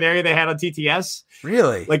single scenario they had on TTS.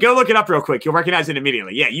 Really? Like go look it up real quick. You'll recognize it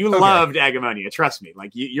immediately. Yeah, you loved Agamonia. Trust me.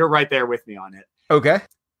 Like you're right there with me on it. Okay.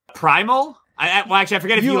 Primal. I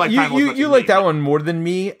forget if you like Primal. You like that one more than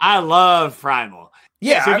me. I love Primal.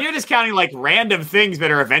 Yeah. So if you're just counting like random things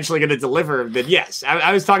that are eventually going to deliver, then yes.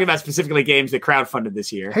 I was talking about specifically games that crowdfunded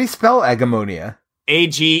this year. How do you spell Agamonia?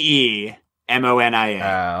 Agemonia.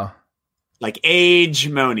 Oh. Like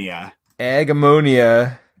Agemonia.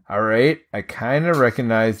 Agamonia. All right. I kind of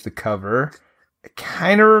recognize the cover. I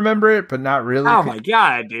kind of remember it, but not really. Oh my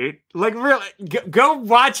God, dude. Like really, go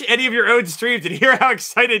watch any of your own streams and hear how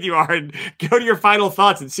excited you are and go to your final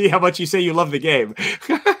thoughts and see how much you say you love the game.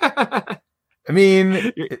 I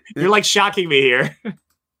mean, you're like shocking me here.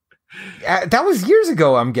 That was years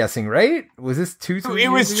ago, I'm guessing, right? Was this 2 years ago? It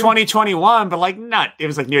was 2021, but like it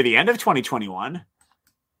was like near the end of 2021.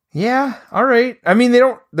 Yeah. All right. I mean,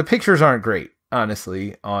 the pictures aren't great,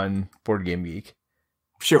 honestly, on Board Game Geek.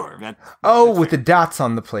 Sure. With the dots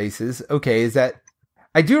on the places. Okay, is that...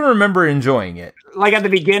 I do remember enjoying it. Like at the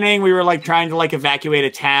beginning, we were like trying to like evacuate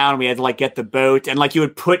a town. We had to like get the boat, and like you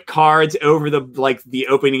would put cards over the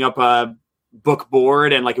opening up a book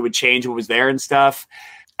board, and like it would change what was there and stuff.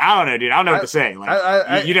 I don't know, dude. I don't know what to say.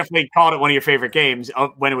 Like you definitely called it one of your favorite games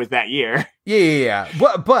when it was that year. Yeah.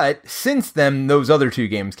 But since then, those other 2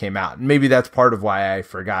 games came out. Maybe that's part of why I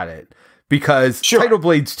forgot it. Because Tidal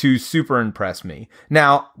Blades 2 super impressed me.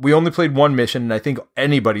 Now, we only played 1 mission, and I think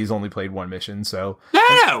anybody's only played 1 mission, so...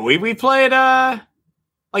 No, we played,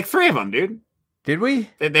 like 3 of them, dude. Did we?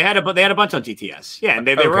 They had a bunch on TTS. Yeah, and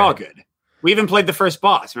they were all good. We even played the first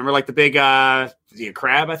boss. Remember, like, the big, was he a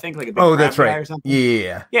crab, I think? Like a big crab that's right. Or something?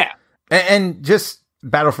 Yeah. Yeah. And just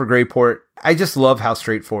Battle for Greyport, I just love how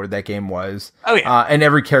straightforward that game was. Oh, yeah. And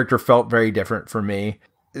every character felt very different for me.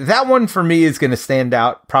 That one for me is going to stand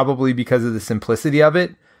out probably because of the simplicity of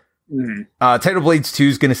it. Mm-hmm. Tidal Blades 2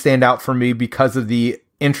 is going to stand out for me because of the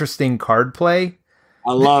interesting card play.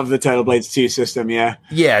 I love the Tidal Blades 2 system, yeah.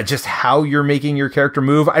 Yeah, just how you're making your character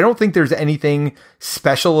move. I don't think there's anything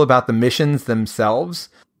special about the missions themselves.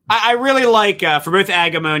 I really like, for both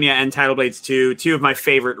Agamonia and Tidal Blades 2 of my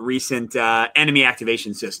favorite recent enemy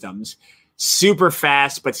activation systems. Super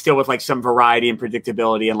fast, but still with like some variety and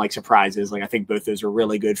predictability and like surprises. Like I think both those are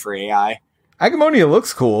really good for AI. Agamonia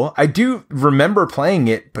looks cool. I do remember playing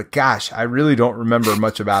it, but gosh, I really don't remember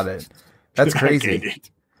much about it. That's crazy. Okay,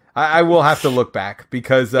 I will have to look back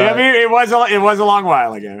because I mean, it was a long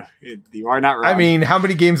while ago. You are not wrong. I mean, how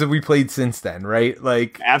many games have we played since then, right?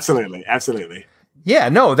 Like absolutely. Yeah,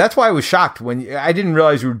 no, that's why I was shocked when I didn't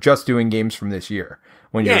realize you were just doing games from this year.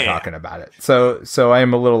 When you're talking about it. So I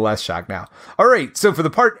am a little less shocked now. All right. So for the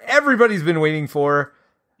part everybody's been waiting for,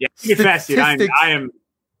 Yeah, get fast, dude. I am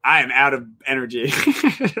out of energy.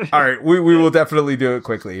 All right, we will definitely do it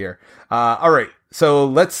quickly here. All right, so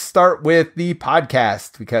let's start with the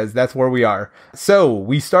podcast because that's where we are. So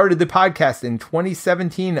we started the podcast in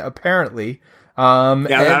 2017, apparently.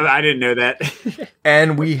 I didn't know that.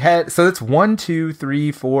 And we had, so that's 1, 2,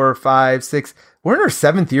 3, 4, 5, 6. We're in our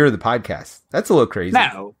 7th year of the podcast. That's a little crazy.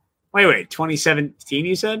 No. Wait, 2017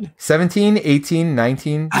 you said? 17, 18,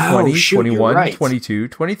 19, 20, 21, right. 22,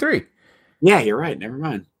 23. Yeah, you're right. Never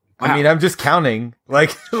mind. Wow. I mean, I'm just counting.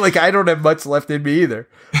 Like I don't have much left in me either.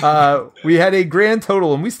 We had a grand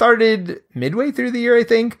total, and we started midway through the year, I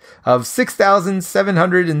think, of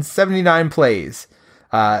 6,779 plays.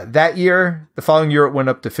 That year, the following year, it went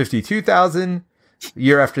up to 52,000.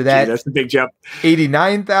 Year after that, that's a big jump.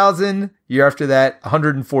 89,000. Year after that,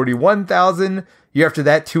 141,000. Year after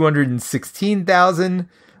that, 216,000.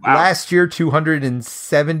 Wow. Last year,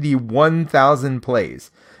 271,000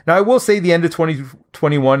 plays. Now, I will say the end of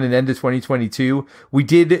 2021 and end of 2022, we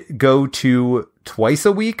did go to twice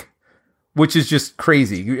a week, which is just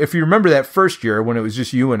crazy. If you remember that first year when it was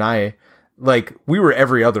just you and I, like, we were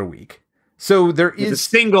every other week. So there is a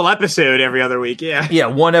single episode every other week. Yeah. Yeah.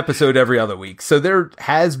 One episode every other week. So there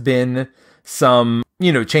has been some,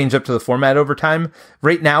 change up to the format over time.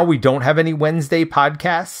 Right now, we don't have any Wednesday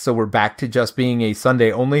podcasts. So we're back to just being a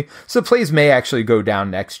Sunday only. So plays may actually go down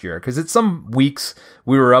next year because at some weeks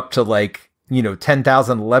we were up to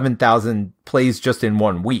 10,000, 11,000 plays just in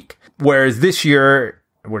 1 week. Whereas this year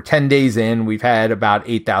we're 10 days in, we've had about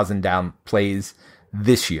 8,000 down plays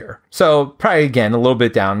this year. So probably again a little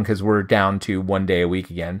bit down because we're down to 1 day a week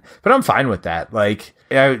again, but I'm fine with that.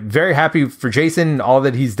 I'm very happy for Jason and all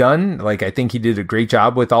that he's done. I think he did a great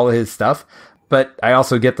job with all of his stuff, but I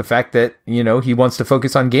also get the fact that, he wants to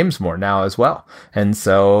focus on games more now as well. And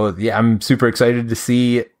so, yeah, I'm super excited to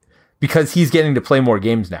see because he's getting to play more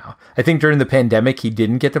games now. I think during the pandemic, he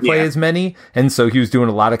didn't get to play as many. And so he was doing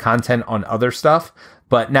a lot of content on other stuff.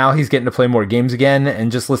 But now he's getting to play more games again.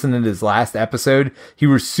 And just listening to his last episode, he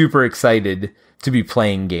was super excited to be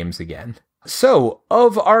playing games again. So,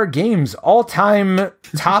 of our games, all-time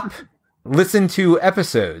top listen to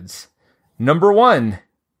episodes. Number 1,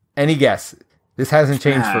 any guess? This hasn't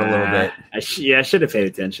changed for a little bit. I should have paid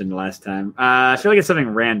attention the last time. I feel like it's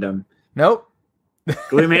something random. Nope.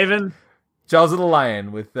 Gloomhaven? Jaws of the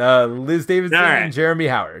Lion with Liz Davidson and Jeremy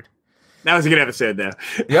Howard. That was a good episode, though.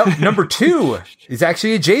 Yep. Number 2 is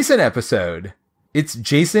actually a Jason episode. It's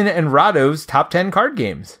Jason and Rado's top 10 card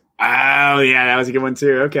games. Oh, yeah, that was a good one,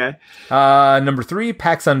 too. Okay. Number 3,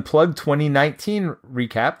 PAX Unplugged 2019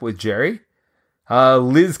 recap with Jerry.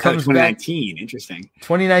 Liz comes 2019. back. Interesting.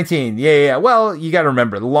 2019. Yeah. Well, you got to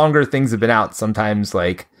remember, the longer things have been out, sometimes,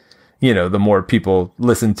 the more people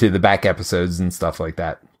listen to the back episodes and stuff like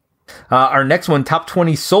that. Our next one, top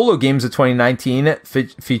 20 solo games of 2019,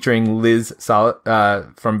 featuring Liz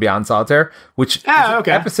from Beyond Solitaire, which is an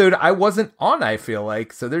episode I wasn't on, I feel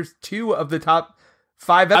like. So there's 2 of the top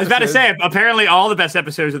 5 episodes. I was about to say, apparently all the best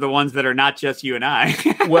episodes are the ones that are not just you and I.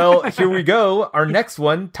 Well, here we go. Our next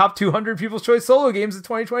one, top 200 People's Choice solo games of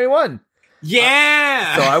 2021.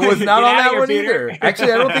 Yeah! So I was not on that one either.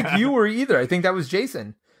 Actually, I don't think you were either. I think that was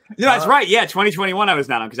Jason. No, that's right. Yeah, 2021 I was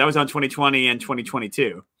not on because I was on 2020 and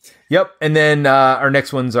 2022. Yep. And then our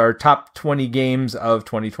next ones are top 20 games of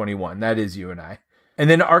 2021. That is you and I. And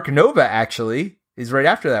then Arc Nova actually is right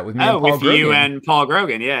after that with me and Paul Grogan. You and Paul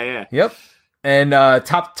Grogan. Yeah. Yep. And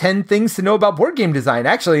top 10 things to know about board game design.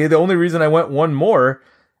 Actually, the only reason I went one more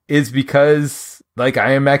is because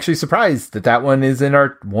I am actually surprised that one is in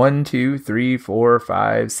our 1, 2, 3, 4,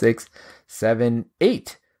 5, 6, 7,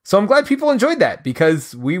 8. So I'm glad people enjoyed that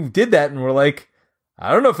because we did that and we're like,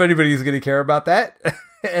 I don't know if anybody's going to care about that.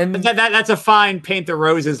 And that's a fine Paint the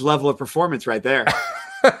Roses level of performance right there.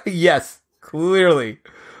 Yes, clearly.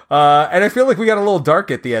 And I feel like we got a little dark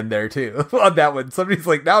at the end there too on that one. Somebody's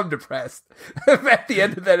like, now I'm depressed at the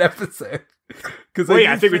end of that episode.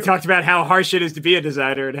 I think we talked about how harsh it is to be a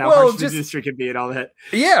designer and how harsh the industry can be and all that.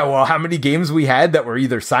 Yeah, well, how many games we had that were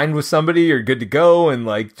either signed with somebody or good to go and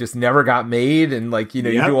just never got made and you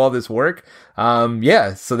do all this work.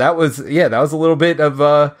 So that was a little bit of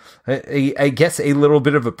I guess a little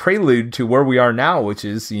bit of a prelude to where we are now, which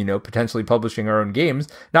is, potentially publishing our own games.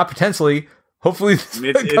 Not potentially. Hopefully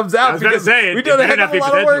this comes out because we've done a heck of a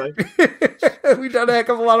lot of work. We've done a heck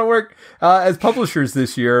of a lot of work as publishers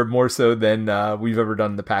this year, more so than we've ever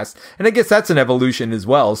done in the past. And I guess that's an evolution as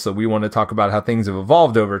well. So we want to talk about how things have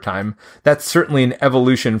evolved over time. That's certainly an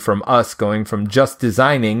evolution from us going from just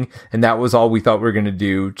designing, and that was all we thought we were going to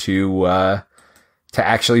do, to to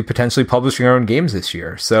actually potentially publishing our own games this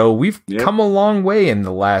year. So we've come a long way in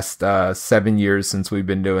the last 7 years since we've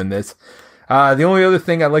been doing this. The only other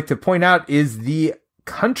thing I'd like to point out is the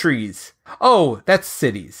countries. Oh, that's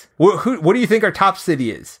cities. What do you think our top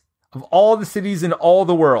city is? Of all the cities in all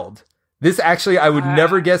the world. This actually, I would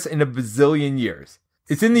never guess in a bazillion years.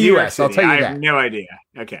 It's in the U.S., I'll tell you that. I have no idea.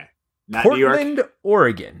 Okay. Not Portland, New York.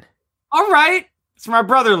 Oregon. All right. It's where my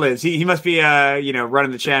brother lives. He must be,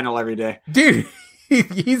 running the channel every day. Dude,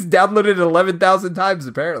 he's downloaded it 11,000 times,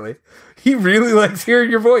 apparently. He really likes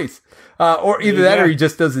hearing your voice. Or either that or he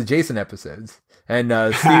just does the Jason episodes and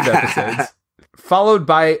Steve episodes. Followed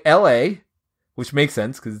by L.A., which makes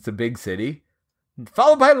sense because it's a big city.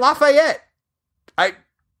 Followed by Lafayette.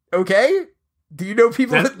 Okay? Do you know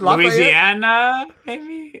people in Lafayette? Louisiana,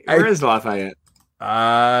 maybe? Where is Lafayette?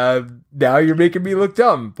 Now you're making me look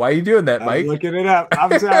dumb. Why are you doing that, Mike? I'm looking it up.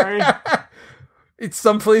 I'm sorry. It's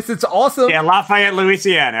someplace that's awesome. Yeah, Lafayette,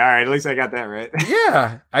 Louisiana. All right, at least I got that right.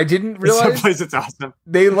 Yeah, I didn't realize. Someplace that's awesome.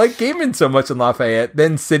 They like gaming so much in Lafayette.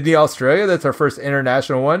 Then Sydney, Australia. That's our first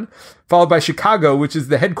international one. Followed by Chicago, which is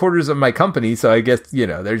the headquarters of my company. So I guess,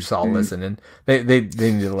 they're just all listening. They need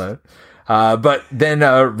to learn. But then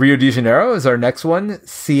Rio de Janeiro is our next one.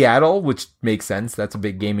 Seattle, which makes sense. That's a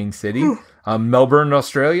big gaming city. Melbourne,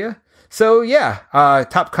 Australia. So yeah,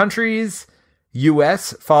 top countries.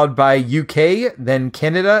 US, followed by UK, then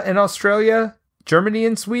Canada and Australia, Germany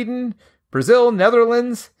and Sweden, Brazil,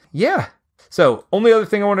 Netherlands. Yeah. So only other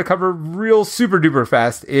thing I want to cover real super duper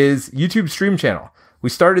fast is YouTube stream channel. We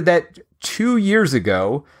started that 2 years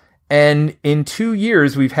ago, and in 2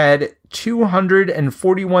 years we've had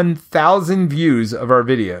 241,000 views of our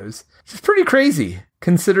videos. It's pretty crazy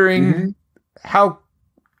considering how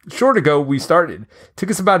short ago we started. It took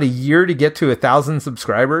us about a year to get to 1,000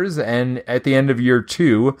 subscribers, and at the end of year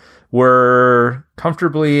 2 we're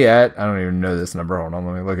comfortably at, I don't even know this number, hold on,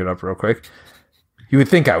 let me look it up real quick. You would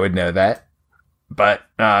think I would know that, but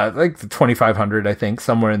like the 2,500, I think,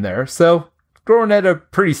 somewhere in there. So growing at a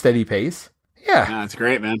pretty steady pace. Yeah, that's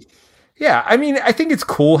great, man. Yeah, I mean, I think it's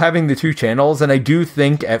cool having the two channels, and I do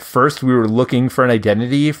think at first we were looking for an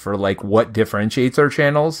identity for like what differentiates our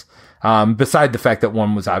channels. Beside the fact that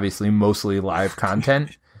one was obviously mostly live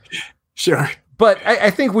content. Sure. But I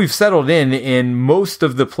think we've settled in most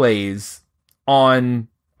of the plays on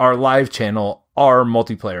our live channel are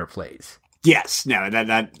multiplayer plays. Yes. No,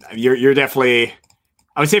 that you're definitely,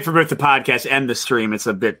 I would say for both the podcast and the stream, it's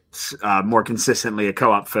a bit more consistently a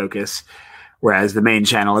co-op focus, whereas the main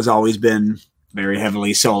channel has always been very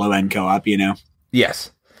heavily solo and co-op, Yes.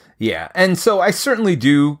 Yeah, and so I certainly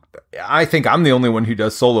do. I think I'm the only one who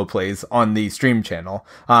does solo plays on the stream channel.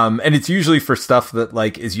 And it's usually for stuff that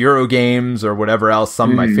like is Euro games or whatever else.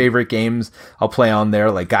 Some of my favorite games I'll play on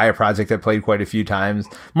there, like Gaia Project I played quite a few times.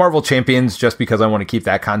 Marvel Champions, just because I want to keep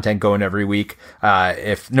that content going every week.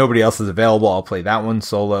 If nobody else is available, I'll play that one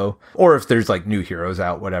solo. Or if there's like new heroes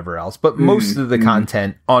out, whatever else. But most of the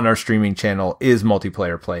content on our streaming channel is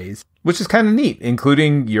multiplayer plays, which is kind of neat,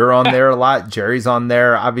 including you're on there a lot. Jerry's on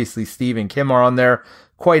there. Obviously, Steve and Kim are on there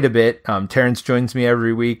quite a bit. Terrence joins me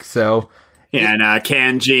every week. So yeah, and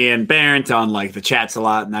Kanji and Barrett on like the chats a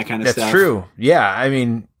lot and that kind of stuff. That's true. Yeah, I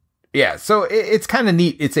mean, yeah. So it's kind of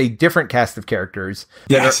neat. It's a different cast of characters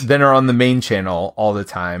than are on the main channel all the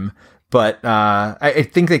time. But I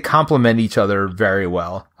think they complement each other very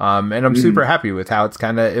well. And I'm super happy with how it's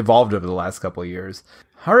kind of evolved over the last couple of years.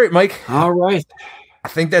 All right, Mike. All right. I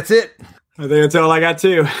think that's it. I think that's all I got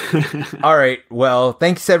too. All right. Well,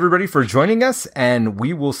 thanks everybody for joining us, and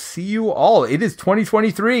we will see you all. It is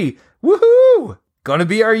 2023. Woohoo! Gonna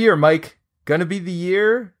be our year, Mike. Gonna be the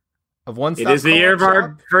year of One Stop. It is the year of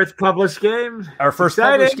our first published game. Our first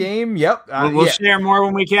published game. Yep. We'll share more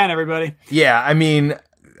when we can, everybody. Yeah. I mean,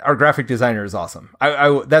 our graphic designer is awesome.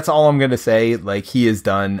 I that's all I'm going to say. Like, he has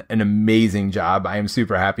done an amazing job. I am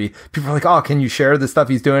super happy. People are like, oh, can you share the stuff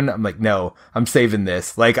he's doing? I'm like, no, I'm saving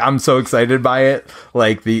this. Like, I'm so excited by it.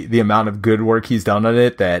 Like the amount of good work he's done on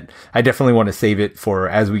it that I definitely want to save it for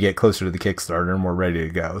as we get closer to the Kickstarter and we're ready to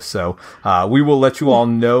go. So, we will let you all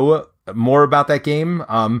know more about that game.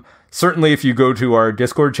 Certainly, if you go to our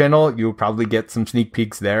Discord channel, you'll probably get some sneak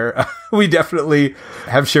peeks there. We definitely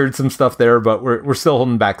have shared some stuff there, but we're still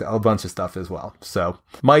holding back a bunch of stuff as well. So,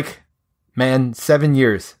 Mike, man, 7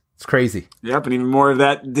 years. It's crazy. Yep, and even more of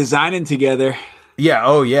that designing together. Yeah,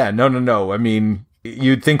 oh yeah. No. I mean,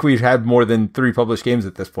 you'd think we'd had more than 3 published games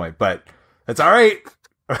at this point, but that's all right.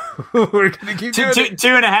 We're gonna keep doing it. Two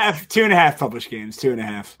and a half published games.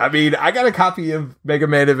 2.5. I mean, I got a copy of Mega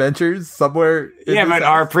Man Adventures somewhere. Yeah, but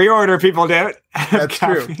our pre-order people don't have That's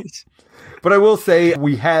copies. True. But I will say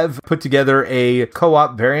we have put together a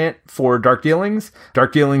co-op variant for Dark Dealings.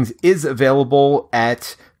 Dark Dealings is available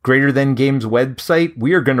at Greater Than Games website.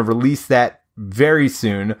 We are going to release that very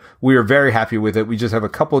soon. We are very happy with it. We just have a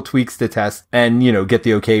couple of tweaks to test and, get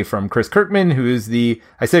the okay from Chris Kirkman, who is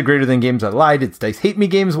I said Greater Than Games, I lied. It's Dice Hate Me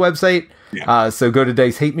Games website. Yeah. So go to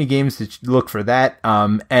Dice Hate Me Games to look for that.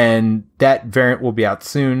 And that variant will be out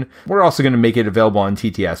soon. We're also going to make it available on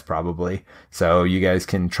TTS probably. So you guys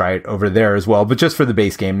can try it over there as well, but just for the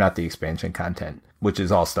base game, not the expansion content, which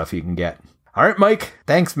is all stuff you can get. All right, Mike.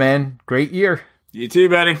 Thanks, man. Great year. You too,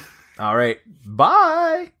 buddy. All right.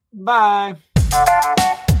 Bye. Bye.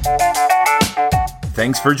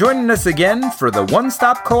 Thanks for joining us again for the One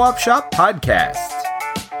Stop Co-op Shop podcast.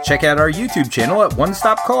 Check out our YouTube channel at One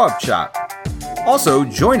Stop Co-op Shop. Also,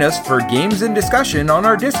 join us for games and discussion on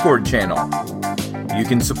our Discord channel. You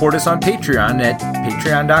can support us on Patreon at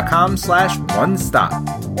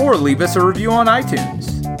patreon.com/onestop or leave us a review on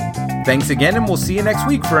iTunes. Thanks again, and we'll see you next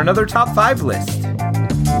week for another Top 5 list.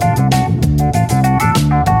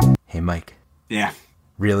 Hey, Mike. Yeah.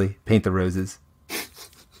 Really? Paint the roses.